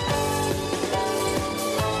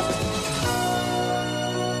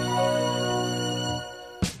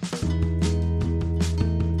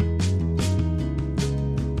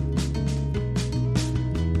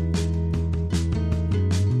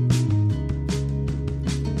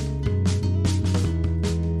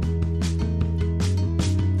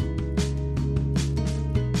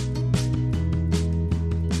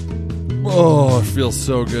 Oh, it feels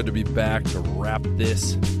so good to be back to wrap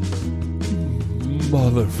this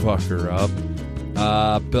motherfucker up.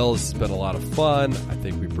 Bill, this has been a lot of fun. I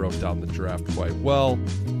think we broke down the draft quite well.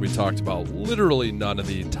 We talked about literally none of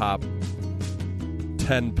the top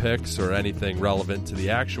 10 picks or anything relevant to the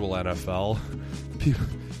actual NFL.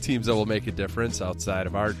 Teams that will make a difference outside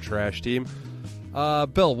of our trash team.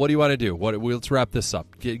 Bill, what do you want to do? Let's wrap this up.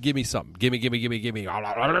 Give me something. Give me.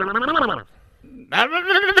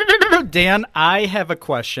 Dan, I have a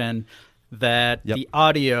question that the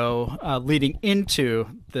audio leading into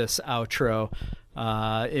this outro,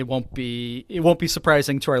 it won't be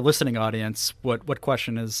surprising to our listening audience what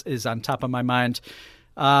question is on top of my mind.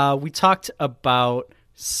 We talked about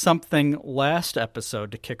something last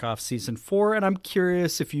episode to kick off season 4, and I'm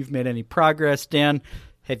curious if you've made any progress. Dan,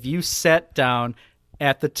 have you sat down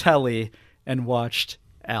at the telly and watched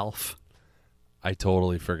Alf? I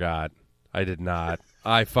totally forgot. I did not.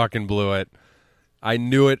 I fucking blew it. I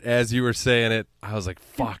knew it as you were saying it. I was like,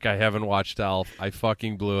 fuck, I haven't watched Alf. I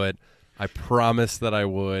fucking blew it. I promised that I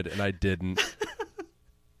would, and I didn't.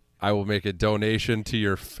 I will make a donation to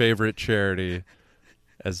your favorite charity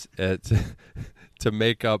to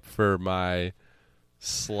make up for my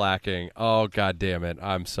slacking. Oh, God damn it.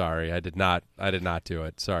 I'm sorry. I did not do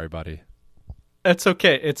it. Sorry, buddy. It's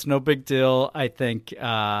okay. It's no big deal. I think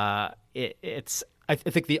I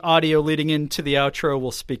think the audio leading into the outro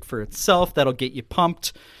will speak for itself. That'll get you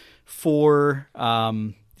pumped for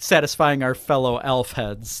satisfying our fellow elf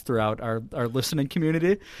heads throughout our listening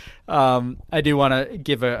community. I do want to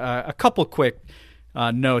give a couple quick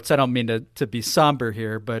notes. I don't mean to be somber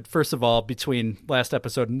here, but first of all, between last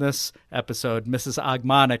episode and this episode, Mrs.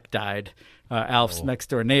 Ogmonic died, Alf's next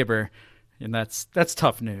door neighbor, and that's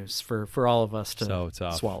tough news for all of us to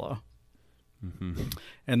swallow. Mm-hmm.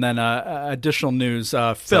 And then additional news: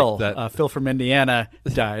 Phil, like Phil from Indiana,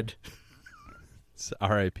 died.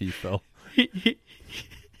 R.I.P. Phil.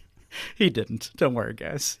 He didn't. Don't worry,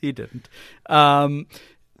 guys. He didn't. Yeah.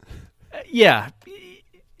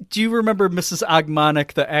 Do you remember Mrs.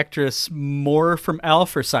 Ogmonic, the actress, more from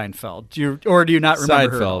Alf or Seinfeld? Do you not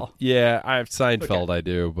remember her at all? Yeah, I have Seinfeld. Okay. I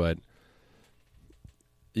do, but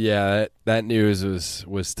yeah, that news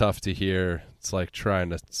was tough to hear. It's like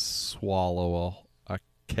trying to swallow a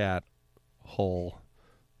cat whole.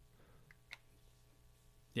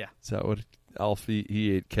 Yeah. Is that what Alf?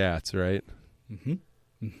 He ate cats, right? Mm-hmm.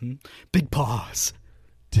 Mm-hmm. Big paws.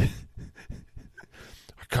 I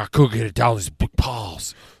couldn't get it down. These big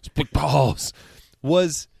paws.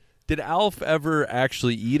 Did Alf ever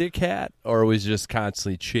actually eat a cat, or was he just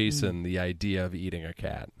constantly chasing the idea of eating a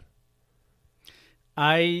cat?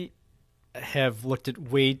 I have looked at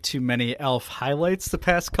way too many Alf highlights the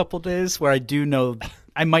past couple days where I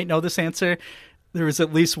might know this answer. There was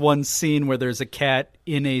at least one scene where there's a cat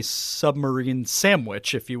in a submarine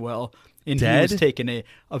sandwich, if you will. And dead? He was taking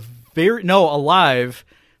alive,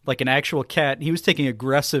 like an actual cat. And he was taking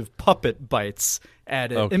aggressive puppet bites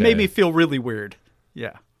at it. Okay. It made me feel really weird.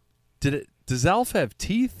 Yeah. Does Alf have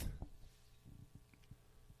teeth?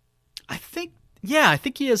 I think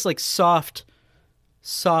he has like soft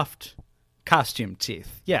costume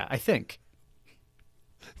teeth. Yeah, I think.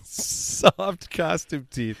 Soft costume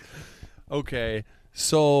teeth. Okay,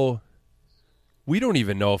 so we don't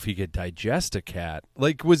even know if he could digest a cat.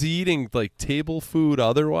 Like, was he eating like table food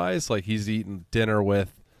otherwise? Like he's eating dinner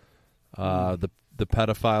with the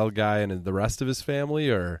pedophile guy and the rest of his family,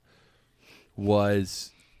 or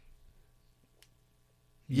was?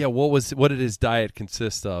 Yeah, what did his diet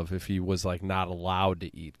consist of if he was like not allowed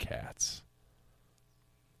to eat cats?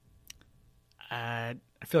 I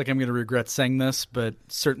feel like I'm going to regret saying this, but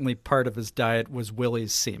certainly part of his diet was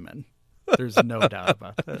Willie's semen. There's no doubt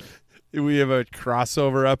about that. We have a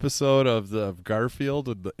crossover episode of Garfield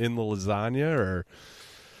in the lasagna, or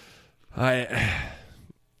I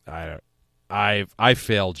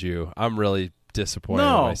failed you. I'm really disappointed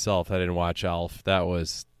in myself. I didn't watch Alf. That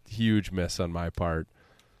was a huge miss on my part.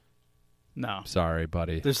 No, sorry,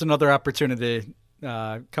 buddy. There's another opportunity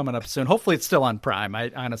coming up soon. Hopefully, it's still on Prime. I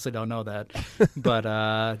honestly don't know that,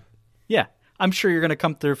 but yeah, I'm sure you're going to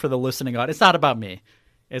come through for the listening audience. It's not about me.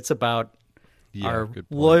 It's about our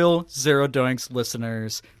loyal Zero Doinks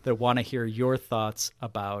listeners that want to hear your thoughts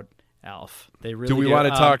about Alf. They really do. We want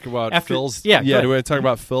to talk about Phil's? Yeah. Do we want to talk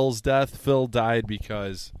about Phil's death? Phil died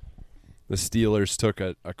because the Steelers took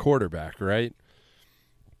a quarterback, right?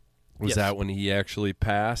 Was that when he actually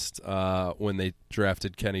passed? When they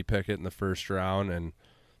drafted Kenny Pickett in the first round, and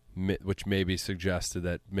which maybe suggested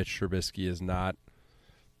that Mitch Trubisky is not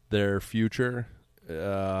their future.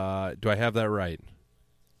 Do I have that right?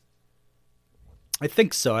 I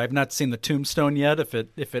think so. I've not seen the tombstone yet. If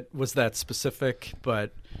it was that specific,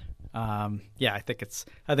 but yeah, I think it's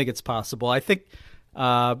possible. I think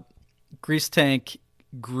Grease Tank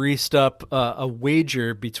greased up a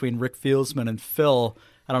wager between Rick Fieldsman and Phil.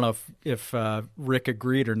 I don't know if Rick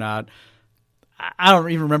agreed or not. I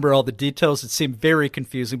don't even remember all the details. It seemed very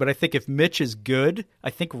confusing, but I think if Mitch is good,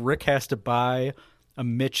 I think Rick has to buy a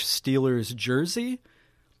Mitch Steelers jersey.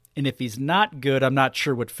 And if he's not good, I'm not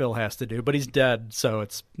sure what Phil has to do, but he's dead, so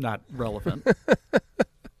it's not relevant.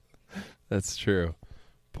 That's true.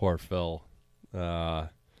 Poor Phil.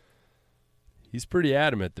 He's pretty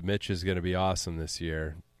adamant that Mitch is going to be awesome this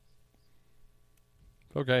year.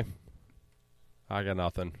 Okay. I got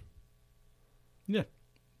nothing. Yeah,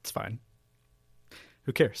 it's fine.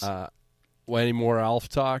 Who cares? Any more Alf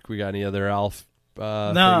talk? We got any other Alf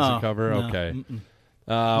things to cover? No. Okay.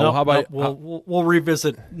 Well, how about we'll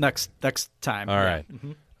revisit next time. All right.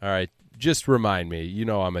 Mm-hmm. All right. Just remind me. You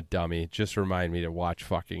know I'm a dummy. Just remind me to watch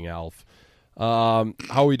fucking Alf.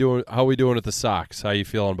 How we doing? How we doing with the Sox? How you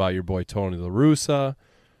feeling about your boy Tony La Russa?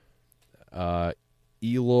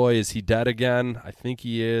 Eloy, is he dead again? I think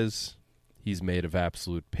he is. He's made of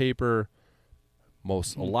absolute paper. A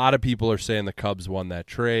lot of people are saying the Cubs won that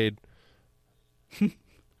trade.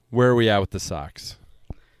 Where are we at with the Sox?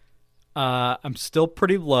 I'm still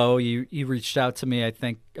pretty low. You reached out to me, I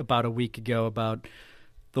think, about a week ago about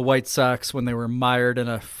the White Sox when they were mired in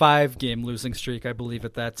a 5-game losing streak, I believe,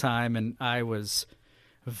 at that time, and I was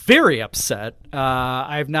very upset.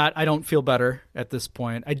 I don't feel better at this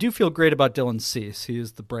point. I do feel great about Dylan Cease. He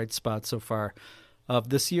is the bright spot so far of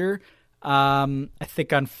this year. I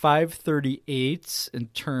think on 538 in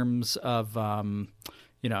terms of,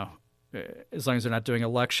 as long as they're not doing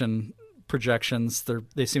election projections,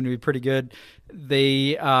 they seem to be pretty good.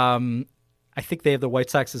 I think they have the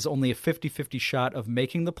White Sox as only a 50-50 shot of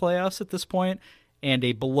making the playoffs at this point and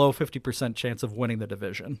a below 50% chance of winning the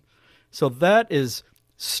division. So that is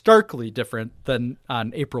starkly different than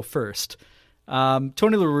on April 1st.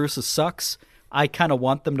 Tony La Russa sucks. I kind of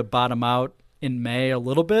want them to bottom out in May a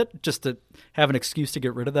little bit just to have an excuse to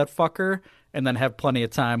get rid of that fucker and then have plenty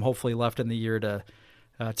of time, hopefully left in the year to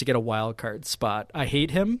get a wild card spot. I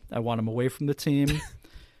hate him. I want him away from the team.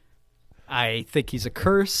 I think he's a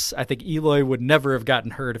curse. I think Eloy would never have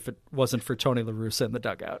gotten hurt if it wasn't for Tony La Russa in the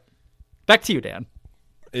dugout. Back to you, Dan.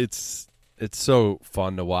 It's so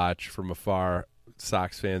fun to watch from afar.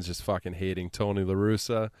 Sox fans just fucking hating Tony La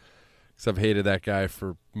Russa, because I've hated that guy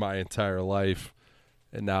for my entire life,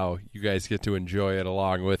 and now you guys get to enjoy it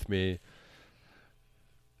along with me.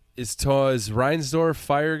 Is Reinsdorf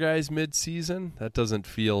fire guys mid-season? That doesn't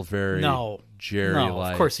feel very Jerry-like. No,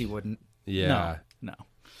 of course he wouldn't. Yeah. No.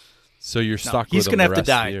 So you're stuck with him. He's going to have to the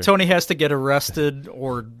die. Tony has to get arrested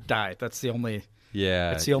or die. That's the only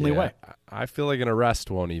That's the only way. I feel like an arrest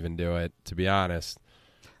won't even do it, to be honest.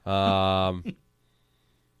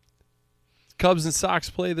 Cubs and Sox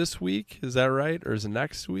play this week. Is that right? Or is it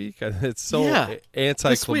next week? It's so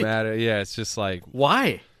anticlimactic. Yeah, it's just like,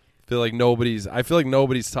 why? I feel like nobody's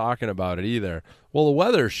talking about it either. Well, the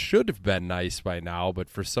weather should have been nice by now, but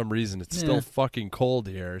for some reason it's still fucking cold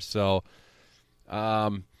here. So,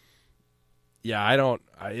 Cubs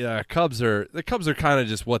are kind of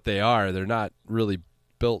just what they are. They're not really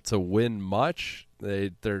built to win much.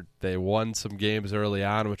 They won some games early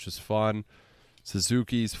on, which was fun.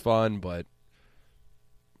 Suzuki's fun, but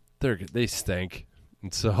they stink,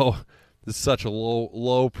 and so there's such a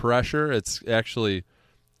low pressure. It's actually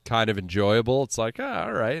kind of enjoyable. It's like,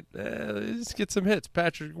 all right, let's get some hits.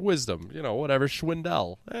 Patrick Wisdom, whatever.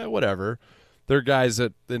 Schwindel, whatever. They're guys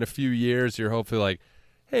that in a few years you're hopefully like,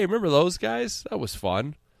 hey, remember those guys? That was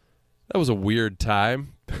fun. That was a weird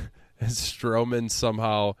time. And Stroman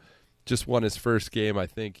somehow just won his first game, I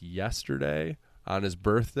think, yesterday on his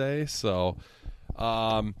birthday. So,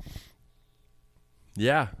 I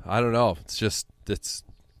don't know. It's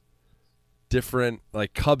different.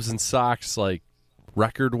 Like Cubs and Sox, like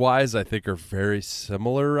record-wise, I think are very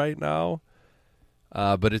similar right now.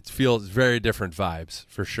 But it feels very different vibes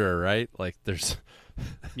for sure, right? Like there's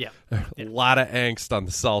a lot of angst on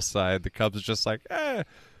the south side. The Cubs are just like, I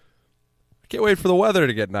can't wait for the weather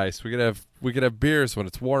to get nice. We could have beers when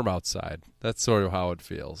it's warm outside. That's sort of how it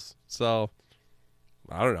feels. So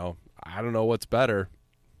I don't know. I don't know what's better.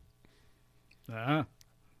 I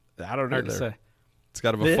don't know. Hard to say. It's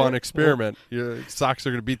kind of a fun experiment. Sox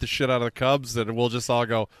are going to beat the shit out of the Cubs, and we'll just all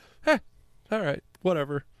go, all right,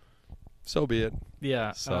 whatever. So be it.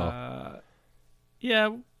 Yeah. So.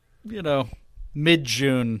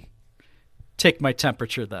 Mid-June, take my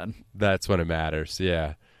temperature then. That's when it matters,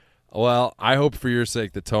 yeah. Well, I hope for your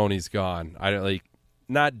sake that Tony's gone.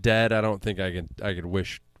 Not dead. I don't think I could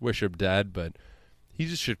wish him dead, but he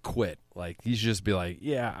just should quit. Like, he should just be like,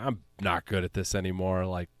 yeah, I'm not good at this anymore.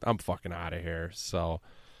 Like, I'm fucking out of here. So,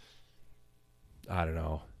 I don't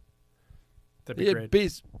know. That'd be great.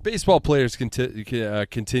 Baseball players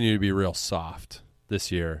continue to be real soft this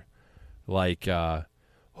year. Like,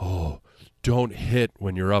 don't hit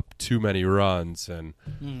when you're up too many runs. And,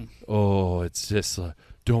 it's just,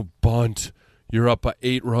 don't bunt. You're up by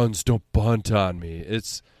 8 runs. Don't bunt on me.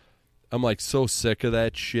 I'm, like, so sick of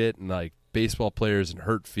that shit. And, like, baseball players and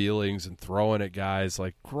hurt feelings and throwing at guys.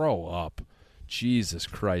 Like, grow up. Jesus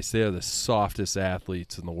Christ. They are the softest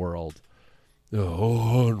athletes in the world.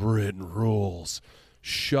 Unwritten rules.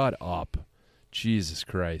 Shut up. Jesus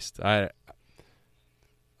Christ.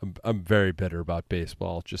 I'm very bitter about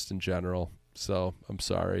baseball just in general. So I'm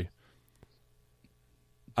sorry.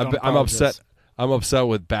 I'm upset. I'm upset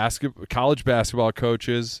with college basketball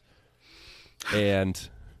coaches and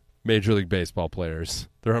Major League Baseball players.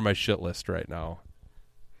 They're on my shit list right now.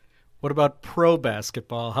 What about pro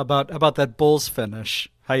basketball? How about that Bulls finish?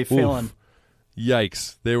 How you feeling?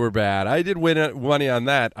 Yikes, they were bad. I did win money on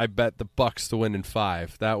that. I bet the Bucks to win in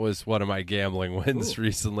 5. That was one of my gambling wins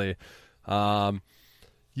recently. Yeah,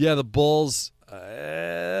 the Bulls,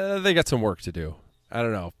 they got some work to do. I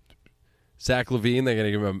don't know. Zach LaVine, they're going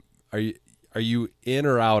to give him. Are you in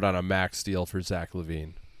or out on a max deal for Zach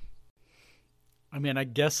LaVine? I mean, I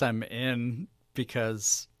guess I'm in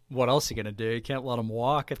because what else are you going to do? You can't let him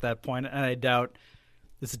walk at that point, and I doubt.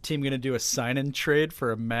 Is the team going to do a sign-in trade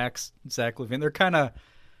for a max Zach LaVine? They're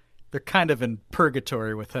kind of in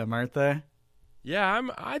purgatory with him, aren't they? Yeah,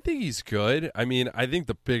 I think he's good. I mean, I think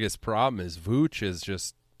the biggest problem is Vooch has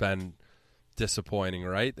just been disappointing,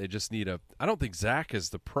 right? They just need I don't think Zach is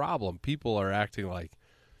the problem. People are acting like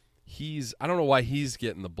I don't know why he's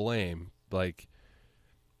getting the blame. Like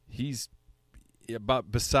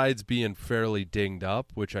besides being fairly dinged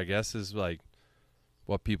up, which I guess is like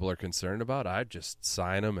what people are concerned about, I'd just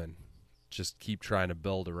sign him and just keep trying to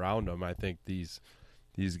build around him. I think these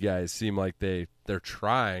guys seem like they're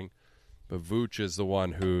trying, but Vooch is the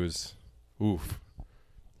one who's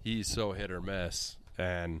he's so hit or miss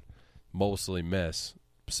and mostly miss.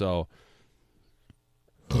 So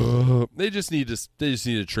they just need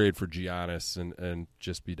to trade for Giannis and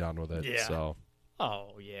just be done with it. Yeah. So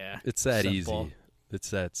yeah. It's that Simple. easy. It's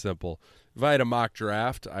that simple. If I had a mock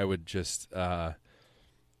draft, I would just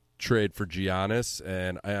trade for Giannis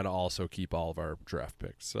and also keep all of our draft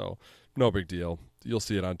picks. So no big deal. You'll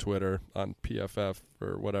see it on Twitter, on PFF,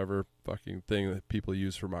 or whatever fucking thing that people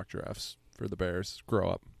use for mock drafts for the Bears. Grow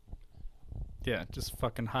up. Yeah, just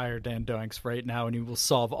fucking hire Dan Doinks right now and you will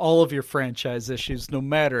solve all of your franchise issues, no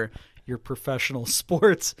matter your professional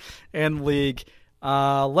sports and league.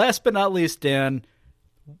 Last but not least, Dan,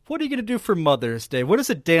 what are you going to do for Mother's Day? What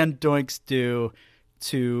does a Dan Doinks do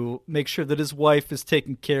to make sure that his wife is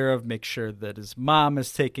taken care of, make sure that his mom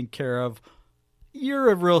is taken care of? You're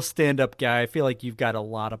a real stand-up guy. I feel like you've got a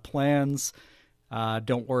lot of plans.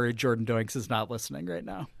 Don't worry, Jordan Doinks is not listening right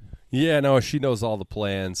now. Yeah, no, she knows all the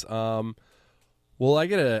plans. Well, I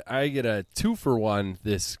get a 2-for-1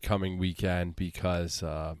 this coming weekend because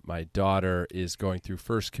my daughter is going through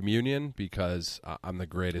First Communion because I'm the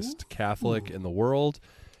greatest Catholic in the world.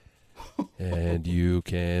 And you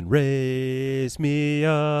can raise me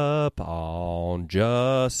up on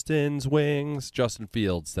Justin's wings. Justin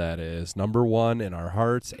Fields, that is. Number 1 in our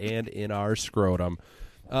hearts and in our scrotum.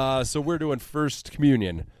 So we're doing First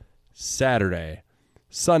Communion Saturday.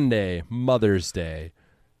 Sunday, Mother's Day.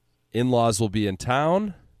 In-laws will be in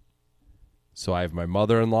town. So I have my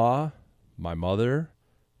mother-in-law, my mother,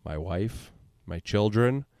 my wife, my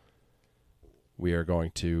children. We are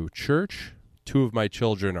going to church. 2 of my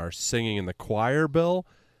children are singing in the choir, Bill.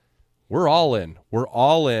 We're all in. We're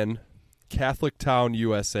all in. Catholic Town,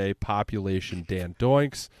 USA, population Dan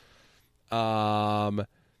Doinks. And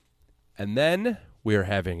then we're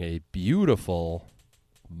having a beautiful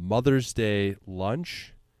Mother's Day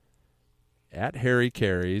lunch at Harry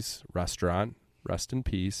Carey's restaurant, rest in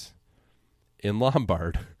peace, in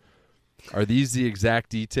Lombard. Are these the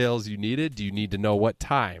exact details you needed? Do you need to know what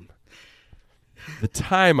time? The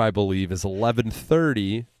time, I believe, is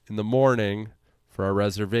 11:30 in the morning for our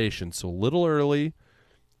reservation. So a little early.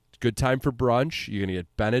 Good time for brunch. You're going to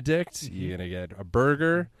get Benedict. You're going to get a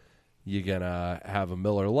burger. You're going to have a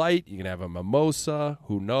Miller Lite. You're going to have a mimosa.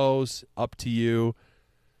 Who knows? Up to you.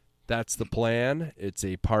 That's the plan. It's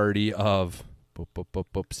a party of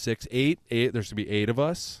 6, 8. There's going to be 8 of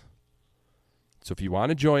us. So if you want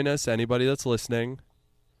to join us, anybody that's listening,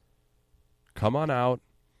 come on out.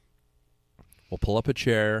 We'll pull up a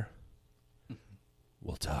chair.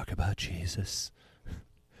 We'll talk about Jesus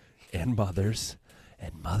and mothers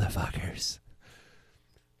and motherfuckers.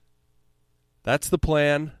 That's the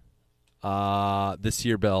plan this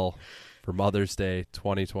year, Bill, for Mother's Day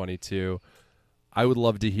 2022. I would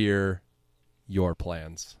love to hear your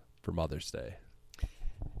plans for Mother's Day.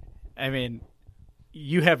 I mean,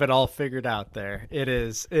 you have it all figured out there.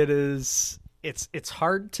 It's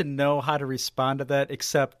hard to know how to respond to that,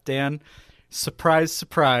 except, Dan, surprise,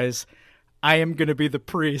 surprise, I am going to be the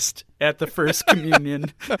priest at the First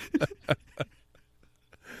Communion.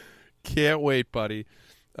 Can't wait, buddy.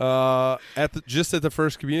 Just at the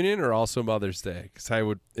First Communion or also Mother's Day?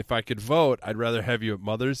 Because if I could vote, I'd rather have you at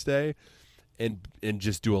Mother's Day and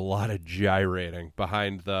just do a lot of gyrating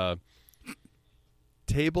behind the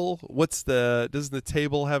table. Doesn't the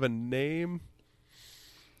table have a name?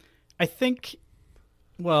 I think,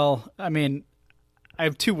 I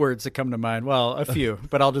have 2 words that come to mind. Well, a few,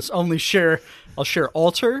 but I'll share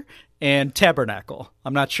altar and tabernacle.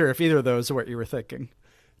 I'm not sure if either of those are what you were thinking.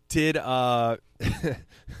 Did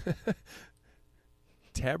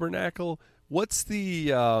tabernacle? What's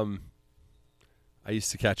the I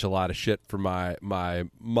used to catch a lot of shit from my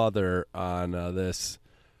mother on this.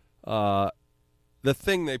 The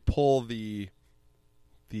thing they pull the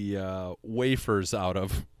wafers out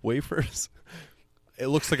of. Wafers? It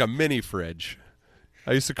looks like a mini fridge.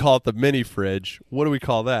 I used to call it the mini fridge. What do we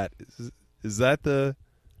call that? Is that the...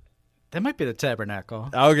 That might be the tabernacle.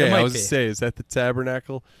 Okay, I was going to say, is that the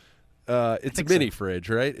tabernacle? It's a mini fridge,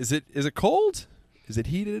 right? Is it cold? Is it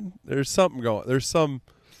heated? There's something going. There's some...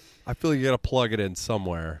 I feel like you got to plug it in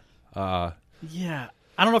somewhere. Yeah.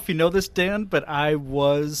 I don't know if you know this, Dan, but I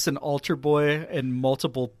was an altar boy in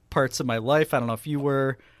multiple parts of my life. I don't know if you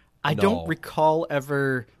were. I don't recall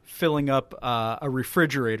ever filling up a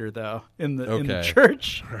refrigerator, though, in the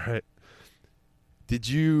church. All right.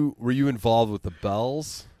 Were you involved with the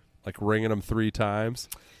bells? Like ringing them 3 times?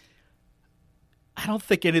 I don't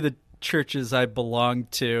think any of the churches I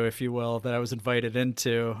belonged to, if you will, that I was invited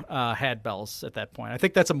into had bells at that point. I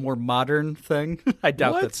think that's a more modern thing. I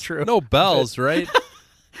doubt that's true. No bells, right?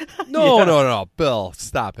 No, Bill,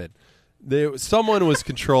 stop it. Someone was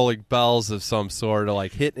controlling bells of some sort, or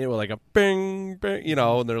like hitting it with like a bing, bing,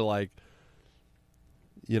 and they're like,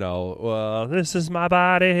 well, this is my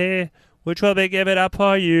body, which will be given up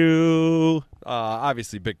for you.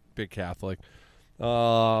 Obviously, big Catholic.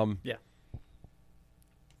 Yeah.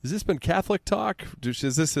 Has this been Catholic talk?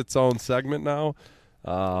 Is this its own segment now?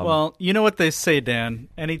 Well, you know what they say, Dan.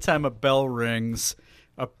 Anytime a bell rings,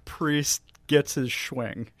 a priest gets his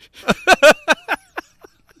swing.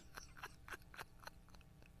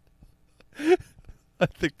 I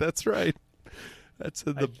think that's right. That's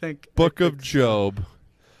in the book of Job.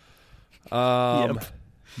 Yep.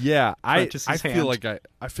 Yeah, I feel like I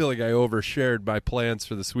overshared my plans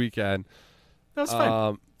for this weekend. That's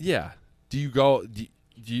fine. Yeah. Do you go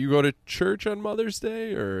to church on Mother's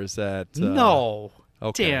Day, or is that no?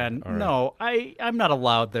 Okay. Dan, All right. no. I'm not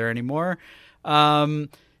allowed there anymore. No,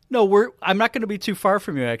 I'm not going to be too far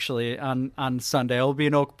from you actually on Sunday. I'll be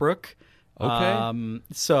in Oak Brook. Okay.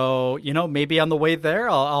 So maybe on the way there,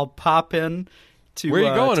 I'll pop in to where are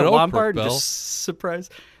you going to in Oak Lombard Brook, and Bill? just surprise.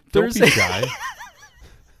 Don't be shy.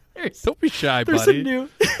 Don't be shy, buddy.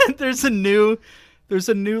 There's a new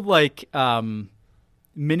like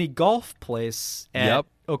mini golf place at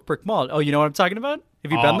Oak Brook Mall. Oh, you know what I'm talking about?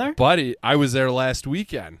 Have you been there? Buddy, I was there last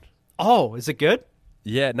weekend. Oh, is it good?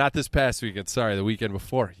 Yeah, not this past weekend. Sorry, the weekend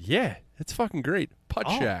before. Yeah, it's fucking great. Putt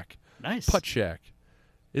Shack. Nice. Putt Shack.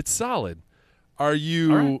 It's solid. Are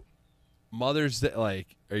you Mother's Day?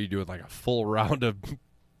 Like, are you doing like a full round of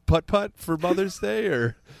putt for Mother's Day,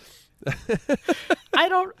 or? I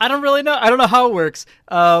don't really know. I don't know how it works.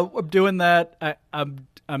 I'm doing that. I'm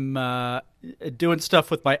doing stuff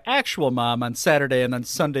with my actual mom on Saturday, and then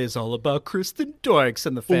Sunday is all about Kristen Doikes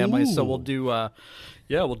and the family. Ooh. So we'll do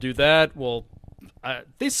we'll do that.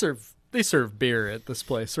 They serve beer at this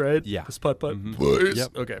place, right? Yeah. This putt. Mm-hmm.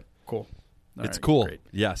 Yep. Okay, cool. All it's right, cool. great.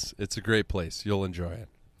 Yes, it's a great place. You'll enjoy it.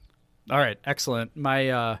 All right, excellent.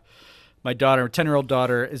 My daughter, 10-year-old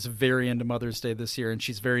daughter, is very into Mother's Day this year, and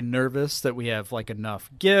she's very nervous that we have like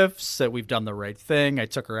enough gifts, that we've done the right thing. I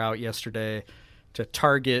took her out yesterday to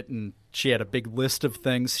Target, and she had a big list of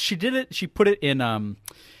things. She put it in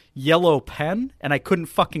yellow pen, and I couldn't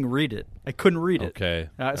fucking read it. I couldn't read it. Okay.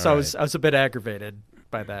 So I was a bit aggravated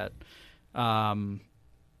by that.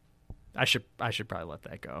 I should probably let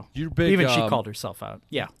that go. You're big. Even she called herself out.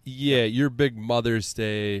 Yeah. Yeah, you're big Mother's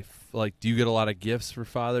Day. Like, do you get a lot of gifts for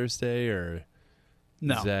Father's Day, or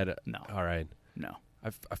no? Is that no? All right. No.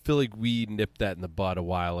 I feel like we nipped that in the bud a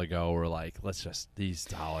while ago. We're like, let's just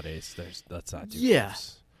these holidays. Let's not do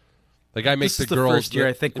gifts. Like, I make this the is girls. The first year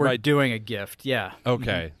I think we're doing a gift. Yeah.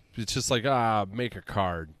 Okay. Mm-hmm. It's just like make a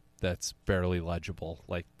card that's barely legible.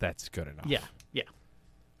 Like, that's good enough. Yeah. Yeah.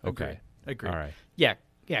 Okay. Agreed. All right. Yeah.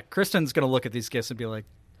 Yeah. Kristen's gonna look at these gifts and be like,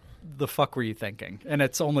 "The fuck were you thinking?" And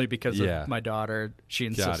it's only because of my daughter. She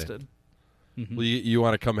insisted. Mm-hmm. Well, you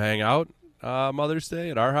want to come hang out Mother's Day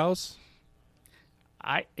at our house?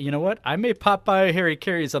 You know what? I may pop by Harry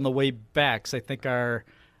Carey's on the way back. 'Cause I think our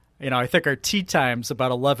tea time's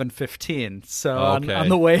about 11:15. So on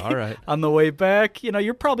the way, all right. On the way back,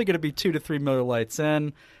 you're probably going to be 2 to 3 Miller Lights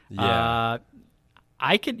in. Yeah.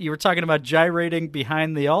 You were talking about gyrating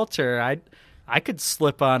behind the altar. I could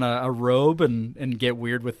slip on a robe and get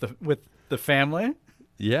weird with the family.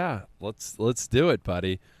 Yeah, let's do it,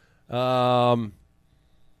 buddy. Yeah,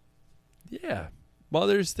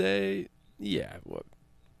 Mother's Day. Yeah.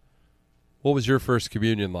 What was your first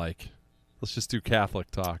communion like? Let's just do Catholic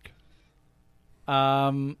talk.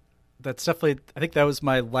 That's definitely. I think that was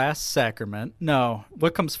my last sacrament. No,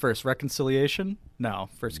 what comes first? Reconciliation? No,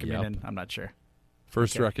 first communion. Yep. I'm not sure.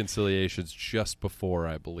 First reconciliation's just before,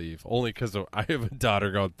 I believe. Only because I have a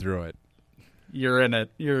daughter going through it. You're in it.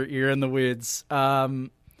 You're in the weeds. I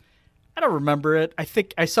don't remember it. I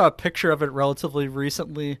think I saw a picture of it relatively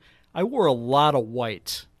recently. I wore a lot of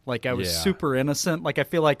white. Like, I was super innocent. Like, I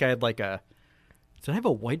feel like I had like a... Did I have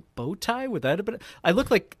a white bow tie? Would that have been... I looked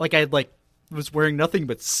like I had was wearing nothing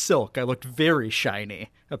but silk. I looked very shiny,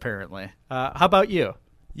 apparently. How about you?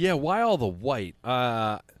 Yeah, why all the white?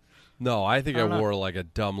 No, I think I wore like a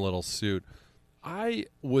dumb little suit. I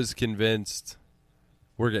was convinced...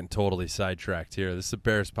 We're getting totally sidetracked here. This is a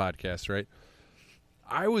Bears podcast, right?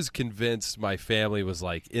 I was convinced my family was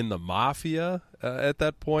like in the mafia at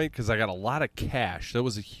that point because I got a lot of cash. That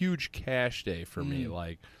was a huge cash day for me.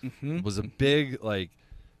 Like, it was a big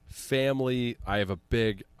family. I have a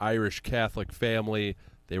big Irish Catholic family.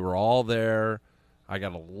 They were all there. I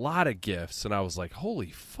got a lot of gifts, and I was like,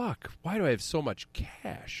 "Holy fuck! Why do I have so much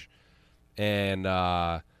cash?" And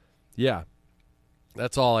yeah,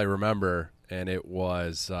 that's all I remember. And it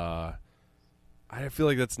was. I feel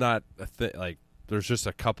like that's not a thing. Like, there's just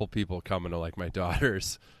a couple people coming to like my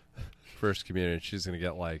daughter's first communion. She's gonna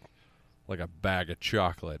get like a bag of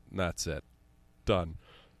chocolate, and that's it. Done.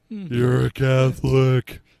 You're a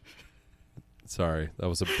Catholic. Sorry, that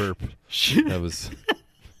was a burp. That was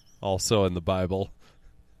also in the Bible.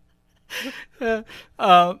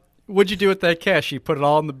 What'd you do with that cash? You put it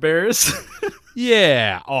all in the Bears?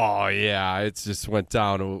 Yeah. Oh, yeah. It just went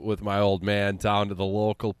down with my old man down to the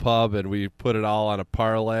local pub, and we put it all on a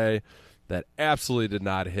parlay that absolutely did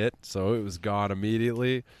not hit, so it was gone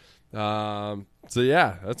immediately. So,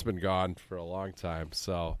 yeah, that's been gone for a long time.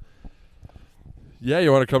 So, yeah,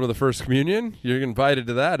 you want to come to the First Communion? You're invited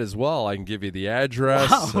to that as well. I can give you the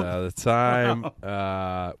address, the time.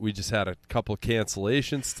 Wow. We just had a couple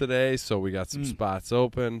cancellations today, so we got some spots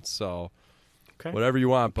open. So, whatever you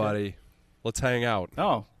want, buddy. Let's hang out.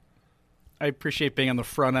 Oh, I appreciate being on the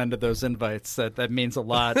front end of those invites. That means a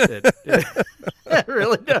lot. It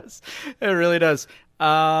really does. It really does.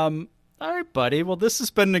 All right, buddy. Well, this has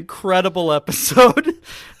been an incredible episode.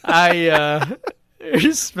 Was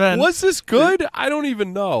this good? I don't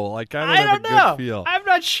even know. Like, I don't have a good feel. I'm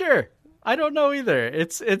not sure. I don't know either.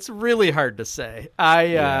 It's really hard to say.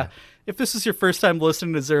 If this is your first time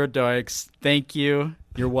listening to Zero Doinks, thank you.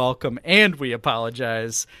 You're welcome, and we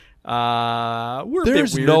apologize.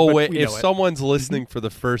 There's no way if someone's listening for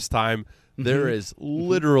the first time, there is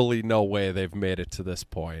literally no way they've made it to this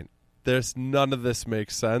point. There's none of this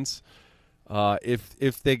makes sense.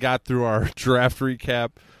 If they got through our draft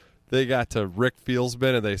recap, they got to Rick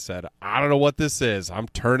Fieldsman and they said, I don't know what this is. I'm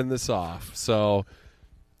turning this off. So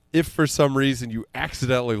if for some reason you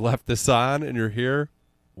accidentally left this on and you're here,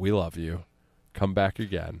 we love you. Come back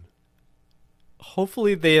again.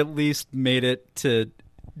 Hopefully they at least made it to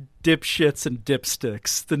Dipshits and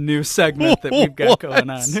Dipsticks, the new segment that we've got going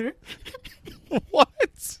on here.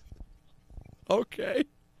 What? Okay.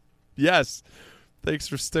 Yes. Thanks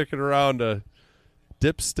for sticking around to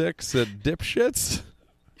Dipsticks and Dipshits.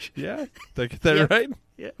 Yeah? Did I get that right?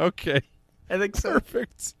 Yeah. Okay. I think so.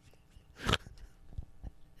 Perfect.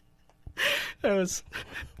 That was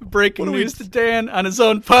breaking news to Dan on his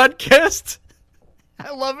own podcast.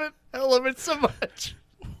 I love it. I love it so much.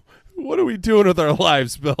 What are we doing with our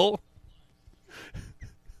lives, Bill?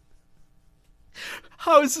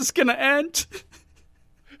 How is this going to end?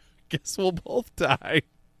 Guess we'll both die.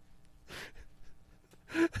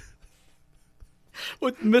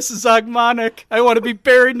 With Mrs. Ogmonic. I want to be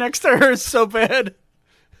buried next to her so bad.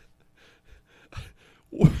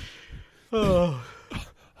 Oh.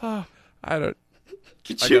 I don't.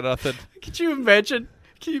 I got nothing. Could you imagine?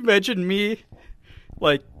 Can you imagine me,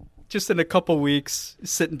 like, just in a couple weeks,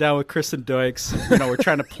 sitting down with Chris and Doinks? You know, we're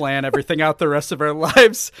trying to plan everything out the rest of our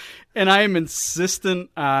lives, and I am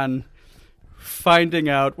insistent on finding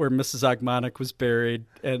out where Mrs. Ogmonic was buried,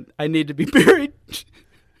 and I need to be buried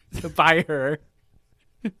by her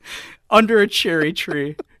under a cherry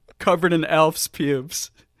tree, covered in elf's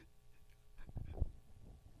pubes.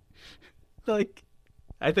 Like,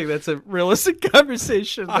 I think that's a realistic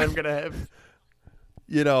conversation that I'm going to have.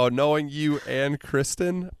 You know, knowing you and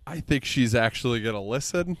Kristen, I think she's actually going to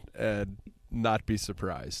listen and not be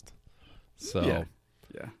surprised. So,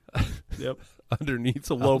 yeah. Yep. Underneath it's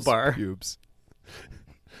a low bar. Pubes.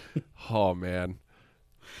 Oh, man.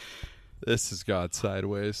 This has gone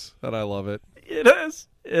sideways, and I love it. It has.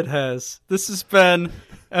 It has. This has been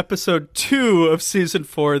episode 2 of season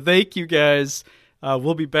 4. Thank you, guys.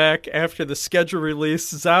 We'll be back after the schedule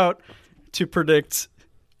release is out to predict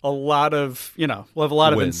a lot of, we'll have a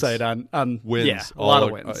lot of insight on wins. Yeah, a lot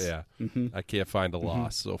of wins. Yeah. I can't find a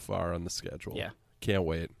loss so far on the schedule. Yeah. Can't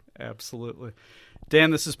wait. Absolutely. Dan,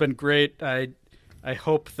 this has been great. I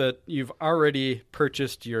hope that you've already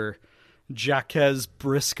purchased your Jaquez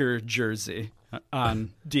Brisker jersey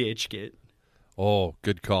on DHgate. Oh,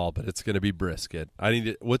 good call, but it's going to be Brisket.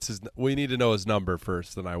 We need to know his number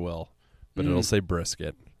first, then I will. But it'll say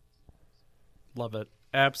Brisket. Love it.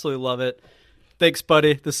 Absolutely love it. Thanks,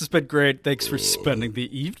 buddy. This has been great. Thanks for spending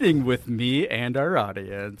the evening with me and our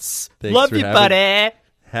audience. Thanks love for you, buddy.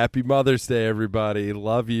 Happy Mother's Day, everybody.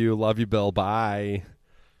 Love you. Love you, Bill. Bye.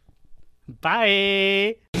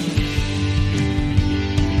 Bye.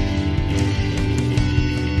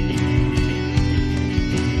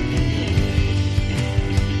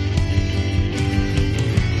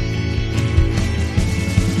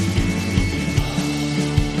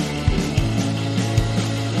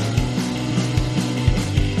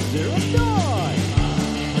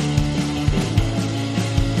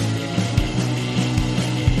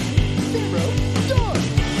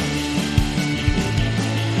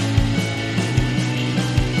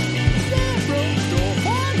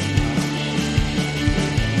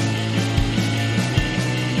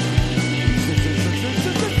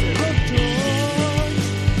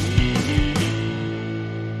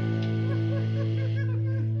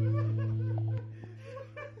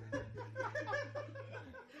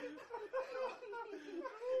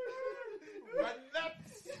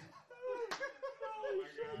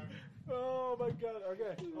 Oh my god.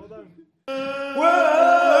 Okay, hold on.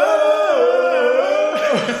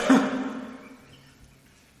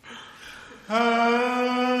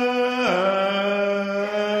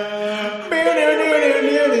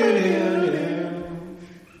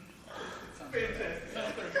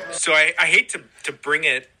 So I hate to bring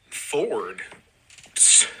it forward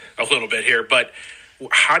a little bit here, but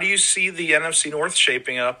how do you see the NFC North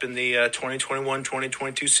shaping up in the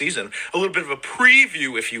 2021-2022 season? A little bit of a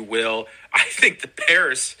preview, if you will. I think the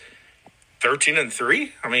Bears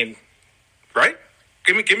 13-3. I mean, right?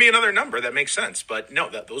 Give me another number that makes sense. But no,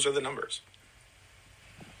 those are the numbers.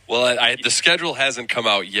 Well, the schedule hasn't come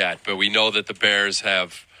out yet, but we know that the Bears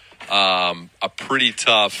have a pretty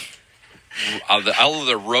tough. All of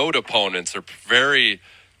the road opponents are very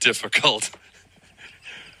difficult.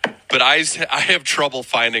 But I have trouble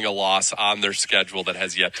finding a loss on their schedule that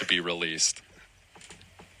has yet to be released.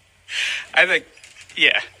 I think,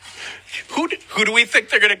 yeah. Who do we think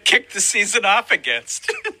they're going to kick the season off against?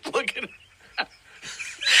 Look at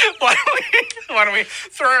why don't we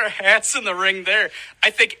throw our hats in the ring there?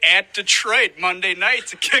 I think at Detroit Monday night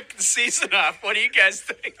to kick the season off. What do you guys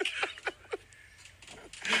think?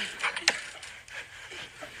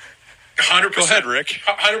 100%. Go ahead, Rick.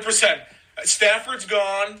 100%. Stafford's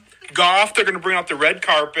gone. Goff, they're going to bring out the red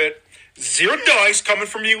carpet. Zero dice coming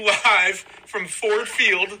from you live from Ford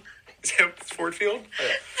Field. Is that Ford Field?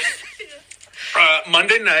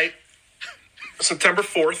 Monday night, September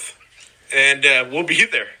 4th. And we'll be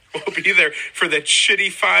there. We'll be there for that shitty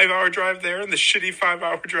 5-hour drive there and the shitty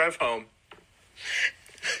 5-hour drive home.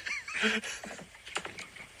 I'm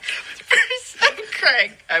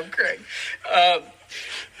Craig.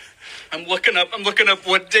 I'm looking up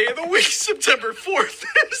what day of the week September 4th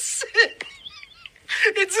is.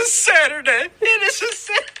 It's a Saturday. It is a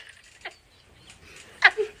Saturday.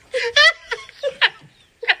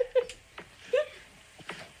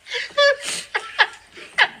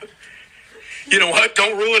 You know what?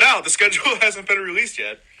 Don't rule it out. The schedule hasn't been released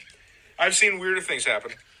yet. I've seen weirder things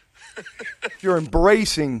happen. You're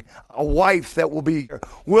embracing a wife that will be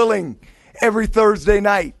willing every Thursday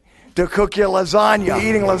night to cook you lasagna,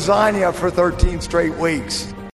 eating lasagna for 13 straight weeks.